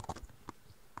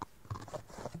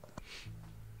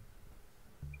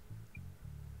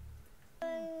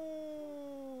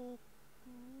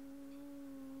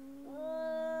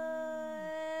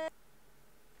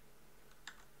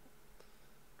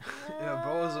 Yeah,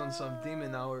 bro was on some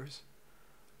demon hours.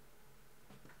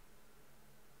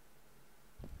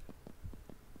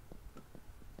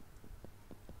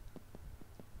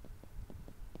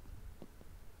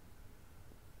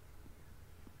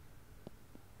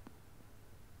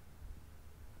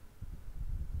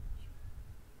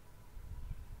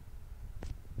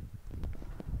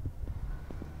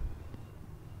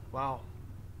 Wow.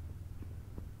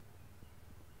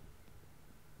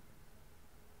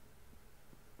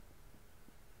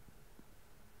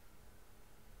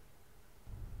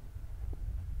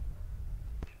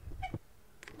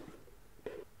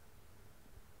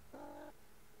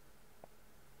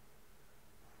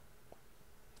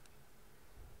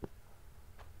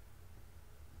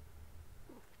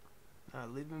 Nah,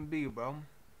 leave him be, bro.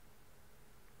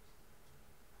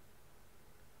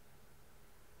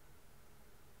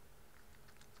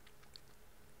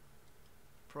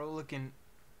 Pro looking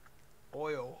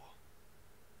oil.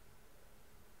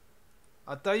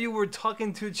 I thought you were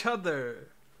talking to each other.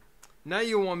 Now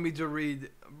you want me to read,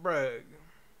 bruh.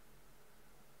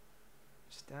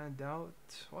 Stand out?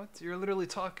 What? You're literally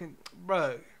talking,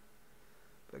 bruh.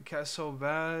 But cat so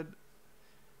bad.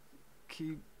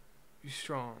 Keep you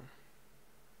strong.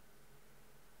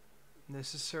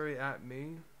 Necessary at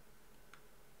me.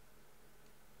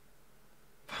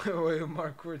 Wait,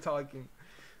 Mark, we're talking.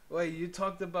 Wait, you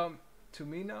talked about to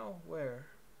me now? Where?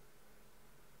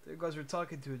 You guys were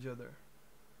talking to each other.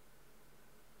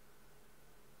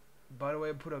 By the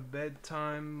way, put a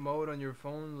bedtime mode on your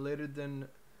phone later than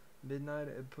midnight.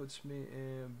 It puts me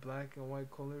in black and white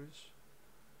colors.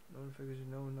 Notifications,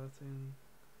 no nothing.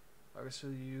 I can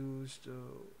still use the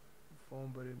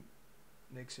phone, but it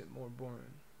makes it more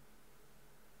boring.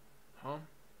 Huh?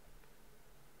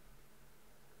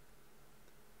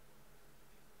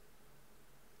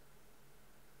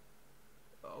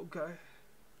 Okay.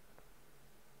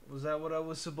 Was that what I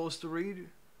was supposed to read?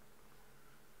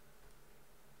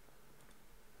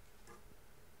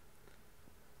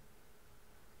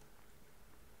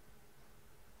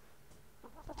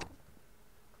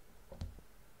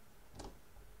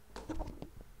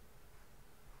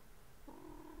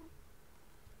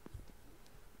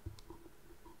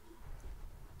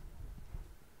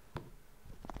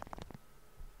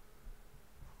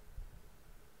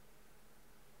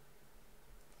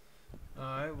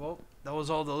 Alright, well, that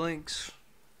was all the links.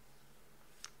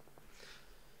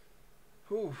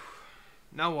 Whew.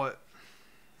 Now what?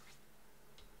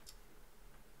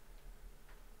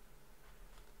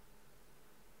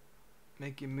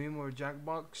 Make a meme or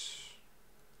Jackbox?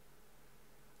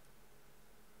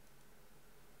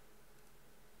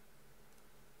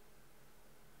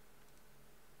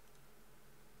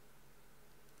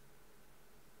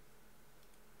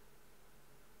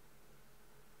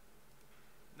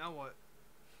 Now what?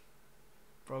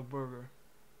 Frog Burger.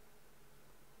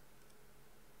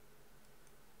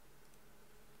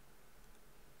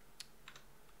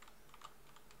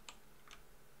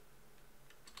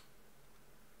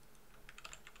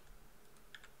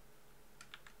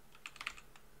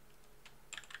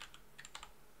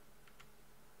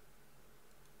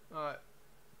 Alright.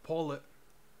 Pull it.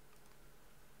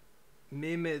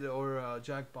 Meme it or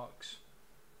Jackbox.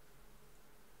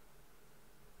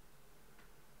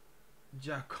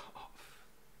 Jack off.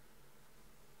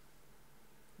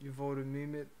 You voted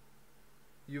meme it.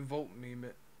 You vote meme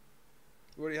it.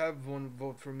 We already have one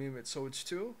vote for meme it, so it's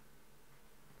two?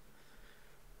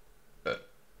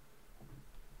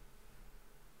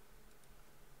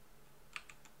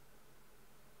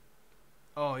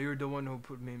 Oh, you're the one who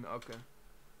put meme. Okay.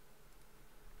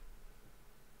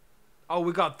 Oh,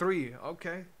 we got 3.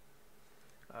 Okay.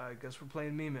 I guess we're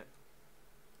playing Meme It.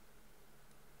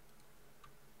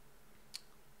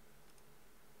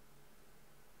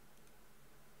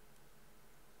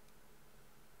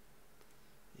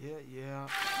 Yeah.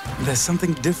 There's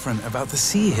something different about the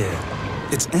sea here.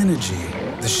 Its energy,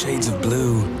 the shades of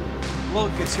blue.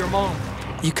 Look, it's your mom.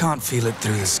 You can't feel it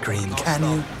through the screen, can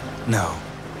you? No.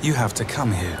 You have to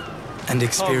come here and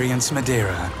experience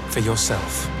Madeira for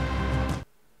yourself.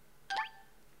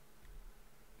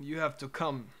 You have to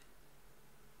come.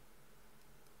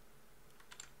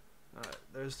 Alright,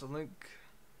 there's the link.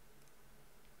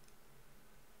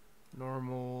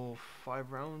 Normal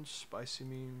 5 rounds, spicy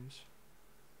memes.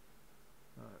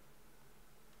 Alright.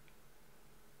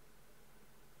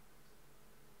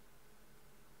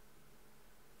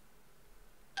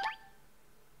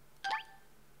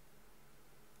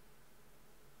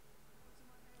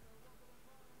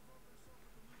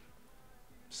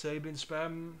 Sabin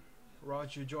spam,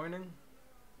 Roger joining.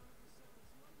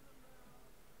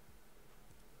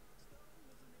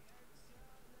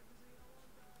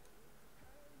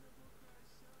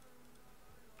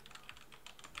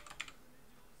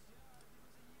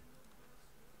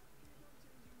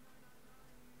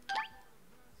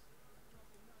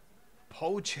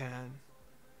 Pochan?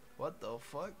 What the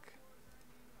fuck?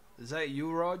 Is that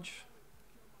you, Raj?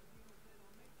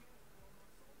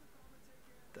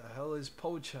 The hell is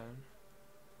Pochan?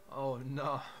 Oh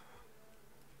no.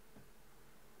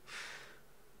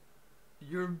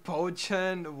 You're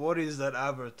Pochan? What is that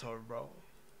avatar, bro?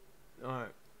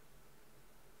 Alright.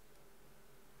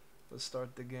 Let's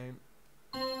start the game.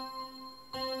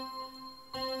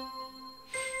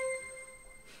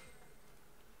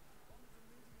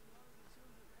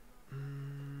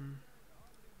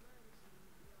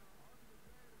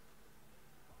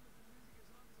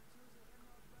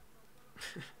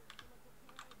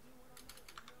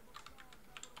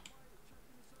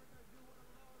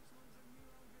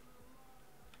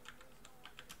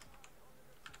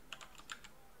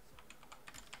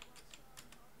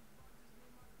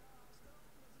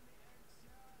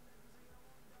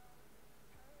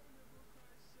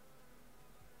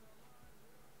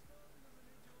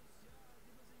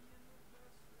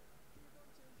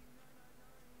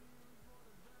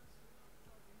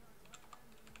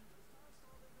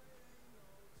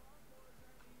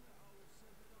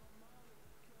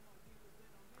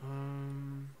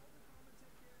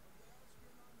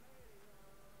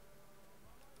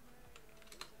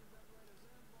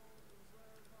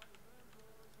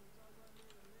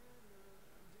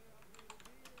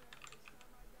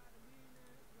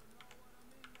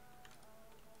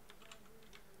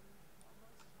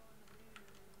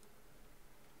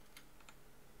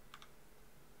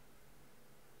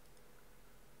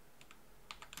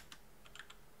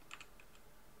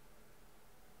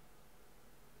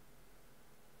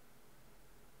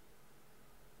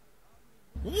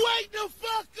 Wake the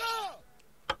fuck up!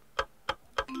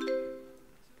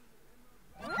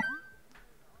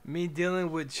 Me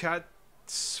dealing with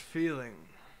chat's feeling.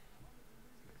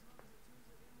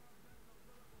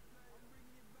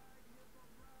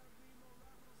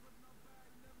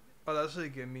 Oh, that's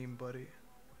like a meme, buddy.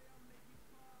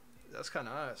 That's kind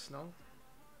of ass, no?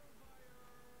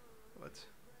 What?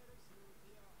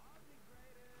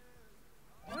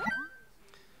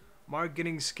 Mark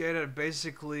getting scared at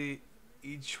basically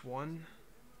each one.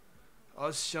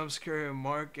 Us jump scaring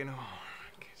Mark and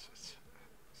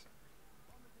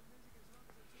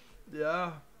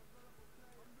yeah.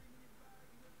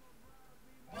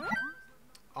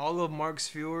 All of Mark's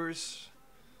viewers,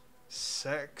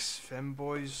 sex,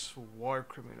 femboys, war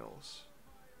criminals.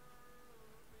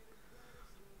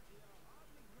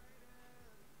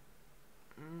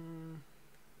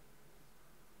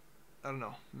 I don't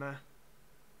know, meh.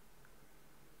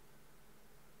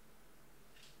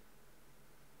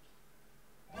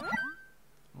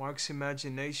 Mark's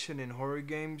imagination in horror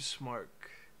games.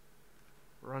 Mark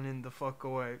running the fuck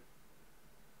away.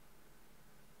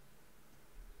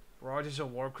 Roger's a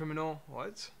war criminal.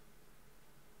 What?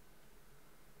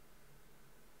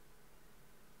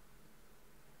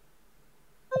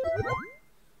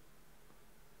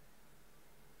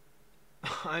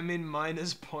 I'm in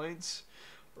minus points.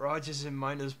 Roger's in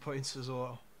minus points as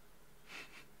well.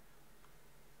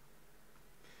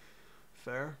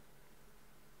 Fair.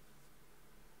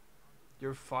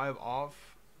 You're 5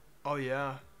 off. Oh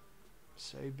yeah.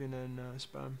 Sabin and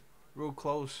spam. Real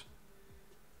close.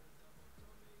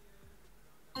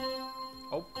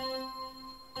 Oh.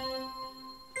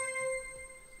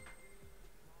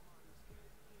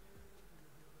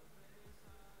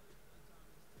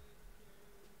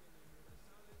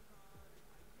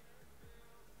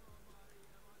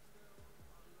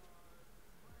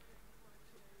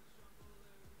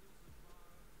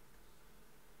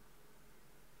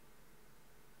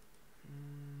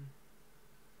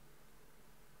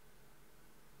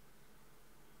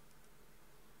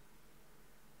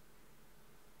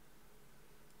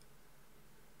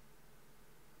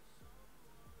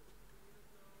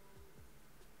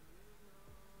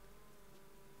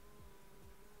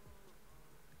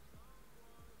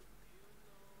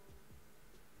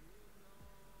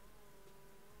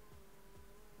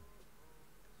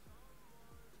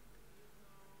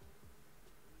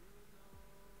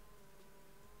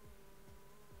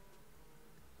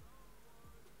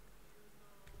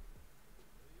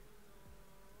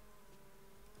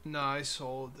 Nah, I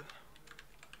sold.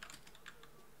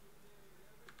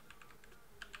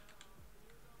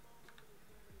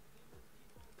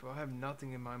 Bro, I have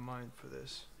nothing in my mind for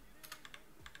this.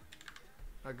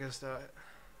 I guess that.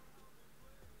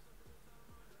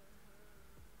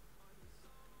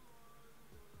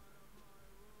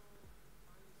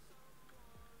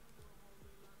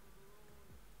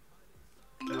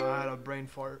 I had a brain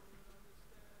fart.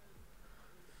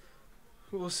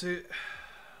 We'll see.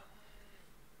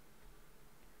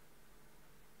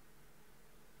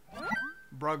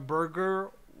 Brug Burger,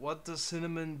 what the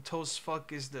cinnamon toast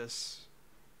fuck is this?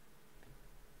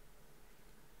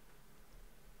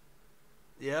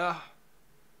 Yeah.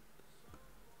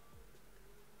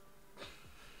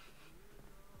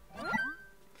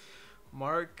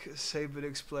 Mark, save it,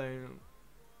 explain.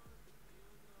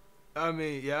 I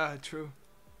mean, yeah, true.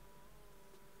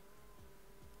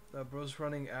 That bro's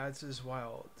running ads is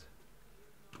wild.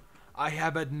 I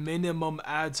have at minimum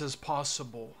ads as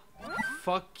possible.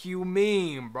 Fuck you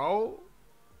mean, bro?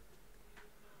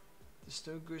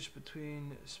 Distinguish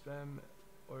between spam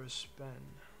or spend.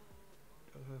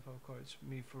 Of course,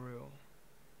 me for real.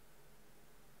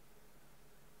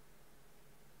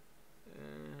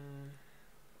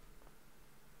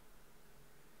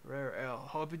 Rare L.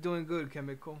 Hope you're doing good,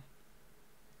 Chemical.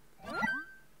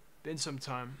 Been some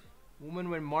time.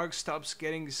 Woman, when Mark stops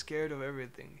getting scared of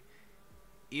everything.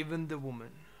 Even the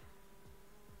woman.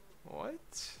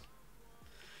 What?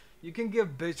 You can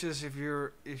give bitches if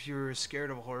you're scared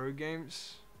of horror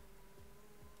games.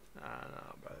 I don't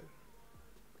know, bro.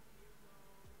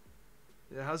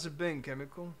 Yeah, how's it been,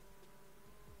 Chemical?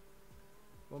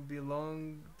 Won't be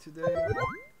long today.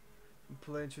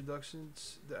 Play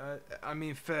introductions. I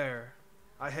mean, fair.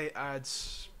 I hate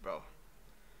ads, bro.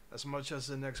 As much as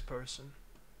the next person.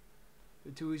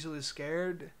 You're too easily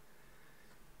scared.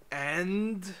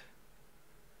 And,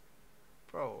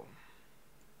 bro.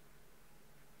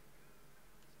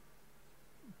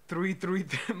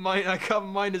 333. Mine. I got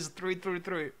minus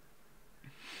 333.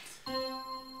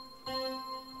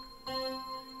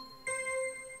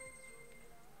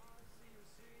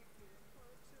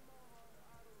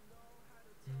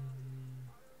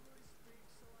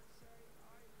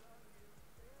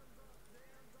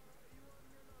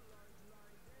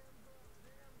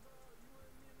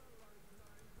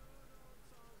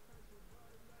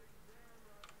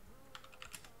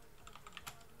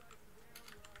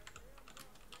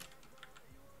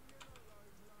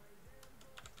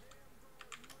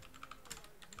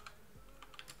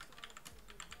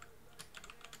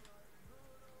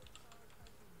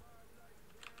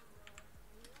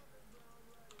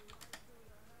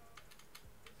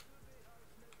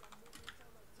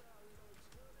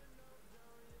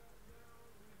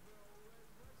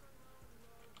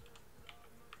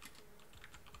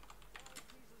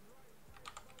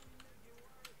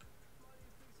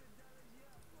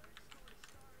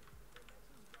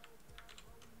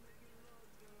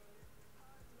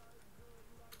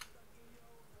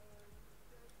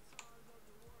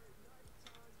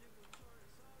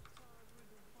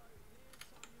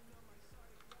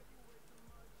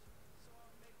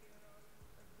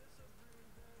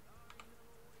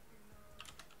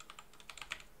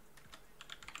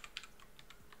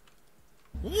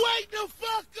 Wake the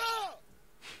fuck up!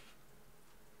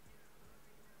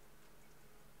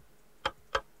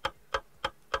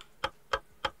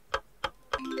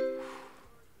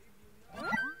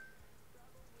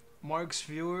 Mark's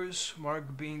viewers,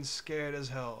 Mark being scared as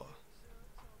hell.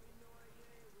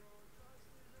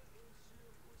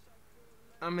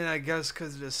 I mean, I guess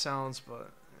because of the sounds,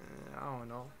 but I don't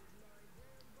know.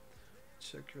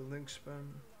 Check your link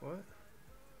spam. What?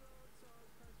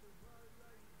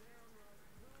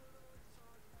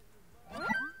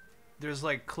 There's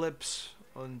like clips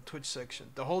on Twitch section.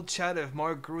 The whole chat if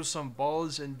Mark grew some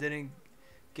balls and didn't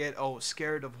get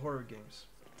scared of horror games.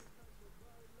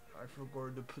 I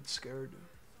forgot to put scared.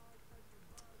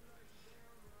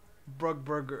 Brug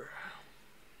Burger.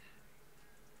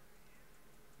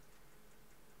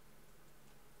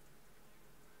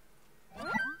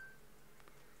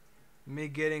 Me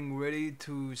getting ready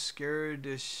to scare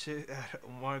the shit out of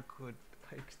Mark would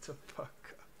like the fuck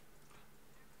up.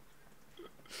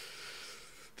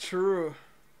 True.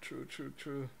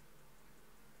 True.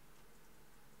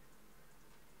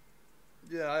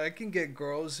 Yeah, I can get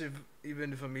girls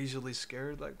even if I'm easily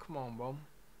scared. Like, come on, bro.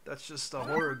 That's just a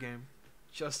horror game.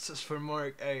 Justice for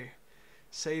Mark. Hey,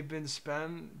 Sabin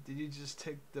spam. Did you just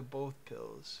take the both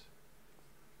pills?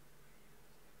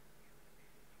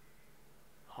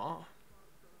 Huh?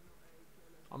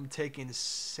 I'm taking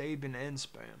Sabin and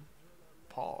spam.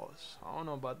 Pause. I don't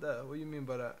know about that. What do you mean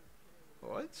by that?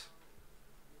 What?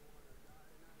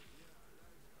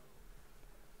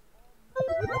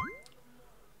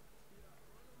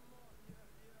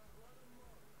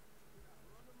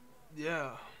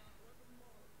 Yeah.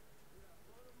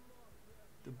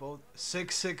 They're both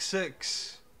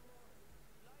 666.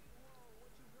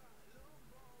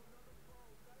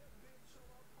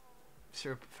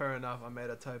 Sure, fair enough. I made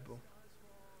a typo.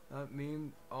 Not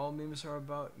meme. All memes are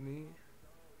about me.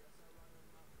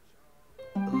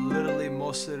 Literally,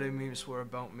 most of the memes were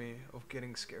about me of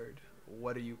getting scared.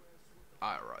 What are you?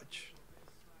 I Raj.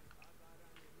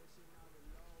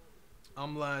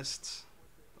 I'm last.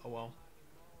 Oh well.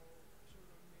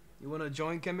 You wanna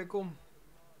join Chemical?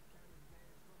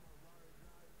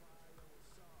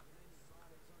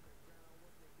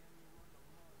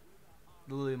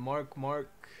 Literally, Mark.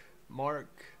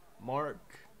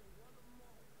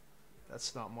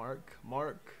 That's not Mark.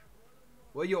 Mark.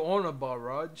 What you on about,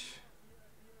 Raj?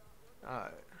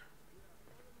 Alright.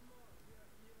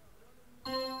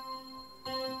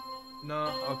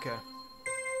 No, okay.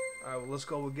 Alright, well, let's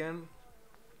go again.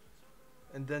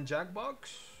 And then Jackbox?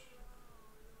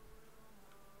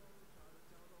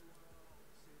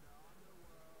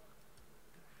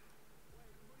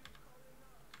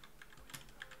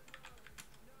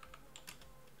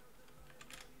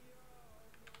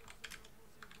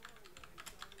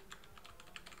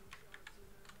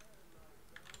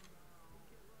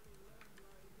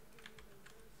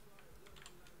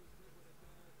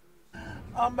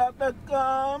 I'm about to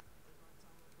come.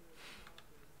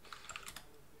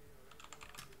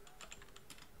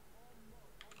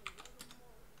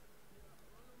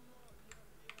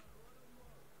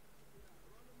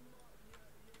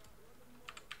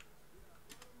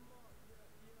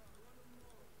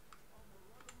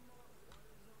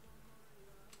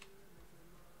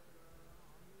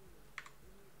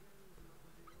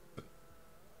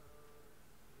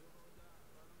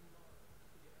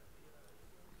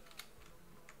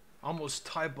 Almost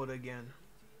typoed again.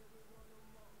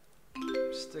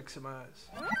 Stick some ass.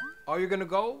 Are you gonna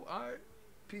go? Alright.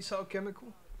 Peace out,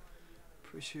 Chemical.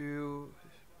 Appreciate you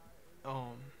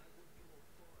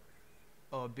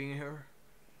being here.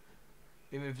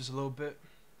 Even if it's a little bit.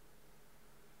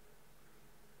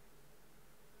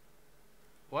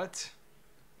 What?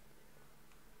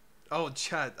 Oh,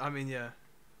 chat. I mean, yeah.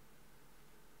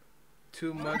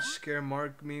 Too much scare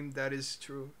Mark meme. That is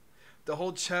true. The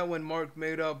whole chat when Mark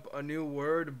made up a new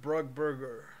word, Brug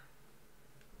Burger.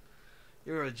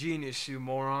 You're a genius, you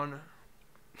moron.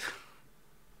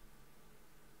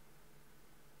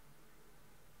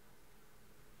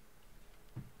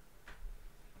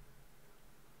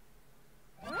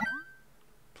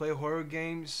 Play horror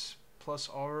games plus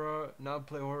aura, not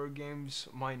play horror games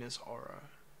minus aura.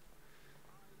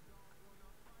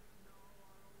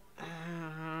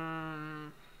 I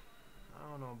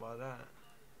don't know about that.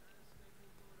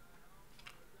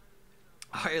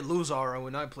 I lose aura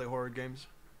when I play horror games.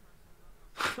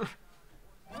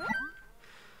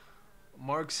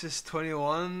 Marxist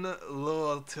 21,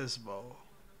 Lil Autizmo.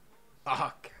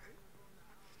 Okay.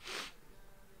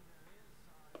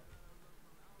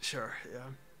 Sure, yeah.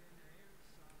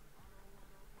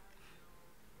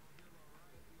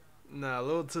 Nah,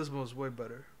 Lil Autizmo is way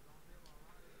better.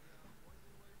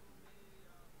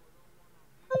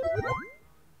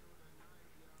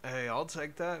 Hey, I'll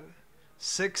take that.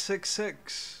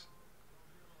 666.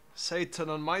 Satan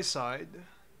on my side.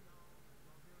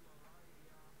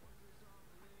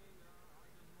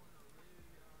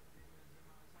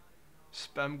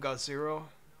 Spam got 0.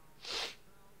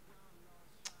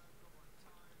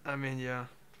 I mean, yeah.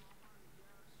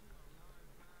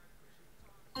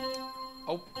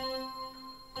 Oh.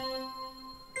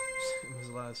 It was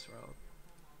last round.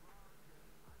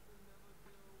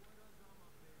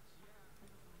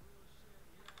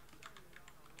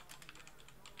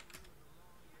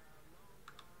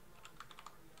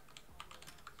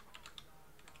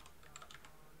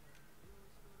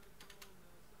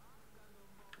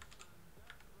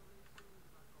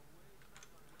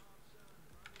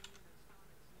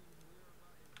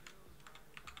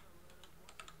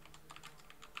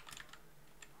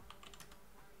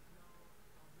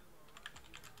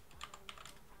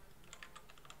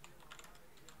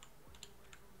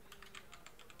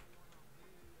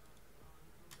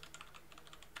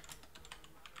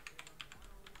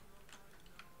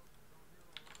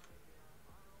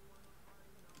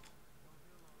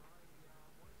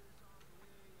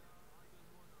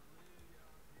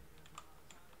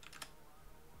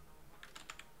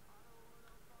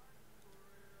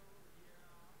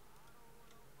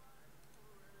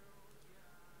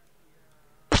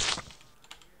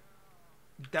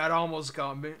 That almost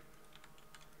got me.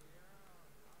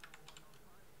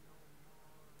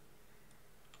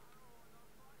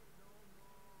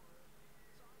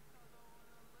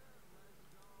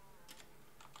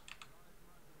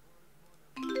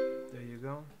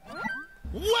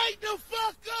 the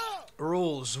fuck up!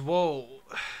 Rules, whoa.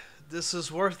 This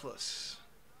is worthless.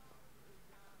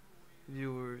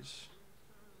 Viewers.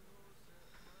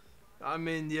 I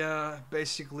mean, yeah,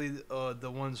 basically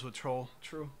the ones with troll.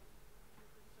 True.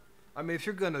 I mean, if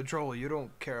you're gonna troll, you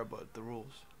don't care about the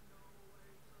rules.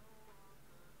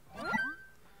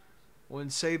 When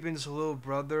Saban's little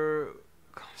brother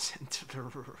comes into the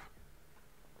room.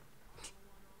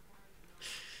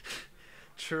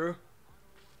 True.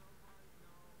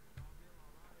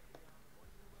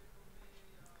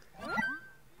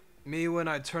 Me, when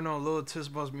I turn on Lil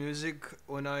Autizmo's music,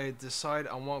 when I decide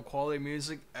I want quality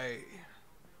music, hey.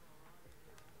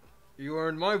 You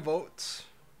earned my vote.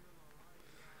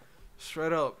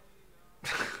 Straight up.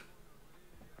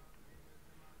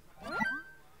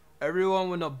 Everyone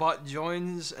when a bot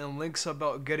joins and links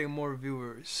about getting more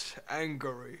viewers.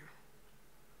 Angry.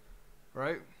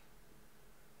 Right?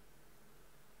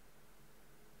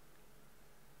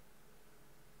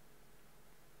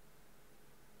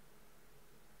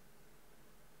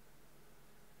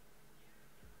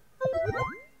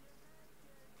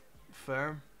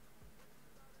 Fair.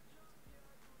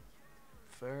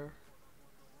 Fair.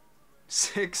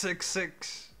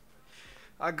 666.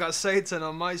 I got Satan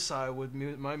on my side with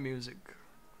my music.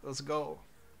 Let's go.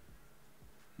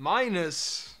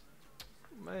 Minus.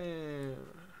 Man.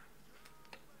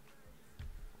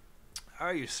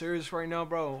 Are you serious right now,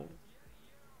 bro?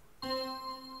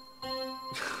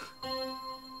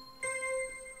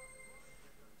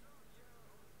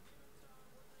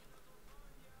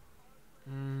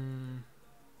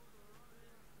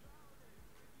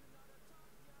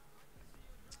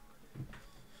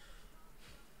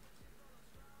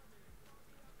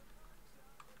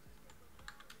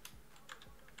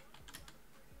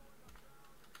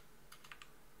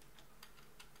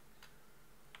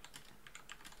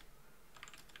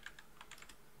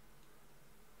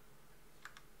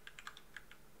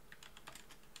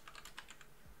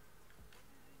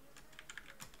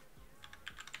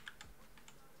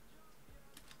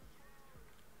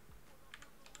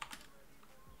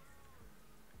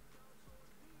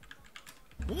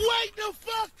 Wake the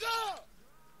fuck up!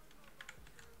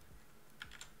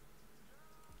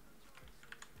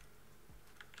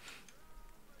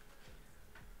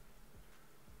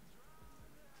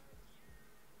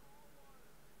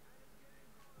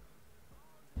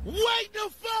 Wake the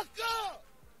fuck up!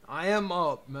 I am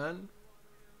up, man.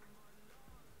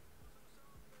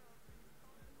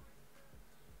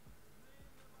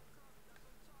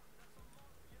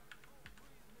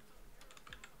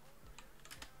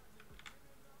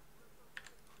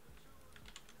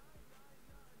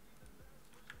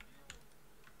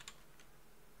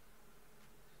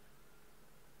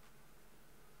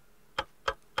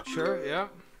 Sure, yeah.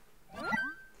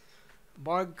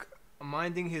 Mark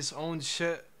minding his own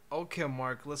shit. Okay,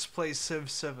 Mark, let's play Civ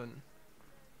 7.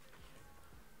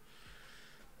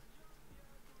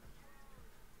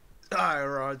 Alright,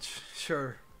 Raj,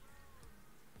 sure.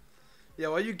 Yeah,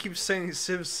 why you keep saying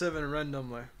Civ 7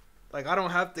 randomly? Like, I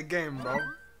don't have the game, bro.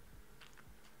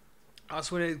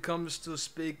 That's when it comes to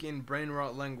speaking brain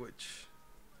rot language.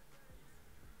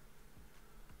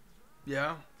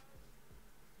 Yeah.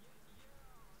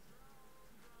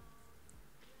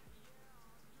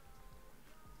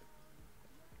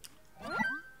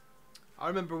 I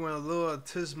remember when Lil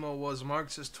Autizmo was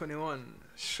Marxist 21.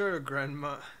 Sure,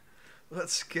 Grandma.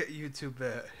 Let's get you to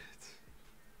bed.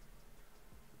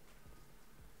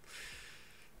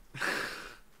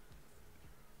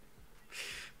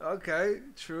 Okay,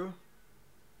 true.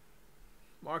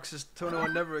 Marxist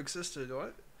 21 never existed,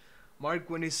 what? Mark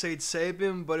when he said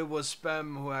Sabin, but it was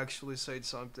Spam who actually said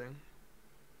something.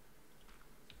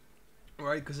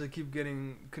 Right, because I keep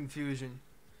getting confusion.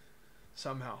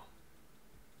 Somehow.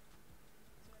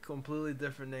 Completely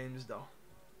different names though.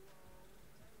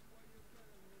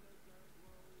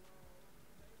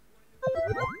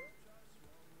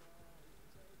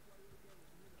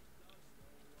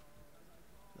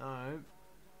 Alright.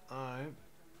 Alright.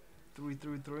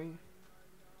 333.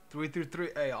 333.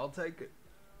 Hey, I'll take it.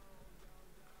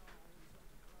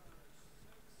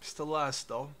 Still last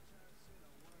though.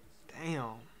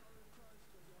 Damn.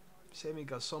 Sammy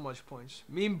got so much points.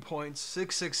 Meme points.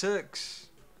 666.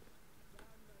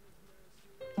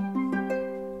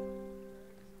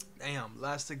 Damn,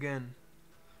 last again.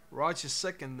 Raj is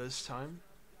second this time.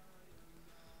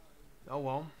 Oh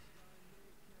well.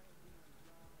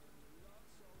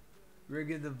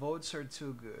 Rigged the votes are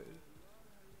too good.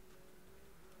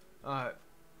 Alright,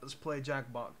 let's play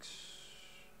Jackbox.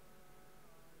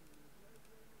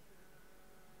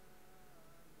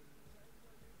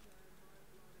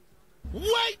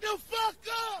 Wake the fuck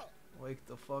up! Wake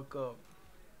the fuck up.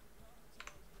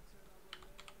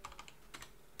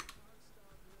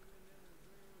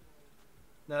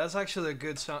 Now that's actually a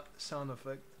good sound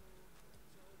effect.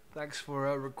 Thanks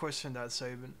for requesting that,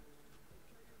 Saban.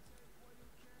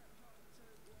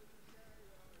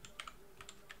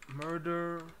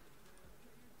 Murder.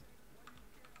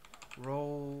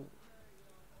 Roll.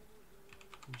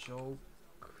 Joke.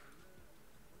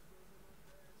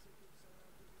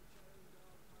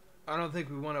 I don't think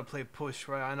we want to play push,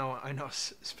 right? I know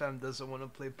Spam doesn't want to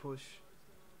play push.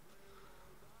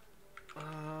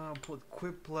 I'll put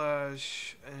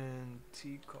Quiplash and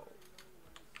Tico.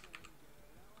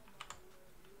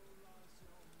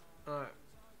 Alright,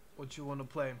 what you want to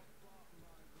play?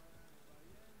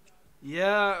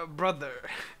 Yeah, brother.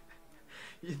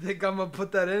 You think I'm gonna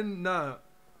put that in? Nah.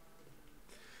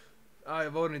 Alright,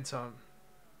 voting time.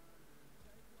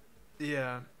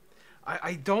 Yeah.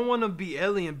 I don't want to be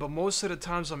alien, but most of the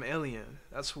times I'm alien.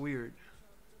 That's weird.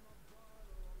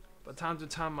 But time to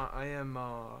time I am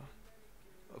a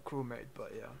crewmate,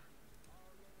 but yeah.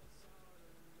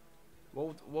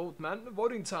 Vote, man.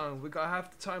 Voting time. We got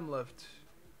half the time left.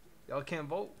 Y'all can't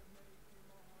vote.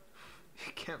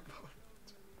 You can't vote.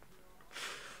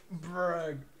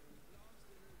 Brag.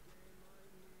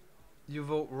 You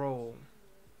vote roll.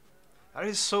 That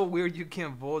is so weird. You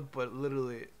can't vote, but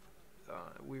literally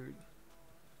weird.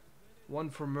 One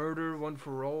for murder, one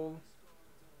for roll.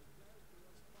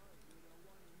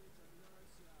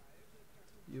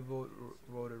 You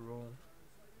voted roll.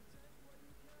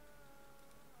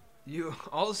 You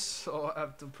also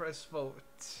have to press vote.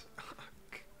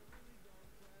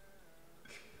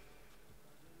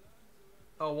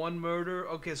 Oh, one murder.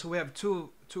 Okay, so we have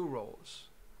two rolls.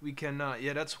 We cannot.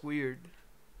 Yeah, that's weird.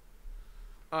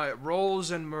 All right,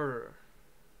 rolls and murder.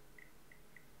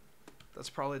 That's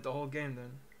probably the whole game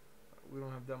then. We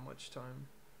don't have that much time.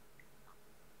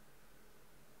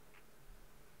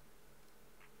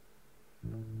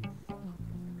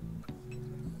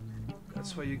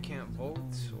 That's why you can't vote.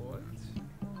 What?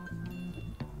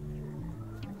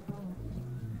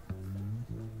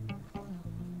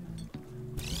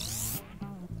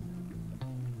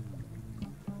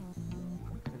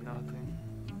 Nothing.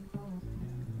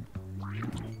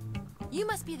 You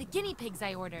must be the guinea pigs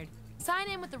I ordered.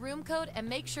 Sign in with the room code and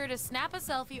make sure to snap a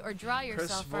selfie or draw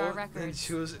yourself for our records. Then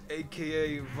choose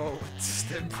AKA vote.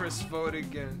 Then press vote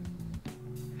again.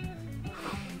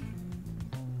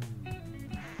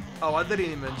 Oh, I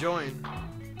didn't even join.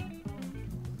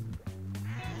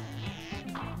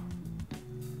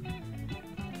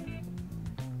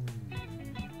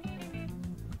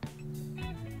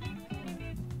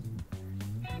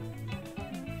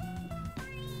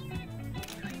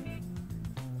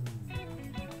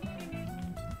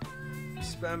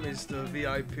 Spam is the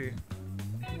VIP.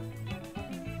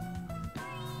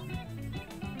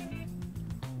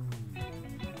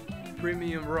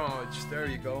 Premium Raj, there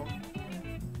you go.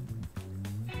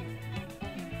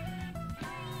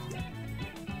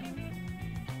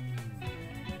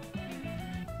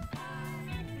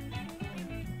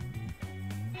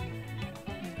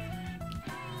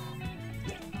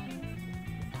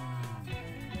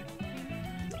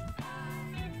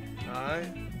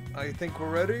 Alright, I think we're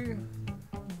ready.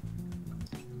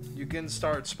 You can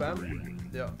start, Spam.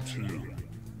 Yeah. 2,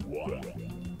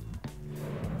 1.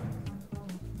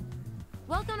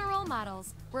 Welcome to Role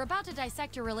Models. We're about to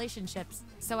dissect your relationships,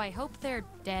 so I hope they're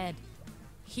dead.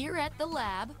 Here at the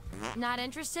lab. Not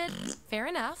interested? Fair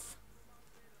enough.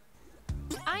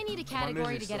 I need a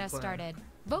category to get us started.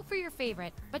 Vote for your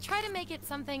favorite, but try to make it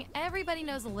something everybody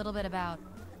knows a little bit about.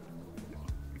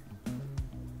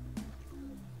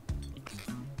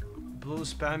 Blue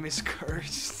Spam is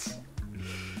cursed.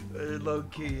 Low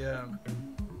key, yeah.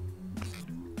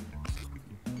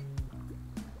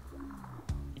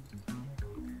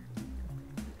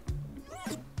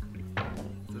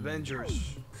 The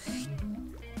Avengers.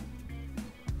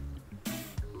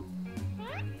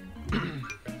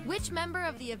 Which member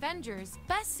of the Avengers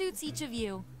best suits each of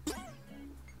you?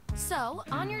 So,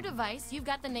 on your device, you've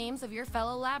got the names of your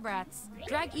fellow lab rats.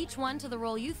 Drag each one to the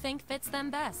role you think fits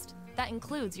them best. That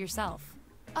includes yourself.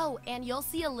 Oh, and you'll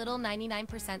see a little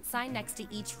 99% sign next to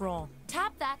each role.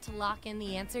 Tap that to lock in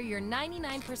the answer you're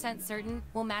 99% certain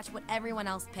will match what everyone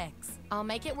else picks. I'll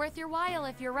make it worth your while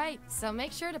if you're right, so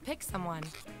make sure to pick someone.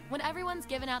 When everyone's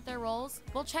given out their roles,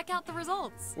 we'll check out the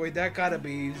results. Wait, that gotta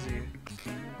be easy.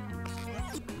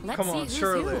 Let's Come see on, who's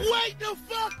surely. who. Wake the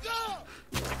fuck up!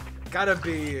 Gotta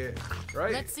be,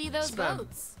 right? Let's see those Spam.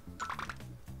 votes.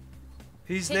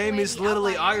 His Take name away is the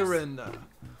literally outliers. Iron.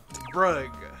 Brug.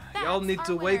 Y'all That's need our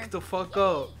to wake winner. the fuck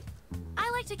up. I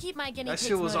like to keep my guinea That pigs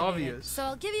shit was motivated, obvious. so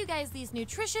I'll give you guys these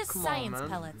nutritious Come on, science man.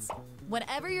 pellets.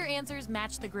 Whatever your answers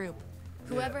match the group.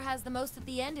 Whoever has the most at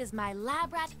the end is my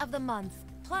lab rat of the month.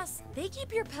 Plus, they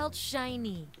keep your pelt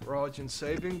shiny. Raj and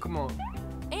saving, come on.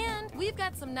 And we've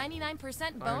got some 99%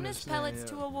 bonus understand, pellets yeah.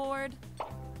 to award.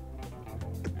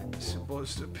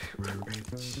 Supposed to be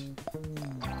rich.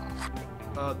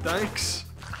 Thanks.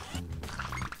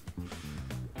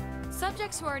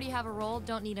 Subjects who already have a role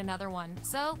don't need another one,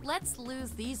 so let's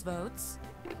lose these votes.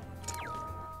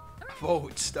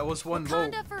 Votes. That was one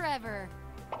vote. Wakanda forever.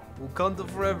 Wakanda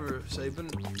forever, Sabin.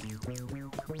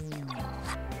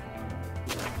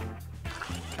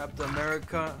 Captain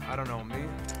America, I don't know, me.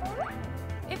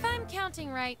 If I'm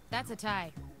counting right, that's a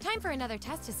tie. Time for another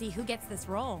test to see who gets this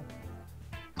role.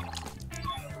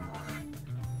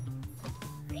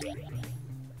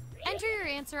 Enter your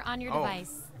answer on your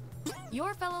device.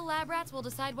 Your fellow lab rats will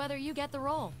decide whether you get the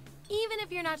role. Even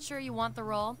if you're not sure you want the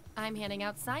role, I'm handing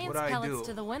out science What'd I pellets do?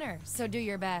 to the winner, so do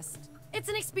your best. It's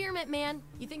an experiment, man.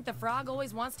 You think the frog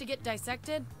always wants to get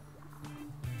dissected?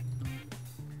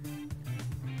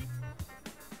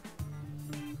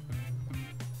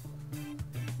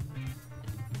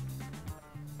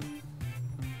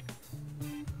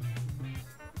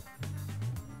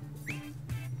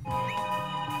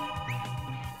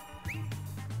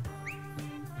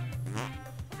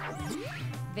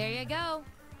 There you go.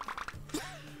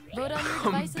 Vote on your I'm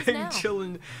devices been now.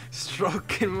 chilling,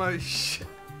 stroking my shit.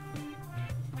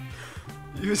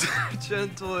 Use a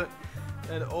gentle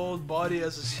and old body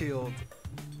as a shield.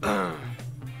 I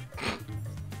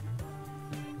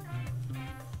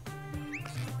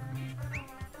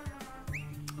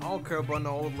don't care about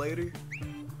no old lady.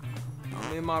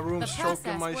 I'm in my room The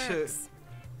stroking my process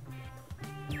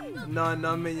shit. None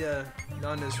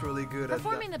is really good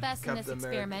Performing at the best in this Captain America.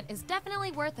 experiment is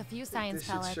definitely worth a few science This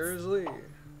shit pellets. seriously.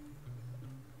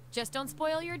 Just don't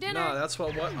spoil your dinner. Nah, that's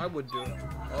what I would do.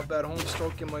 I'll be at home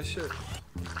stroking my shit.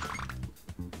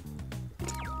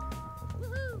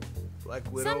 Black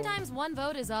Widow. Sometimes one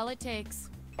vote is all it takes.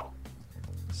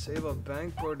 Save a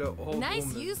bank for the old Nice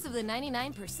woman. use of the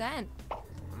 99%.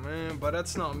 Man, but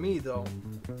that's not me though.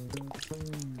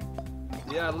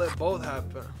 Yeah, let both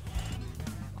happen.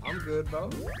 I'm good, bro.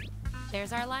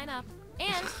 There's our lineup.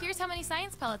 And here's how many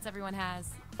science pellets everyone has.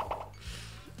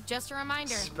 Just a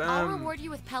reminder, I'll Spam. reward you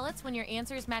with pellets when your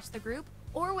answers match the group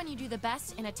or when you do the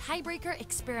best in a tiebreaker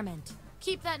experiment.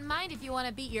 Keep that in mind if you want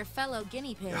to beat your fellow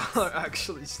guinea pigs. Y'all are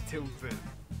actually stupid.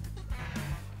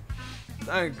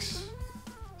 Thanks.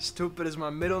 Stupid is my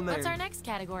middle name. What's our next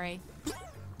category?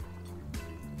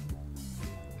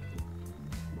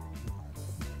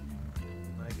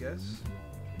 I guess.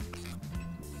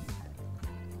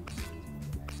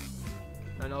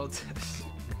 I know this.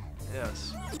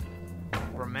 Yes.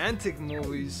 Romantic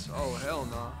movies? Oh, hell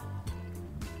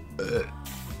no.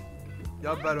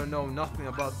 Y'all better know nothing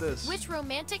about this. Which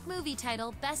romantic movie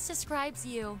title best describes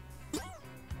you?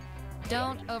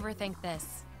 Don't overthink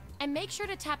this. And make sure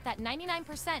to tap that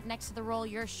 99% next to the role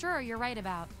you're sure you're right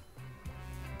about.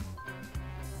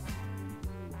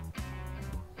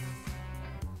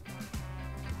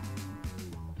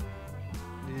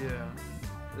 Yeah,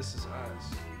 this is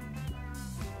us.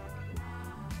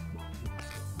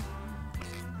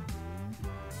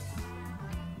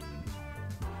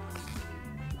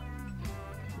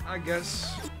 I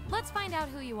guess. Let's find out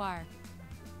who you are.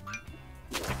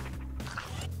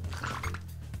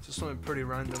 Just something pretty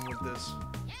random with this.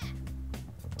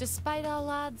 Despite all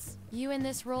odds, you and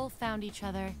this role found each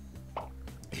other.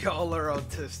 Y'all are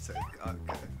autistic.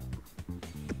 Okay.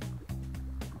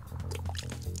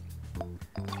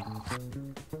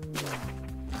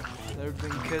 Never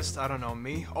been kissed? I don't know.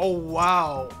 Me? Oh,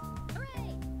 wow.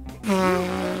 You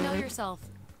really know yourself,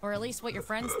 or at least what your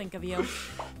friends think of you.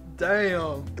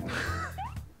 Damn.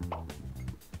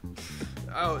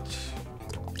 Ouch.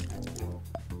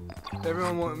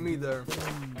 Everyone want me there.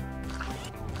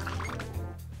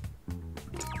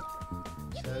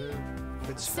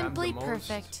 It's Simply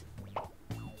perfect.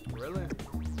 Really?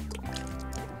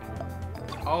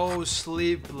 Oh,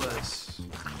 sleepless.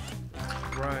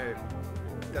 Right.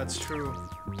 That's true.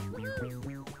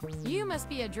 You must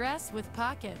be a dress with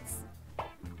pockets.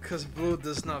 Cause blue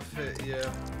does not fit,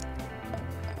 yeah.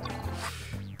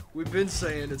 We've been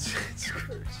saying it's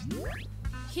cursed.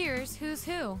 Here's who's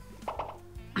who.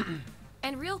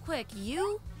 And real quick,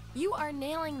 you are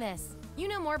nailing this. You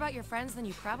know more about your friends than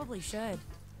you probably should.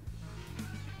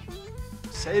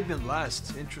 Saving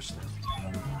last. Interesting.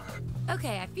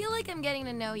 Okay, I feel like I'm getting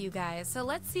to know you guys, so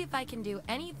let's see if I can do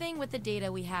anything with the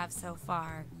data we have so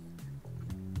far.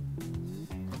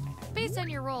 Based on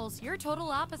your roles, you're total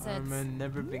opposites. Man,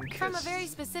 never been kissed. From a very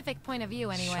specific point of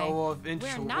view, anyway. Show off We're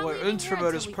intro. not Well, leaving here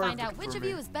introvert is until we find perfect out which for of me.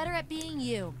 you is better at being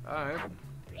you. Alright.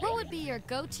 What would be your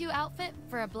go-to outfit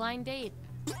for a blind date?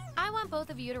 I want both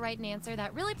of you to write an answer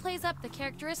that really plays up the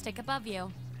characteristic above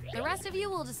you. The rest of you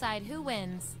will decide who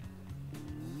wins.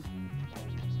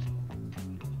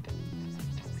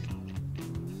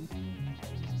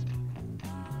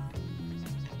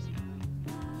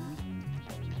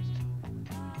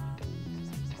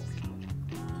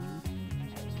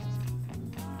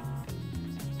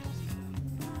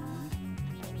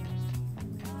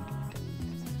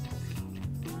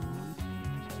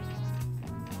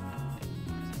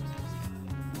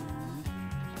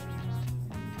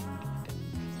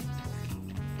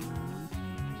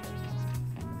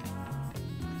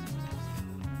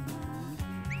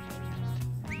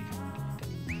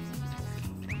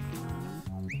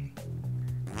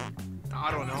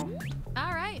 I don't know.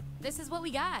 All right, this is what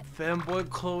we got. Fanboy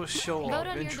clothes show Vote off.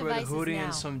 on your Intro with a devices hoodie now.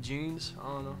 and some jeans. I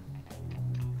don't know.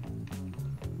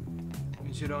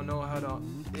 Means you don't know how to.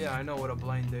 Yeah, I know what a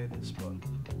blind date is, but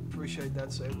appreciate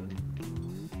that statement.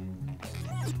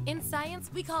 In science,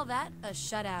 we call that a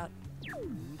shutout.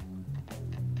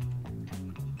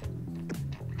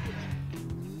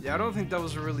 Yeah, I don't think that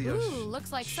was really a. Ooh,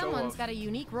 looks like show someone's off. got a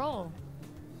unique role.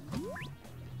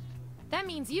 That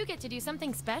means you get to do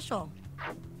something special.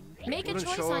 Make a Wouldn't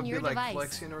choice show on off your be like device.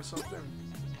 flexing or something?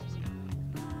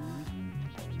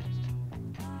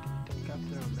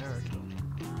 Captain America.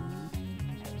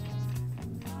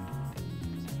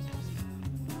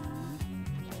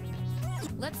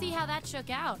 Let's see how that shook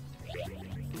out.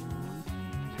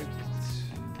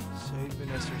 Sabin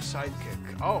as her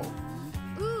sidekick. Oh,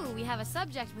 Ooh, we have a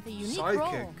subject with a unique sidekick.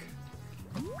 role.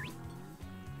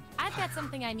 I've got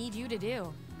something I need you to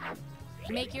do.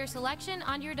 Make your selection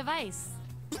on your device.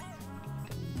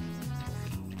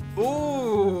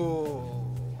 Ooh.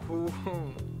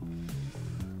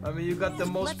 I mean, you got the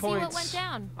most Let's see points. what went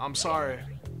down. I'm sorry.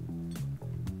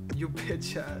 You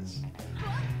bitch ass.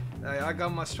 Hey, I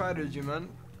got my strategy, man.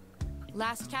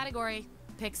 Last category,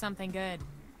 pick something good.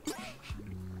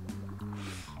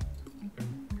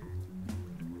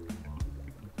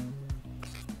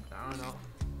 I don't know.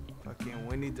 Fucking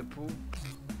Winnie the Pooh.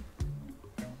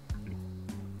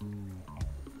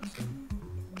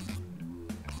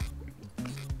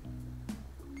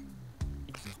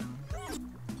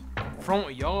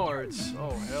 Front yards. Oh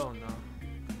hell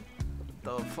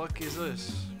no. The fuck is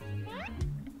this?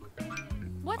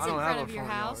 What's I in don't front have of a your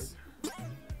front house?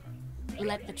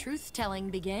 Let the truth-telling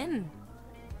begin.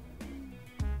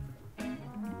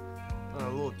 A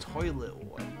little toilet.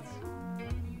 What?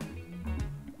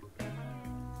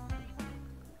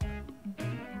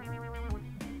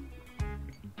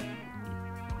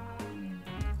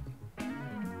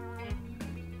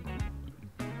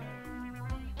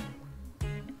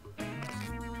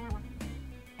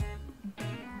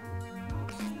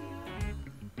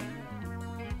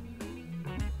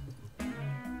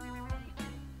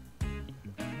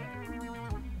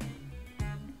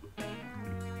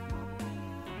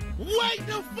 Wake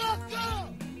the fuck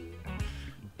up!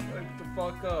 Wake the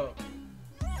fuck up.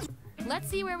 Let's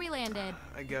see where we landed.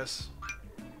 I guess.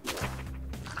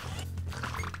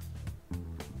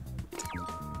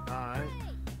 Alright.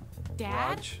 Dad?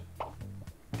 Watch.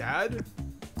 Dad?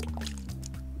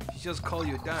 He just call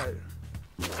you dad.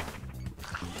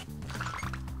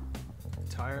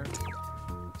 Tire.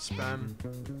 Spam.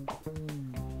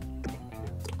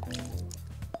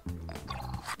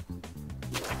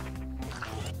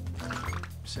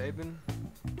 Sabin.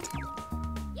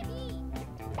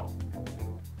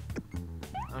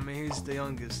 I mean, he's the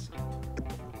youngest.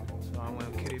 So I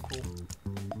went kiddie pool.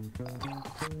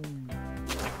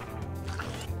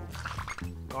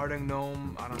 Guarding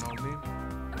gnome, I don't know me.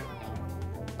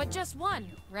 But just one,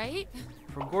 right?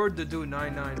 For Gord to do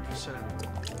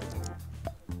 99%.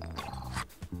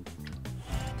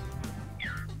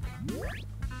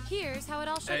 Here's how it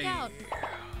all shook Hey, out.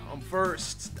 I'm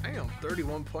first. Damn,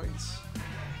 31 points.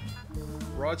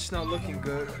 Rod's not looking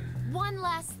good. One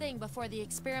last thing before the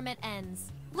experiment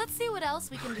ends. Let's see what else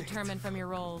we can determine from your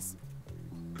roles.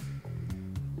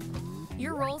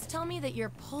 Your roles tell me that you're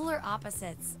polar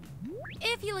opposites.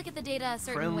 If you look at the data a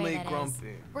certain Friendly, way, that is,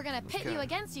 grumpy. we're gonna pit you Okay.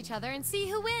 against each other and see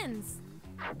who wins.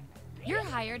 You're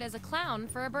hired as a clown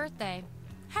for a birthday.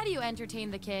 How do you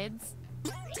entertain the kids?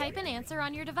 Type an answer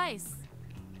on your device.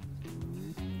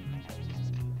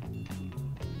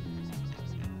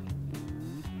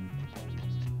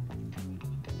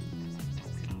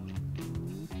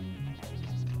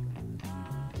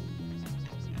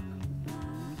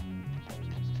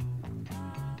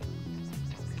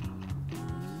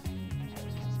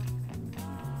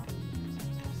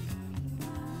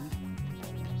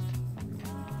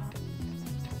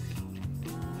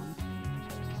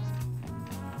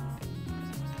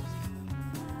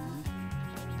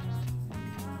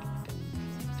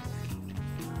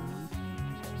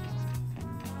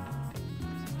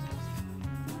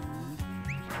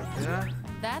 Yeah.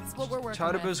 That's what we're working Try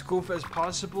to with. be as goofy as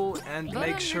possible and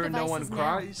make sure no one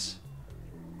cries.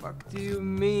 Fuck do you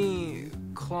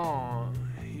mean, clown?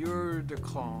 You're the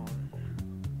clown.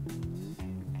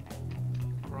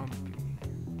 Grumpy.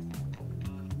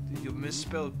 Did you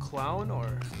misspell clown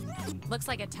or? Looks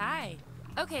like a tie.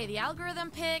 Okay, the algorithm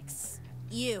picks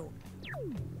you.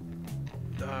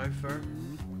 Diver.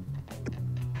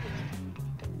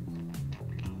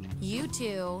 You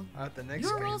two. At the next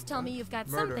Your game, rules tell me you've got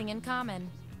murder. something in common.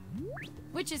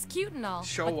 Which is cute and all,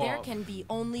 Show but there off. can be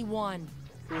only one.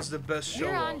 Who's the best show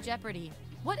You're on off? Jeopardy.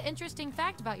 What interesting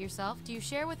fact about yourself do you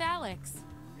share with Alex?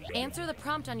 Answer the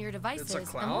prompt on your devices, and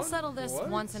clown? we'll settle this What?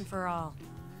 once and for all.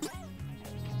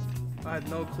 I had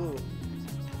no clue.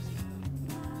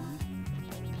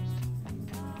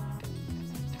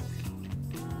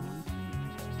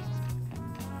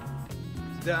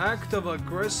 The act of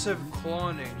aggressive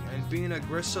cloning and being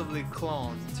aggressively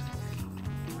cloned.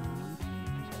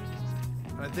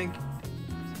 I think.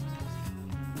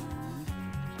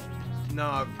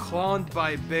 Nah, cloned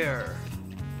by bear.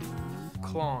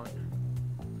 Clone.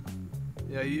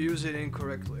 Yeah, you use it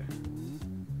incorrectly.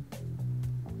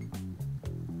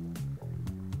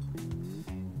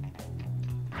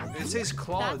 It says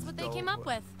cloned. That's what they though, came up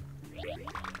but with.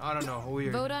 I don't know.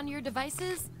 Weird. Vote on your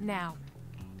devices now.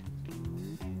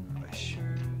 I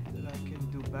sure that I can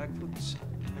do backflips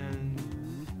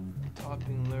and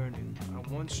topping learning.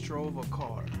 I once drove a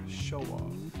car. Show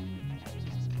off.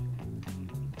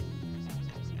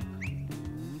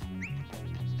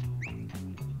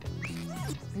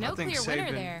 No I think clear winner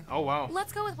saving- there. Oh wow.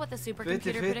 Let's go with what the 50-50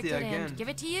 supercomputer predicted again. and give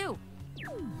it to you.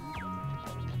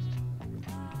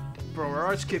 Bro, our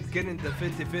arts keep getting the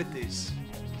 50-50s.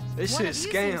 This One shit of is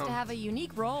you seems to scam. have a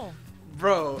unique role.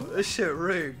 Bro, this shit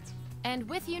rigged. And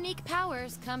with unique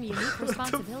powers come unique What the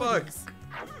responsibilities. fuck?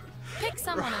 Pick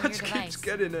someone on your Raj device. keeps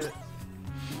getting it.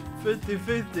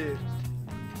 50-50.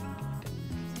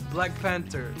 Black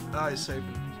Panther. I saving.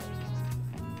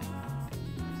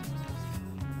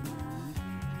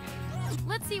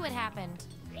 Let's see what happened.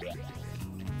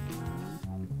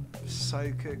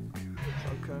 Psychic.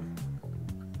 Okay.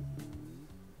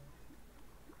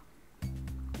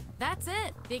 That's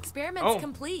it. The experiment's Oh,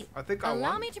 complete. I think I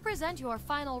Allow won. me to present your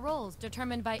final roles,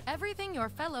 determined by everything your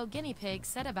fellow guinea pigs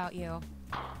said about you.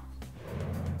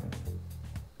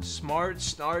 Smart,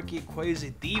 snarky,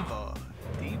 crazy diva.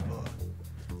 Diva.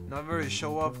 Not very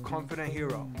show-off, confident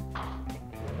hero.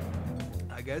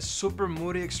 I guess super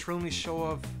moody, extremely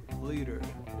show-off leader.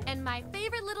 And my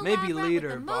favorite little Maybe lab rat leader,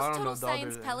 with the but I most don't know total the other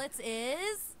science thing. pellets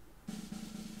is...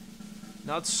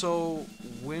 Not so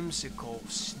whimsical,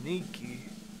 sneaky,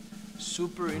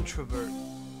 super introvert.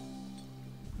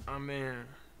 I mean,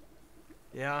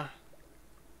 yeah,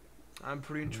 I'm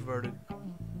pretty introverted.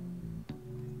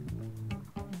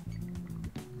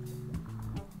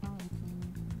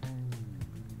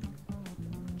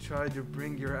 Try to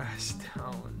bring your ass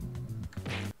down.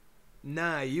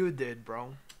 Nah, you did,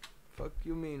 bro. Fuck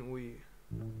you mean we?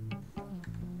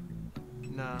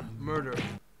 Nah, murder.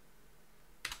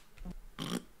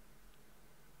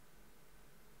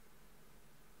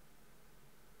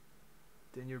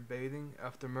 Then you're bathing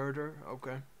after murder?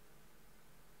 Okay.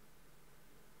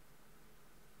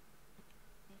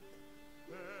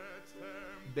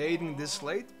 Bathing this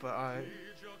late, but I...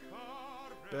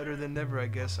 Better than never, I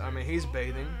guess. I mean, he's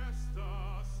bathing.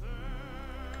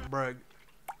 Bruh.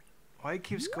 Why he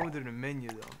keeps going to the menu,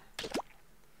 though?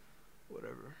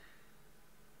 Whatever.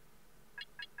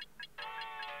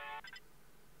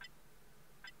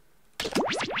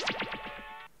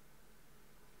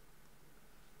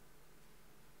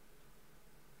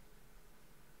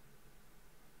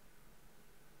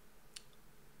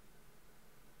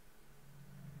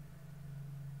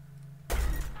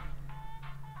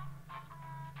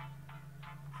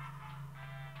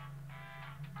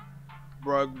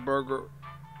 Brug burger.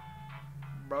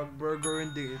 Brug burger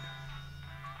indeed.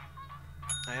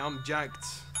 I am jacked.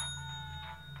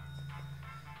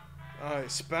 Alright,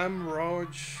 spam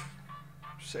Raj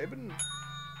Sabin.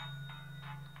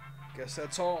 Guess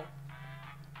that's all.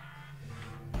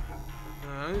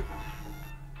 Alright.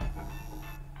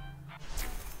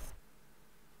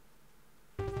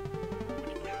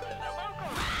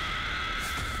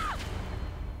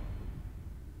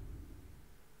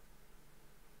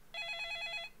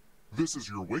 This is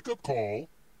your wake-up call.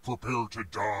 Prepare to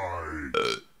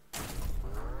die.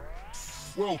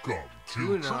 Welcome to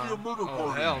Tuna. Trivia Murder Oh,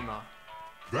 Party. hell no.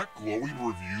 That glowing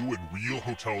review in Real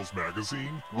Hotels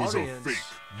magazine was Audience. a fake,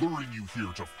 luring you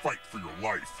here to fight for your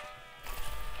life.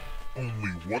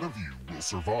 Only one of you will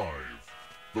survive.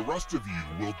 The rest of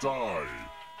you will die.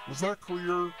 Was that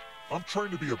clear? I'm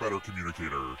trying to be a better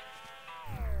communicator.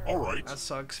 Alright, That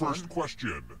sucks, first man.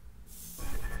 question.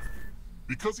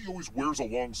 Because he always wears a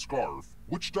long scarf,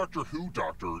 which Doctor Who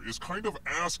doctor is kind of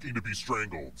asking to be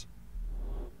strangled?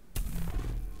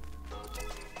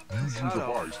 Use your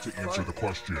device to answer the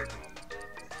question.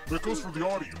 That goes for the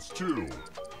audience, too.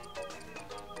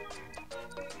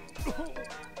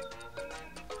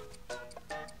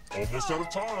 Almost out of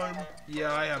time.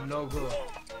 Yeah, I have no clue.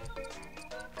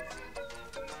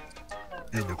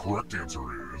 And the correct answer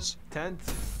is...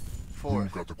 10th? Who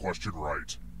 4th? got the question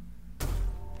right?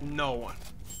 No one.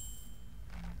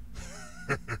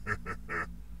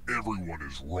 Everyone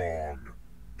is wrong.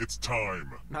 It's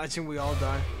time. Imagine we all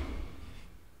die.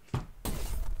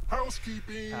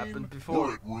 Housekeeping! Happened before.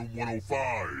 We're at room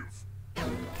 105.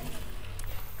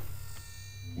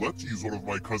 Let's use one of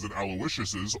my cousin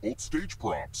Aloysius's old stage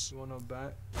props. You wanna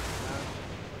bet?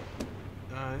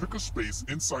 Alright. Pick a space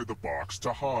inside the box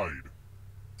to hide.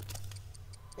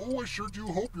 Oh, I sure do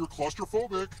hope you're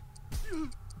claustrophobic.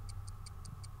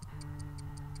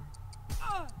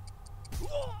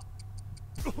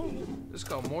 This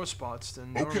got more spots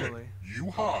than Okay, normally. you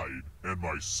hide, and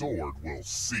my sword will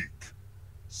seek.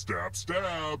 Stab,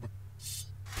 stab.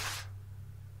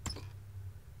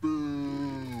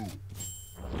 Boo.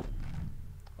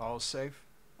 All safe.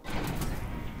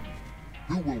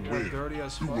 Who will Yeah, win? dirty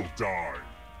as Who fuck. will die?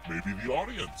 Maybe the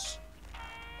audience.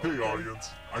 Hey, audience.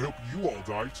 I hope you all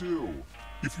die too.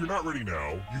 If you're not ready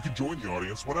now, you can join the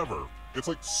audience whenever. It's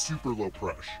like super low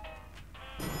pressure.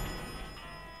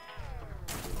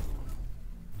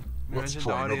 Let's Imagine the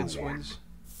try another audience one. wins.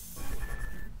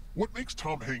 What makes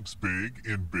Tom Hanks big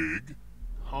in Big?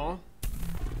 Huh?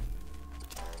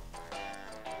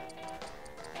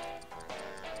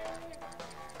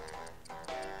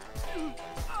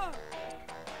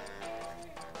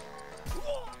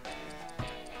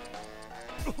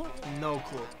 No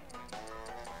clue.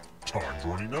 Time's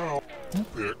running out. Who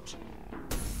picked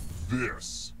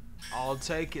this? I'll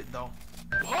take it though.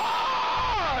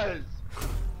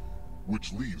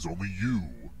 Which leaves only you.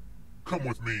 Come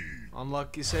with me.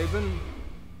 Unlucky Sabin.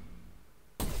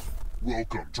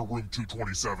 Welcome to room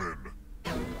 227.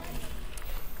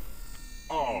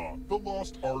 Ah, the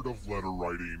lost art of letter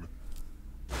writing.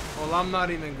 Well, I'm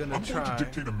not even gonna I'm going try. to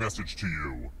dictate a message to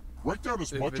you. Write down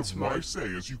as If much it's of what my- I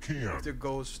say as you can. The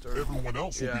ghost or Everyone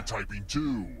else will yeah. be typing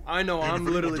too. I know, And I'm if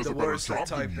anyone literally does the a better worst at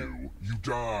job than typing. you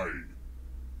die.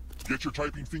 Get your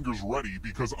typing fingers ready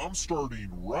because I'm starting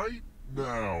right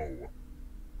now.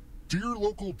 Dear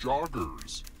local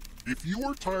joggers, if you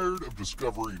are tired of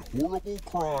discovering horrible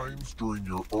crimes during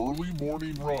your early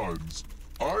morning runs,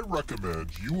 I recommend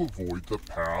you avoid the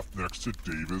path next to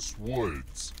Davis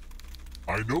Woods.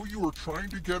 I know you are trying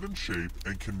to get in shape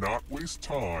and cannot waste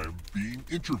time being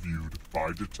interviewed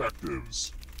by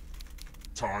detectives.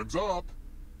 Time's up.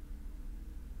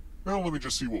 Now let me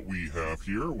just see what we have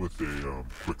here with a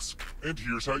quick and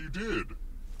here's how you did.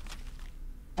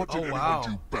 But did Oh, anyone wow.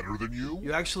 do better than you?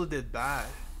 You actually did bad.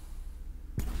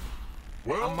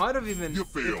 Well, I might have even, you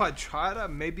failed. if I tried, I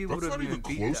maybe would That's have not even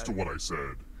beat close that. to what I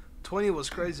said. 20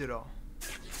 was crazy though.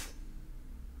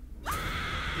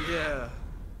 Yeah.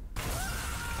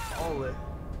 All it.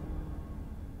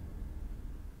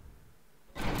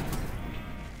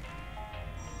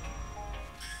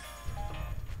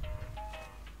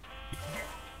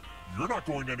 You're not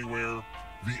going anywhere.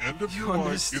 The end of You your life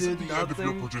understood isn't the end of your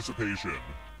nothing? participation.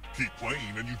 Keep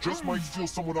playing and you just might steal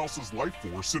someone else's life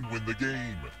force and win the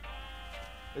game.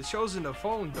 It shows in the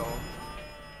phone though.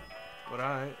 But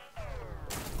alright.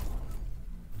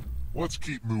 Let's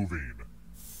keep moving.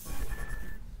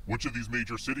 Which of these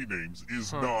major city names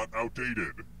is Huh. not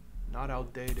outdated? Not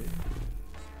outdated.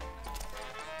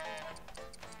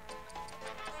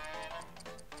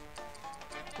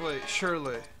 Wait,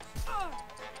 Shirley.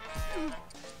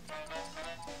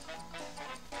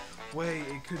 Wait,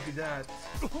 it could be that.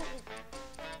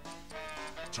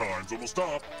 Time's almost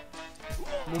up.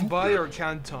 Mumbai or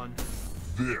Canton?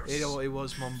 This, It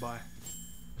was Mumbai.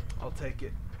 I'll take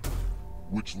it.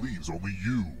 which leaves only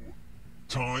you.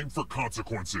 Time for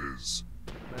consequences.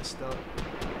 Messed up.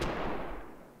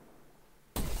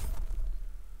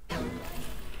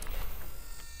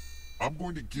 I'm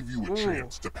going to give you a Ooh.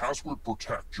 chance to password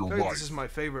protect your I think life. this is my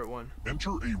favorite one.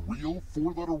 Enter a real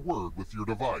 4-letter word with your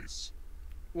device.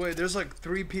 Wait, there's like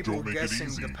 3 people Don't make it guessing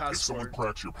easy. the If someone password.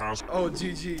 cracks your password, Oh,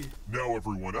 GG. now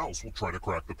everyone else will try to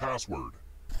crack the password.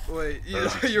 Wait,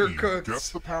 As yeah, a you're team, cooked. Guess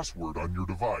the password on your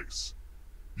device.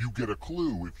 You get a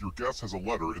clue if your guess has a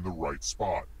letter in the right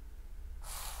spot.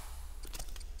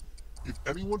 If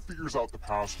anyone figures out the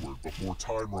password before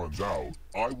time runs out,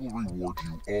 I will reward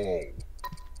you all.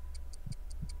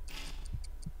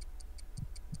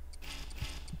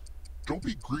 Don't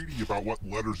be greedy about what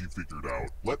letters you figured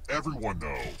out. Let everyone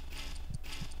know.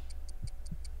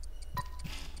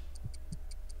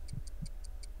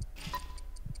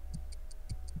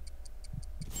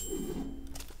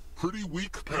 Pretty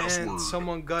weak password. And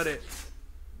someone got it.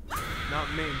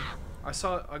 Not me.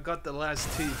 I got the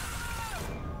last T.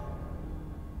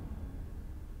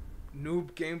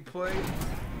 Noob gameplay.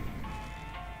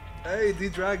 Hey,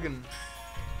 D-Dragon.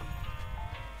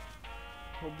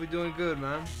 Hope we're doing good,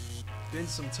 man. Been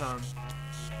some time.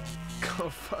 Go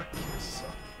fuck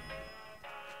yourself.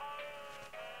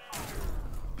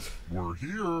 We're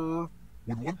here.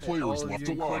 When one player is left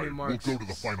alive, we'll go to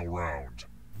the final round.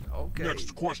 Okay.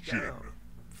 Next question. Damn.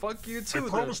 Fuck you too, I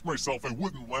promised myself I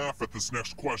wouldn't laugh at this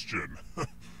next question.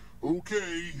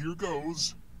 Okay, here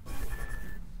goes.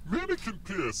 Mannequin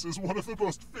piss is one of the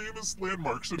most famous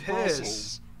landmarks in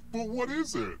Brussels. But what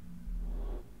is it?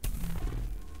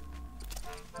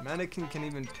 Mannequin can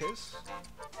even piss?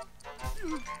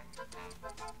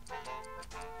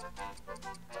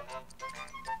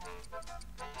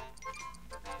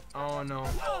 Oh no.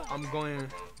 I'm going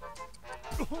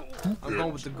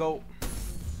with the goat.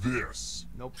 This.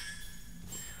 Nope.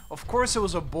 Of course it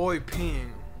was a boy peeing.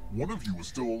 One of you is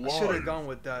still alive. I should have gone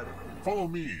with that. Follow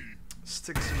me.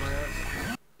 Sticks in my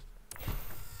ass.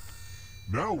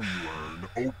 Now we learn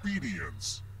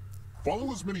obedience.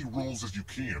 Follow as many rules as you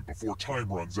can before time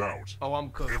runs out. Oh, I'm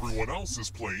cooked. Everyone else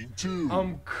is playing too.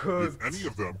 I'm cooked. If any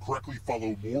of them correctly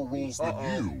follow more rules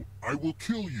than you, I will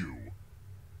kill you.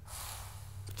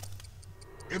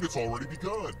 And it's already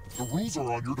begun. The rules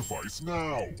are on your device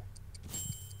now.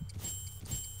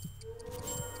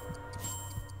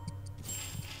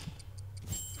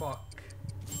 Fuck.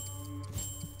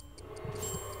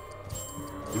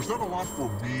 There's not a lot for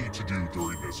me to do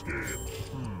during this game.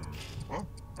 Well,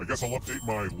 I guess I'll update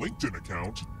my LinkedIn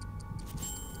account.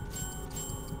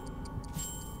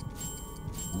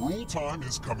 Rule time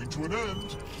is coming to an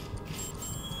end.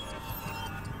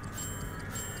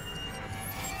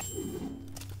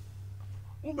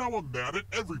 Well, now I'm mad at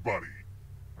everybody.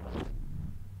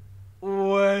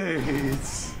 Wait.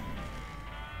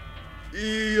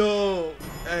 Yo.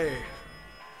 Hey.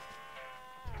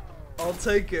 I'll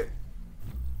take it.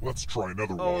 Let's try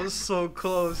another one. Oh, it's so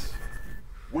close.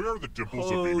 Where are the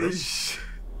dimples of Holy Venus? shit.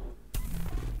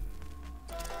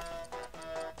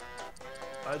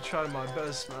 I tried my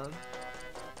best, man.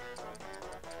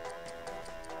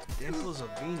 Dimples of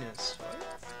Venus, what?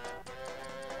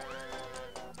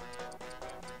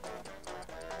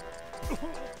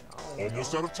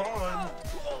 Almost out of time.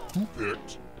 Who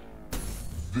picked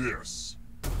this?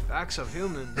 Backs of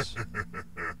humans.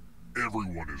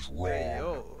 Everyone is wrong. Hey,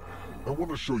 yo. I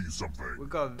want to show you something. We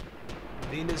got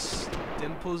Venus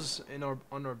dimples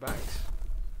on our backs.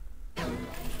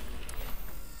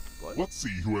 What? Let's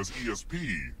see who has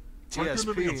ESP. Type in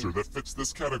ESP. an answer that fits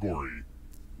this category.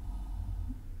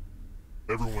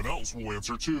 Everyone else will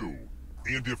answer too.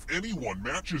 And if anyone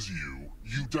matches you,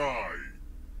 you die.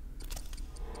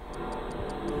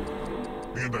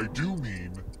 And I do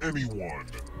mean anyone.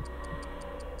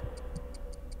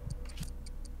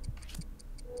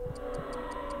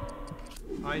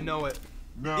 I know it.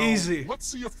 Now, Easy. let's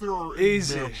see if there are any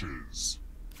Easy. matches.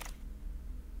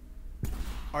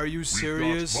 Are you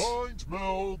serious? We've got mind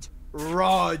meld.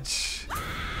 Raj,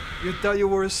 you thought you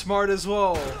were smart as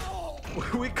well.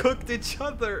 We cooked each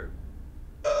other.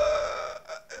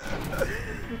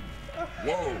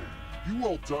 Whoa, you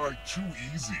all died too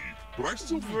easy, but I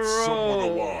still need Bro. someone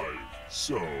alive.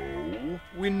 So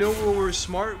We knew we were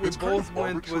smart. We it's kind both of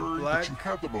went with arbitrary black that you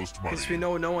had the most money. because we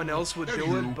know no one else would do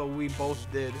Anywho, it, but we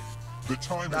both did. The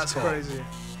time That's has come. crazy.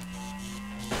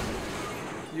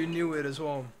 You knew it as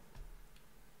well.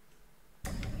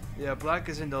 Yeah, black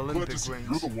is in the Glad Olympic to see rings.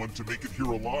 you're the one to make it here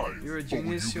alive. You're a but will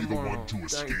genius, you you're be the moral. one to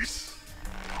escape? Thanks.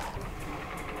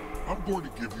 I'm going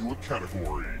to give you a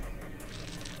category.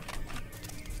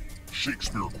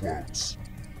 Shakespeare quotes.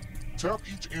 Tap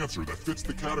each answer that fits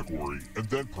the category and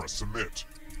then press submit.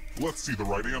 Let's see the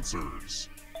right answers.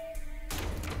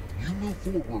 You move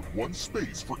forward one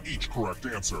space for each correct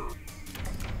answer.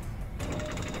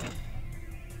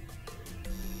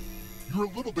 You're a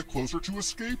little bit closer to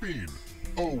escaping.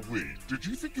 Oh wait, did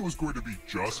you think it was going to be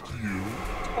just you?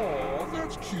 Aw,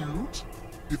 that's cute.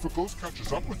 If a ghost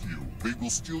catches up with you, they will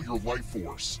steal your life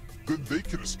force. Then they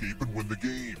can escape and win the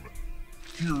game.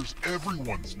 Here's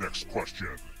everyone's next question.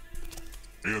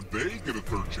 And they get a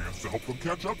third chance to help them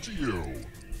catch up to you.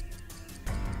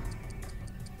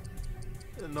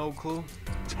 No clue.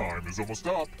 Time is almost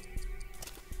up.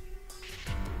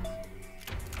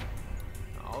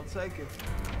 I'll take it.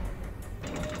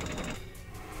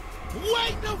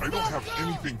 I don't have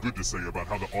anything good to say about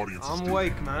how the audience is I'm doing.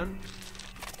 awake, man.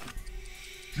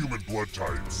 Human blood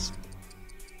types.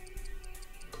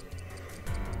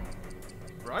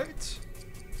 Right?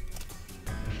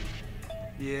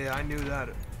 Yeah, I knew that.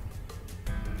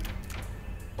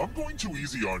 I'm going too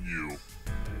easy on you.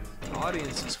 The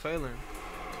audience is failing.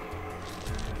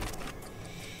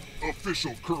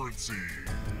 Official currency.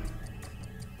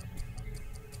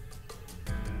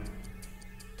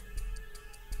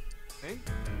 Hey?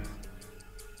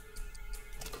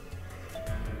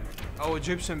 Oh,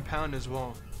 Egyptian pound as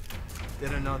well.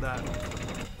 Didn't know that.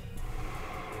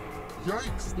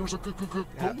 Yikes, there's a ghost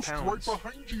right pounds.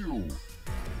 behind you.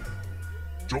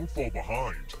 Don't fall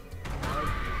behind.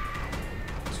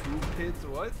 Two pit,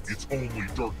 what? It's only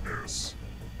darkness.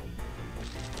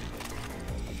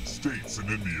 States in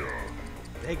India.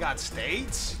 They got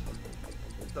states?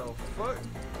 What the fuck?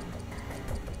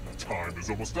 Time is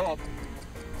almost up.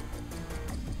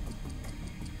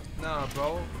 Nah,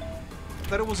 bro. I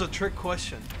thought it was a trick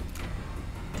question.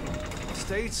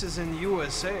 States is in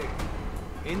USA.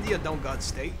 India don't got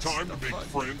states. Time to The make fuck?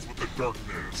 friends with the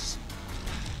darkness.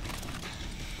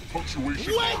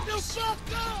 Punctuation marks.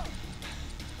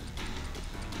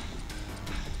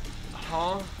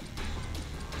 Huh?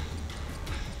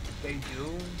 They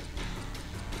do?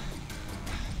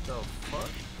 The fuck?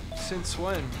 Since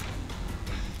when?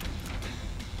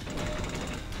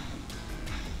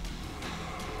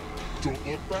 Don't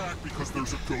look back because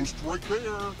there's a ghost right there.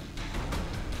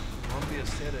 Columbia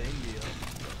State of India. The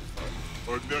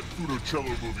fuck? Annette Funicello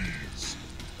movies.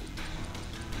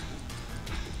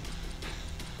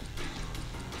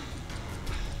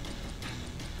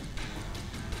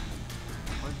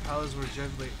 One palace were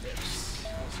generally ifs. It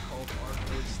was called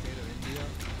Arcade State of India.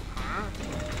 Huh?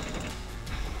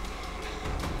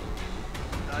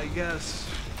 I guess.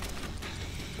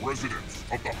 Residents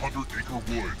of the 100-acre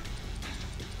wood.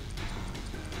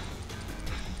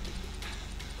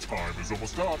 Time is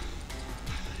almost up.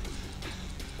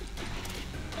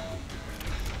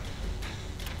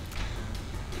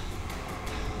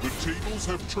 The tables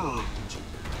have turned.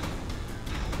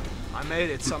 I made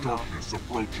it The somehow. darkness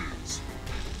approaches.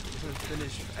 Didn't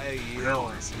finish. Hey, yo.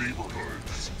 Various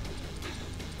neighborhoods.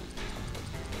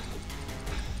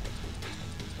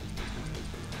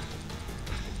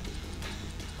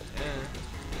 Eh.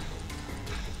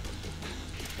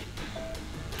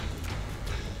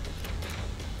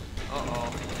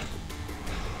 Uh-oh.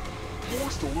 More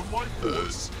stolen life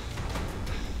force.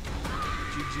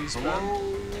 GG's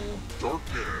Hello,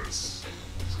 darkness.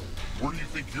 Where do you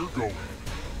think you're going?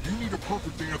 You need a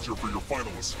perfect answer for your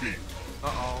final escape.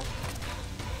 Uh-oh.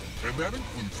 And that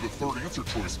includes the third answer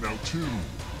choice now, too.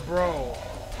 Bro.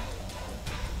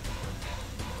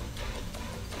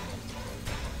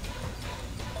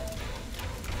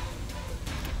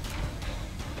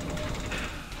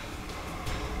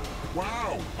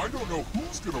 Wow, I don't know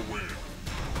who's gonna win.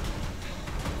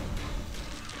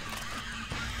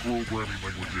 Programming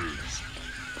languages.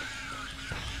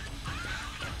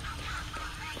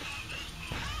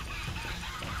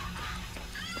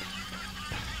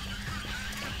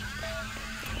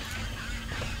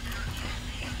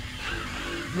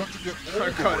 You have to get all I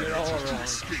the got right it all answers to wrong.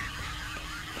 escape.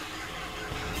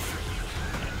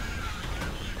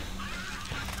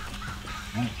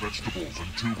 Root vegetables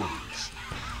and tubers.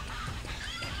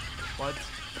 What?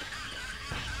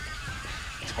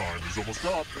 Time is almost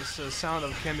up. It's the sound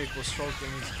of chemical stroking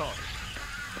his cock.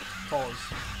 Pause.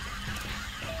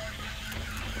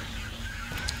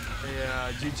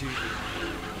 Yeah, GG.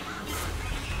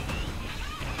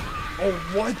 Oh,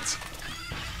 what?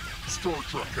 Star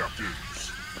Trek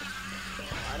captains.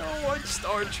 I don't watch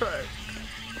Star Trek.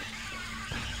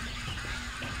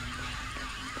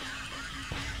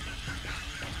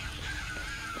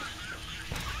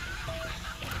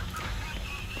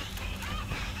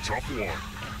 Tough one.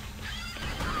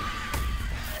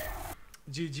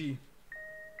 GG.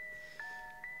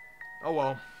 Oh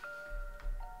well.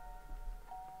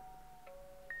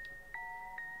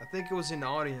 I think it was in the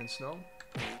audience, no?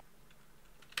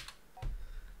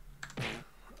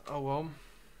 Oh well.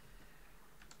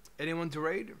 Anyone to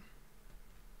raid?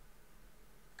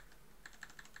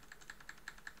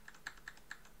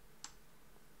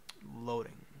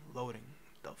 Loading. Loading.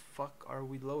 The fuck are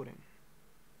we loading?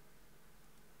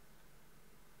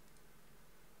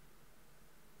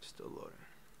 Still loading.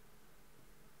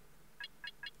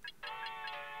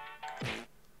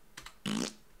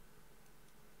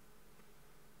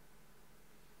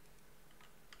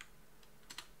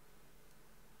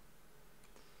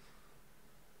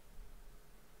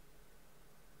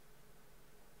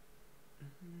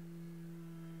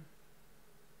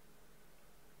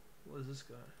 is this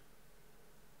guy?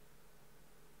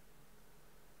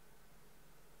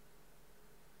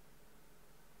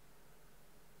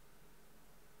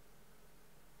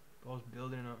 Bro's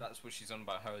building up. That's what she's on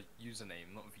about her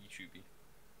username, not VTubey.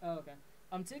 Oh, okay.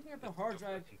 I'm taking up the hard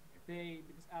drive bay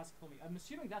because Ask told me. I'm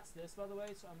assuming that's this, by the way,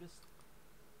 so I'm just...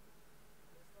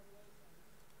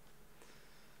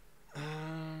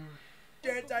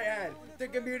 Chance I had to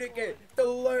communicate, to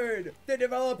learn, to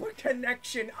develop a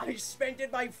connection. I spent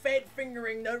it by fat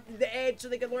fingering the ad so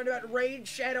they could learn about Raid,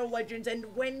 Shadow Legends,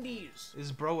 and Wendy's.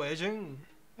 Is bro edging?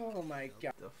 Oh my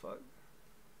god. The fuck?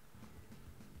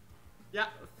 Ja,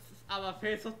 aber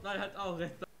Facebook hat auch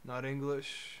recht. Not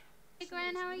English. Hey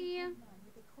Gwen, how are you?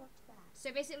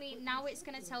 So basically, now it's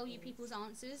gonna tell you people's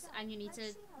answers, and you need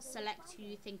to select who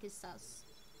you think is sus.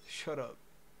 Shut up.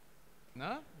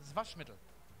 Ne? Das ist Waschmittel.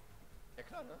 Ja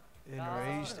klar, ne?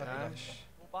 Enraged Ash.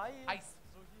 Wobei... Eis.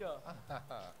 So hier.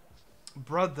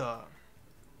 Brother.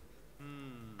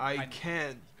 I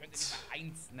can't. Könnt ihr nicht mal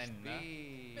eins nennen,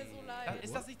 ne?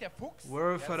 Ist das nicht der Fuchs?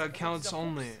 Verified accounts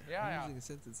only. Ja, ja. Meinst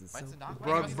du nach?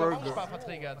 Brog Burger.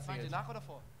 Sparverträge erzählt. Nach oder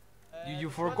vor? You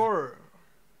forgot.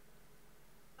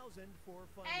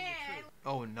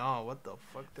 Oh no, what the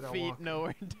fuck did I Feet walk?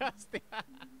 nowhere, Dusty.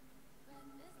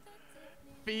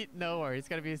 Feet nowhere. It's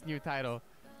gonna be his new title.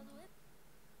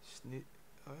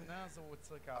 Na, so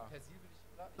circa.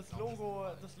 Das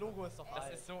Logo ist doch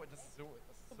Das ist so.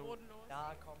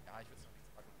 Ja, komm. Ja, ich würde es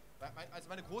noch nichts packen. Also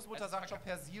meine Großmutter sagt schon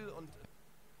Persil und...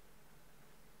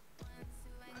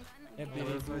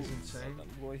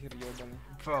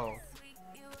 Bro.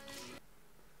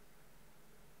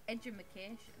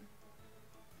 Edumacation.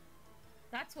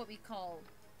 That's what we call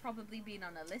probably being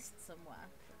on a list somewhere.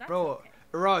 That's Bro, okay.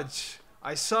 Raj,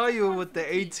 I saw you with the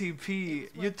ATP.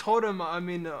 You told him,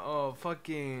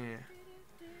 fucking...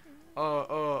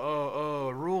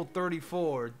 Rule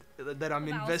 34 that I'm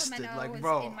invested. Like,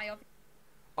 bro.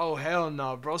 Oh, hell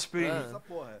no, bro. Spitting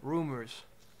rumors.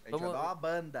 Wait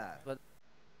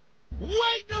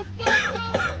the fuck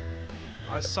up!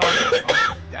 I saw it.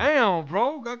 Oh, damn,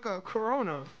 bro. Got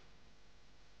corona.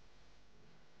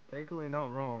 Technically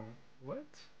not wrong. What?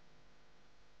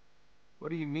 What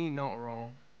do you mean not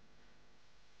wrong?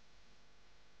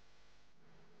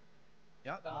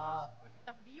 Ja,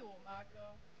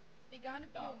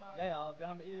 Ja, ja, wir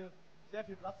haben eh sehr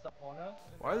viel Platz da vorne.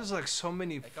 Why there's like so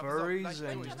many furries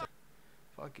and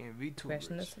fucking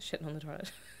Question VTubers? this, shitting on the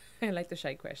toilet. I like the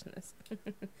shy question this.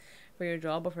 For your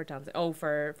job or for dancing? Oh,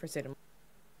 for cinema.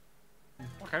 I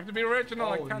have to be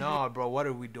original. Oh, nah, bro. What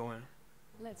are we doing?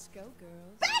 Let's go,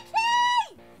 girls.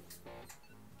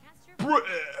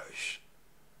 British!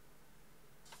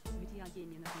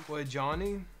 Wait,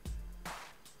 Johnny?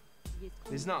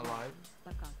 He's not live.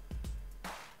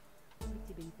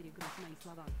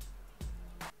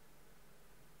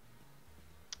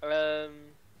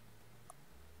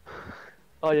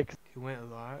 He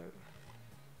went live?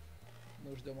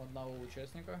 Мы ждем одного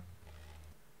участника.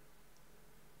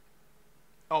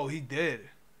 Oh, he did.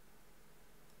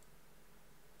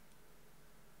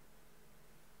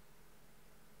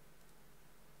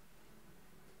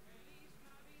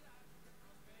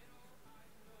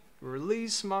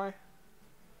 Release my...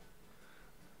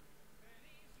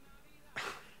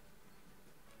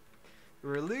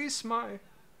 Release my...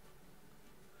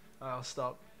 I'll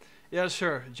stop. Yeah,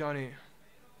 sure, Johnny.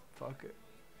 Fuck it.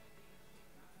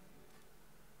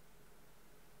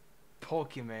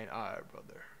 Pokemon, alright,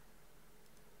 brother.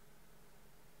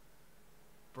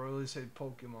 Bro really said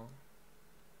Pokemon.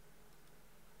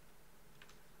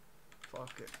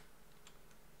 Fuck it.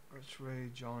 Let's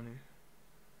raid Johnny.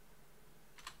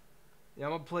 Yeah,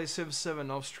 I'm gonna play Civ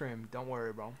 7 off stream. Don't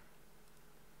worry, bro.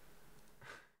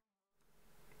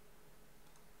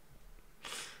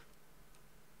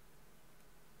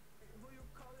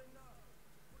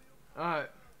 Alright.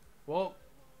 Well.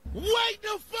 Wake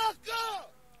the fuck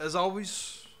up! As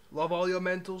always, love all your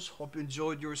mentals. Hope you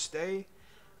enjoyed your stay.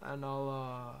 And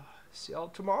I'll see y'all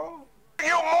tomorrow.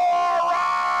 You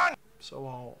moron!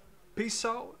 So peace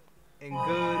out and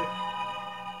good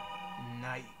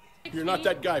night. You're not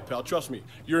that guy, pal. Trust me.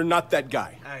 You're not that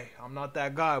guy. Hey, I'm not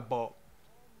that guy, but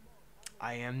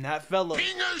I am that fella.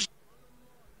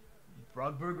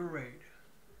 Brogburger Raid.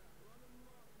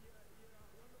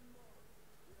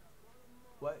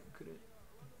 What could it?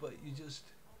 But you just.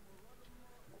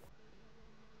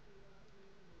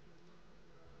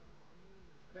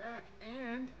 Back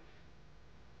and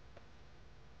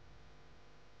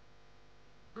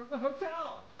from the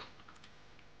hotel.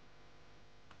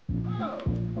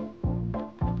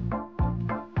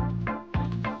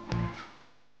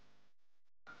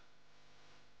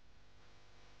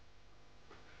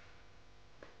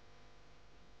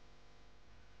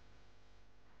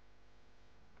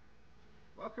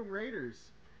 welcome Raiders.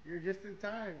 You're just in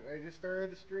time. I just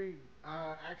started the stream.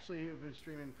 Actually, I've been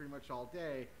streaming pretty much all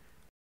day.